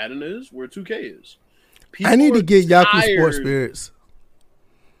where Madden is, where 2K is. I need to get Yaku Sports Spirits.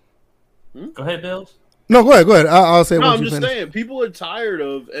 Go ahead, Bills. No, go ahead. I'll say. No, I'm just saying, people are tired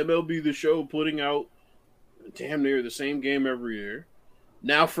of MLB The Show putting out damn near the same game every year.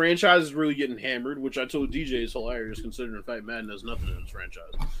 Now franchise is really getting hammered, which I told DJ is hilarious considering the fact Madden has nothing in its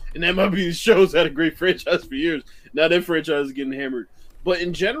franchise. And MLB The Show's had a great franchise for years. Now that franchise is getting hammered. But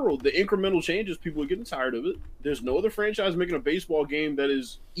in general, the incremental changes, people are getting tired of it. There's no other franchise making a baseball game that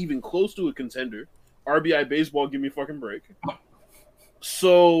is even close to a contender. RBI baseball, give me a fucking break.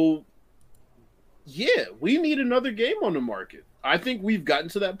 So yeah, we need another game on the market. I think we've gotten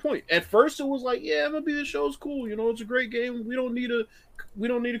to that point. At first, it was like, yeah, MLB The Show is cool. It's a great game. We don't need a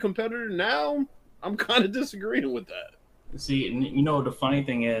competitor. Now, I'm kind of disagreeing with that. See, the funny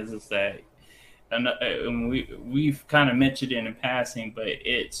thing is that, and we've kind of mentioned it in passing, but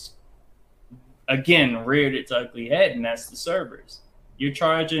it's again reared its ugly head, and that's the servers. You're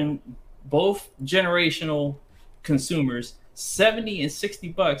charging both generational consumers $70 and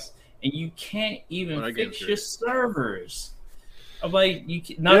 $60. And you can't even fix your servers. I'm like,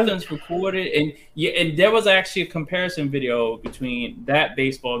 nothing's recorded, and there was actually a comparison video between that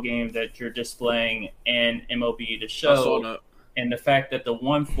baseball game that you're displaying and MLB The Show, and the fact that the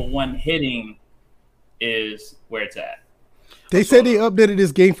 1-for-1 hitting is where it's at. They said they updated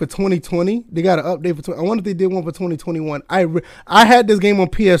this game for 2020. They got an update for. I wonder if they did one for 2021. I had this game on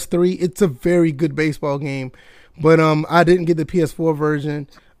PS3. It's a very good baseball game, but I didn't get the PS4 version.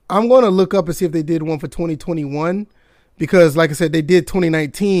 I'm going to look up and see if they did one for 2021 because, like I said, they did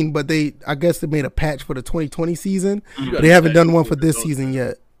 2019, but I guess they made a patch for the 2020 season. But they haven't done one for this season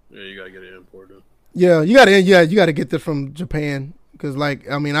yet. Yeah, you got to get it imported. Yeah, you got to get this from Japan because, I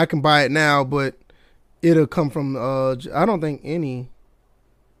can buy it now, but it'll come from, I don't think any.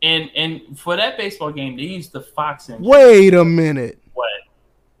 And for that baseball game, they used the Fox engine. Wait a minute. What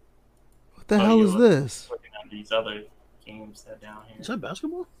the hell is this? Looking at these other games that down here. Is that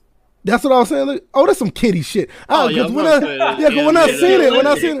basketball? That's what I was saying. Look, that's some kiddie shit. When I seen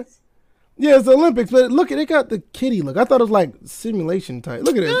it, yeah, it's the Olympics. But look, they got the kiddie look. I thought it was like simulation type.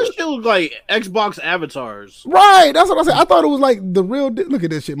 Look at this. This shit look like Xbox avatars. Right, that's what I said. I thought it was like the real. Look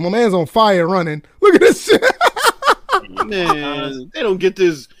at this shit. My man's on fire running. Look at this shit. Man, they don't get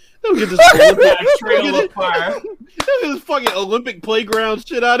this. Olympic trailer fire. Look at this fucking Olympic playground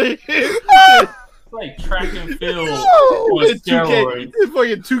shit out of here. Like track and field on steroids. It's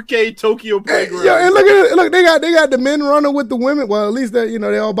fucking 2K Tokyo playground. Yeah, and look at it. Look, they got the men running with the women. Well, at least they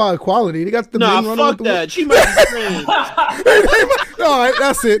all about equality. They got the men running with the women. She might be trans. All right,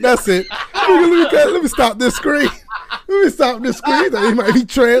 that's it. Let me stop this screen. He might be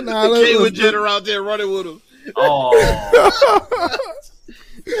trans. Jay with Jenner out there running with him. Oh.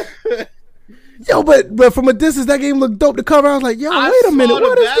 Yo, but from a distance, that game looked dope. The cover, I was like, yo, wait a minute,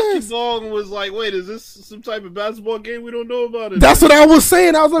 what is this? Basketball and was like, wait, is this some type of basketball game we don't know about? That's what I was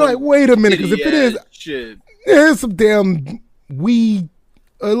saying. I was like, wait a minute, because if it is, shit, it's some damn Wii,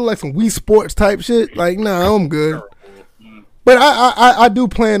 like some Wii Sports type shit. Like, nah, I'm good. But I do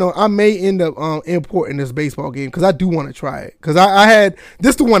plan on. I may end up importing this baseball game because I do want to try it. Because I had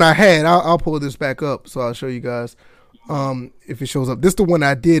this the one I had. I'll pull this back up so I'll show you guys. If it shows up, this the one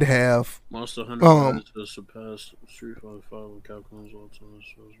I did have. Monster Hunter has surpassed Street Fighter 5 with Capcom's all-time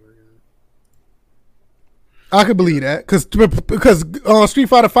sales record. I could believe that because Street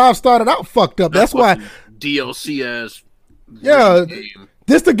Fighter 5 started out fucked up. That's why DLC ass. Yeah, game.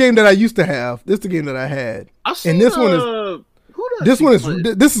 this the game that I used to have. This the game that I had. And this one is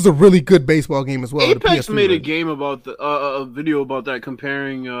this is a really good baseball game as well. Apex made a game about a video about that,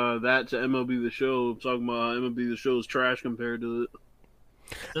 comparing that to MLB The Show, talking about MLB The Show's trash compared to it.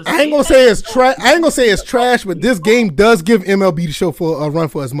 I ain't gonna say it's trash. I ain't gonna say it's trash, but this game does give MLB The Show for a run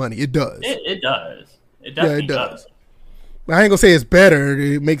for its money. It does. It does. It definitely does. I ain't gonna say it's better.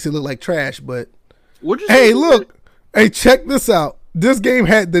 It makes it look like trash, but hey, look. Hey, check this out. This game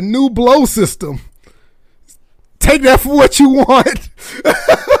had the new blow system. Take that for what you want.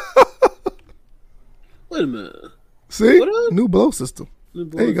 Wait a minute. See? New blow system.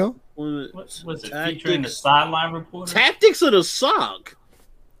 There you go. What's it featuring the sideline reporter? Tactics of the sock.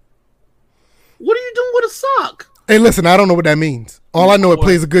 What are you doing with a sock? Hey, listen, I don't know what that means. All I know, it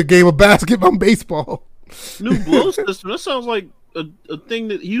plays a good game of basketball and baseball. New blow system. That sounds like a thing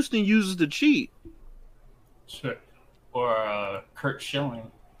that Houston uses to cheat. Sure. Or Kurt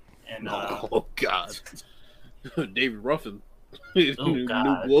Schilling. And oh God, David Ruffin. Oh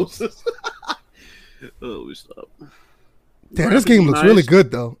God. New blow system. Oh, we stop. Damn, this game looks really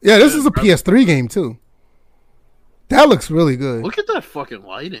good though. Yeah, this is a PS3 game too. That looks really good. Look at that fucking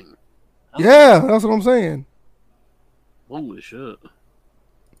lighting. Yeah, that's what I'm saying. Holy shit.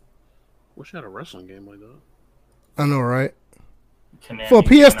 Wish I had a wrestling game like that. I know, right? For a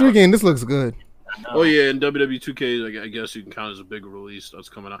PS3 game, this looks good. Oh yeah, and WWE 2K, I guess you can count as a big release that's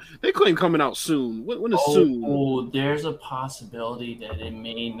coming out. They claim coming out soon. When is soon? Oh, there's a possibility that it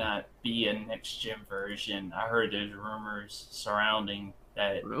may not be a next-gen version. I heard there's rumors surrounding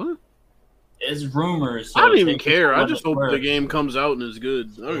that. Really? It's rumors. So I don't even care. I just hope the game comes out and is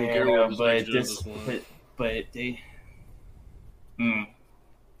good. I don't even care what but they. I'm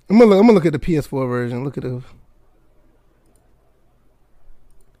gonna look at the PS4 version. Look at the.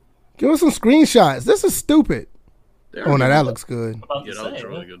 Give us some screenshots. This is stupid. Oh, no, that looks good. Yeah, that looks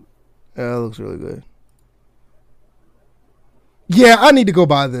really good. Yeah, that looks really good. Yeah, I need to go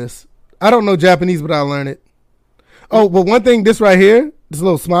buy this. I don't know Japanese, but I'll learn it. Oh, but one thing, this right here, this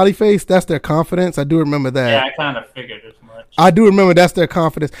little smiley face, that's their confidence. I do remember that. Yeah, I kind of figured as much. I do remember that's their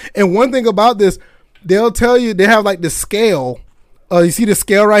confidence. And one thing about this, they'll tell you, they have like the scale. You see the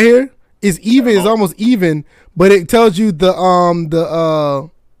scale right here? It's even, it's almost even, but it tells you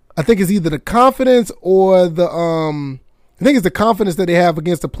I think it's either the confidence or I think it's the confidence that they have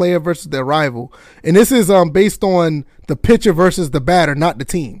against the player versus their rival. And this is based on the pitcher versus the batter, not the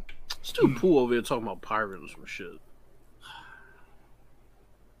team. Still Pooh over here talking about pirates or shit.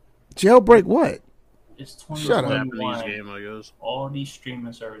 Jailbreak what? It's 2021. Japanese game, I guess. All these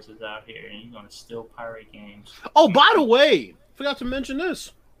streaming services out here, and you're gonna still pirate games. Oh, by the way, forgot to mention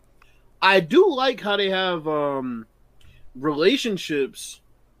this. I do like how they have relationships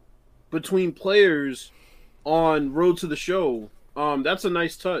between players on Road to the Show. That's a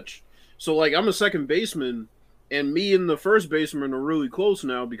nice touch. So, like, I'm a second baseman, and me and the first baseman are really close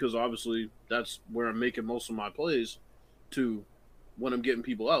now because obviously that's where I'm making most of my plays to when I'm getting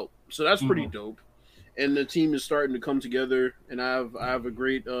people out. So that's pretty dope. And the team is starting to come together, and I have a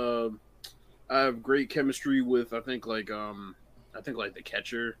great chemistry with I think like the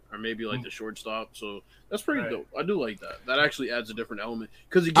catcher or maybe like the shortstop. So that's pretty dope. I do like that. That actually adds a different element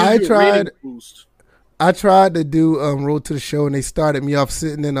because it gives you a rating boost. I tried to do Road to the Show, and they started me off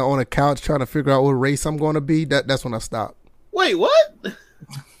sitting on a couch trying to figure out what race I'm going to be. That's when I stopped. Wait, what?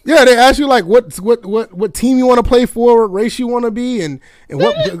 Yeah, they ask you like what team you want to play for, what race you want to be, and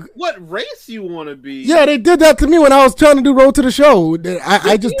what race you want to be. Yeah, they did that to me when I was trying to do Road to the Show.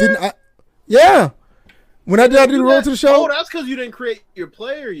 I just didn't. Yeah. When I did the Road to the Show. Oh, that's because you didn't create your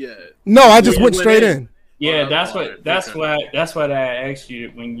player yet. No, I just went straight in. Yeah, that's what I asked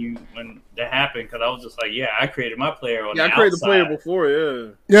you when that happened, because I was just like, yeah, I created my player on the outside. I created the player before, yeah.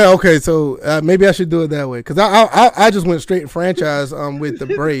 Yeah, okay, so maybe I should do it that way, because I just went straight in franchise with the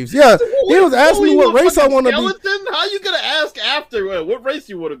Braves. Yeah, he was asking me what race I want to be. How you gonna ask after what race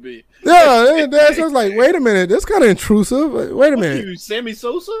you want to be? Yeah, that's I was like, wait a minute, that's kind of intrusive. Wait a minute, you Sammy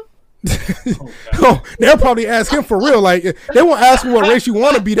Sosa? Oh, they'll probably ask him for real. Like, they won't ask me what race you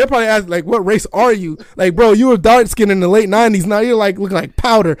want to be. They'll probably ask like, what race are you? Like, bro, you were dark skinned in the late 90s. Now you're like looking like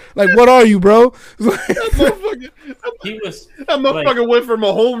powder. Like, what are you, bro? That motherfucker went from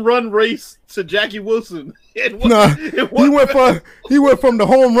a home run race to Jackie Wilson. He went from the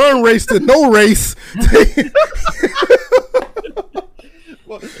home run race to no race.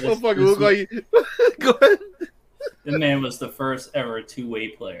 Motherfucker look like. Go ahead. The man was the first ever two-way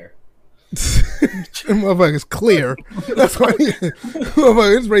player. Motherfucker's clear. That's why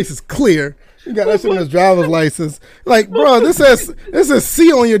his race is clear. You got that shit on his driver's license. Like, bro, this says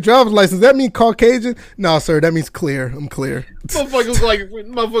C on your driver's license. That mean Caucasian? No, sir, that means clear. I'm clear.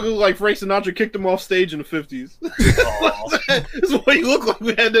 Motherfucker look like Frank Sinatra kicked him off stage in the 50s. That's what he looked like.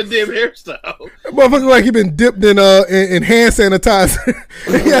 We had that damn hairstyle. Motherfucker like he been dipped in hand sanitizer.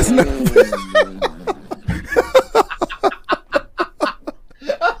 He has no.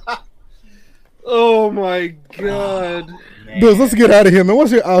 Oh my god. Bills, let's get out of here, man.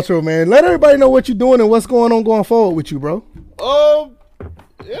 What's your outro, man? Let everybody know what you're doing and what's going on going forward with you, bro.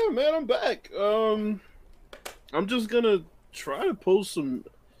 Yeah, man, I'm back. I'm just gonna try to post some.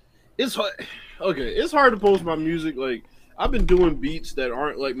 It's hard. Okay, it's hard to post my music. Like, I've been doing beats that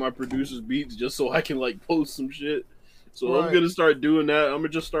aren't like my producer's beats just so I can like post some shit. So right. I'm gonna start doing that. I'm gonna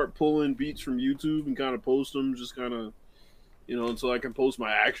just start pulling beats from YouTube and kind of post them, just kind of, until I can post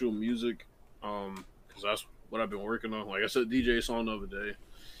my actual music. Because that's what I've been working on. Like I said, DJ song the other day.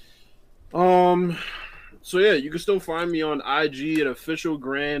 So yeah, you can still find me on IG at Official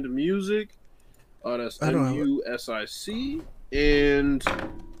Grand Music. That's MUSIC. And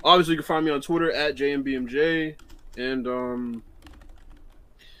obviously you can find me on Twitter at JMBMJ. And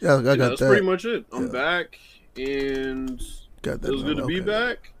yeah, I got that's that. pretty much it. I'm back, and it was good to be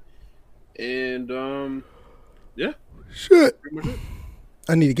back. And yeah, shit. Pretty much it.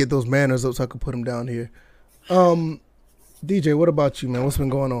 I need to get those manners up so I can put them down here. DJ, what about you, man? What's been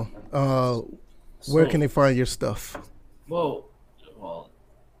going on? Where can they find your stuff? Well,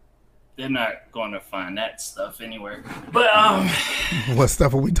 they're not going to find that stuff anywhere. But what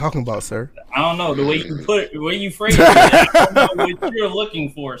stuff are we talking about, sir? I don't know the way you phrase it. I don't know what you're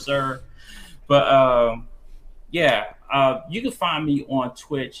looking for, sir. But yeah, you can find me on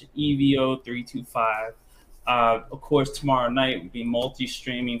Twitch, EVO325. Of course, tomorrow night will be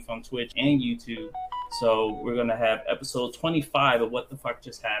multi-streaming from Twitch and YouTube. So we're going to have episode 25 of What the Fuck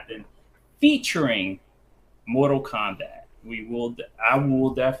Just Happened, featuring Mortal Kombat. I will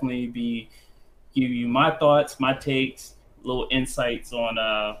definitely be give you my thoughts, my takes, little insights on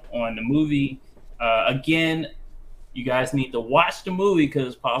the movie. Again, you guys need to watch the movie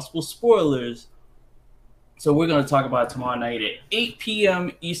because possible spoilers. So we're going to talk about it tomorrow night at 8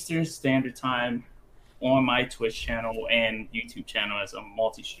 p.m. Eastern Standard Time on my Twitch channel and YouTube channel as a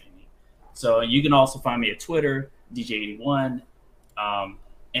multi-streaming. So you can also find me at Twitter, DJ81.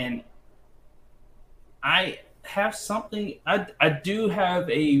 And I have something, I do have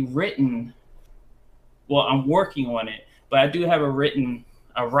a written, well, I'm working on it, but I do have a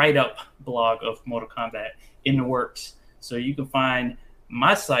write-up blog of Mortal Kombat in the works. So you can find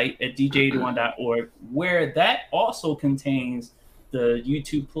my site at dj81.org, where that also contains the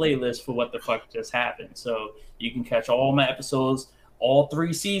YouTube playlist for What the Fuck Just Happened. So you can catch all my episodes, all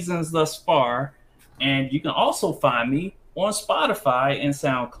 3 seasons thus far. And you can also find me on Spotify and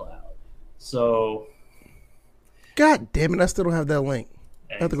SoundCloud. So, God damn it, I still don't have that link.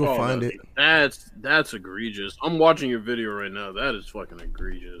 I have to go find it. That's egregious. I'm watching your video right now. That is fucking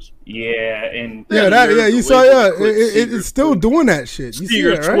egregious. Yeah, and you saw it's still doing that shit. You see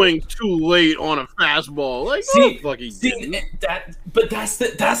it, right? Swing too late on a fastball. Like,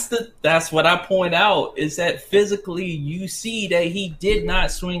 that's what I point out is that physically you see that he did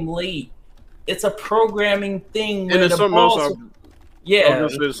not swing late. It's a programming thing. And there's something else.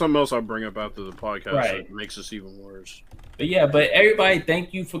 There's something else I'll bring up after the podcast right. that makes this even worse. But everybody,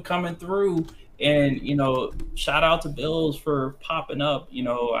 thank you for coming through, and shout out to Bills for popping up.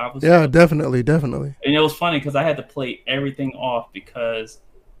 Definitely. And it was funny because I had to play everything off because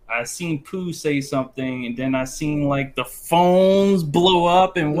I seen Pooh say something, and then I seen like the phones blow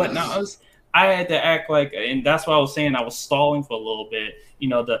up and whatnot. I had to act like, and that's why I was saying I was stalling for a little bit.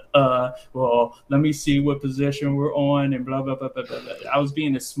 Let me see what position we're on and blah blah blah blah blah. I was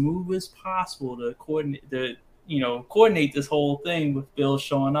being as smooth as possible to coordinate this whole thing with Bill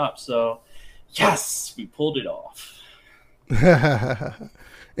showing up. So, yes, we pulled it off.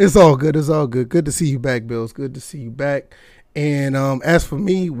 It's all good. It's all good. Good to see you back, Bill. It's good to see you back. And as for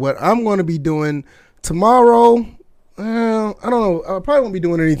me, what I'm going to be doing tomorrow, I don't know. I probably won't be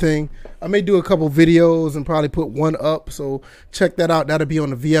doing anything. I may do a couple videos and probably put one up. So check that out. That'll be on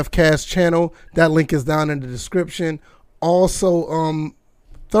the VFcast channel. That link is down in the description. Also,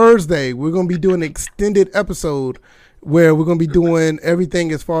 Thursday, we're going to be doing an extended episode where we're going to be doing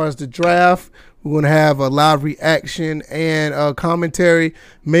everything as far as the draft. We're going to have a live reaction and a commentary.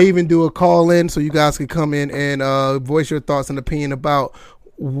 May even do a call-in so you guys can come in and voice your thoughts and opinion about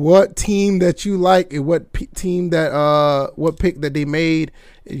what team that you like and what team that what pick that they made,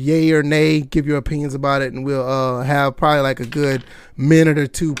 yay or nay. Give your opinions about it, and we'll have probably like a good minute or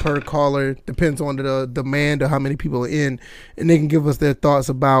two per caller. Depends on the demand or how many people are in, and they can give us their thoughts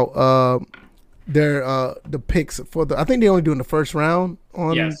about their the picks for the. I think they're only doing the first round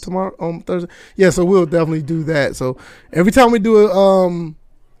on tomorrow on Thursday. Yeah, so we'll definitely do that. So every time we do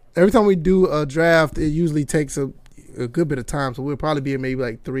a draft, it usually takes a good bit of time. So we'll probably be in maybe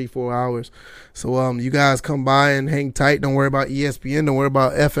like 3-4 hours. So you guys come by and hang tight. Don't worry about ESPN. Don't worry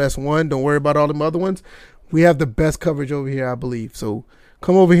about FS1. Don't worry about all them other ones. We have the best coverage over here, I believe. So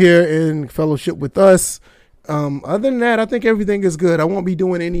come over here and fellowship with us. Other than that, I think everything is good. I won't be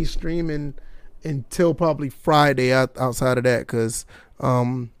doing any streaming until probably Friday outside of that, because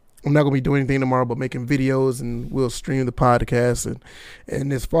I'm not going to be doing anything tomorrow but making videos, and we'll stream the podcast.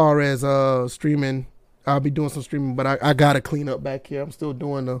 And as far as streaming, I'll be doing some streaming, but I got to clean up back here. I'm still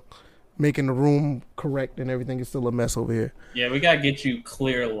making the room correct, and everything is still a mess over here. Yeah, we got to get you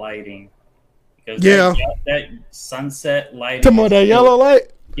clear lighting. Because that sunset lighting. Tomorrow, that yellow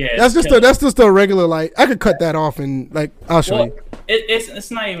light? Yeah, that's just a regular light. I could cut that off and I'll show you.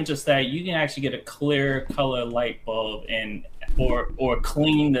 It's not even just that. You can actually get a clear color light bulb or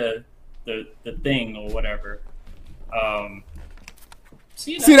clean the thing or whatever.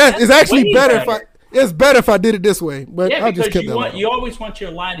 It's actually better. It's better if I did it this way, but I just kept that. You always want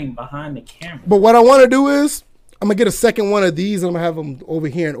your lighting behind the camera. But what I want to do is, I'm gonna get a second one of these, and I'm gonna have them over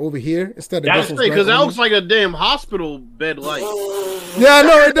here and over here instead of. That's because that looks like a damn hospital bed light. Yeah, I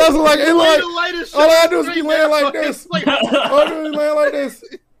know it does look like it. All I do is be laying like this. All I do is laying like this,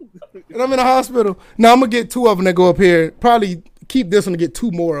 and I'm in a hospital. Now I'm gonna get 2 of them that go up here. Probably keep this one to get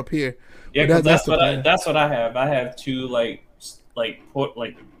 2 more up here. Yeah, that's what I have. I have 2 like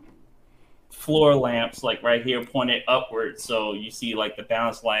floor lamps like right here pointed upward, so you see like the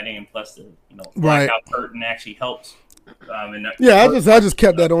balanced lighting, and plus the blackout curtain actually helps. I just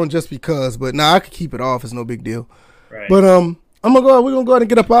kept that on just because, but I could keep it off. It's no big deal. Right. But we're gonna go ahead and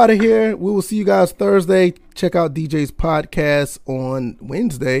get up out of here. We will see you guys Thursday. Check out DJ's podcast on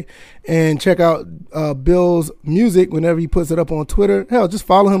Wednesday, and check out Bill's music whenever he puts it up on Twitter. Hell, just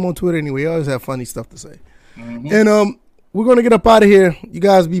follow him on Twitter anyway. He always have funny stuff to say. Mm-hmm. And we're going to get up out of here. You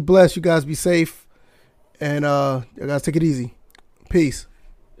guys be blessed. You guys be safe. And you guys take it easy. Peace.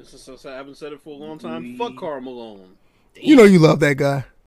 I haven't said it for a long time. Fuck Karl Malone. You know you love that guy.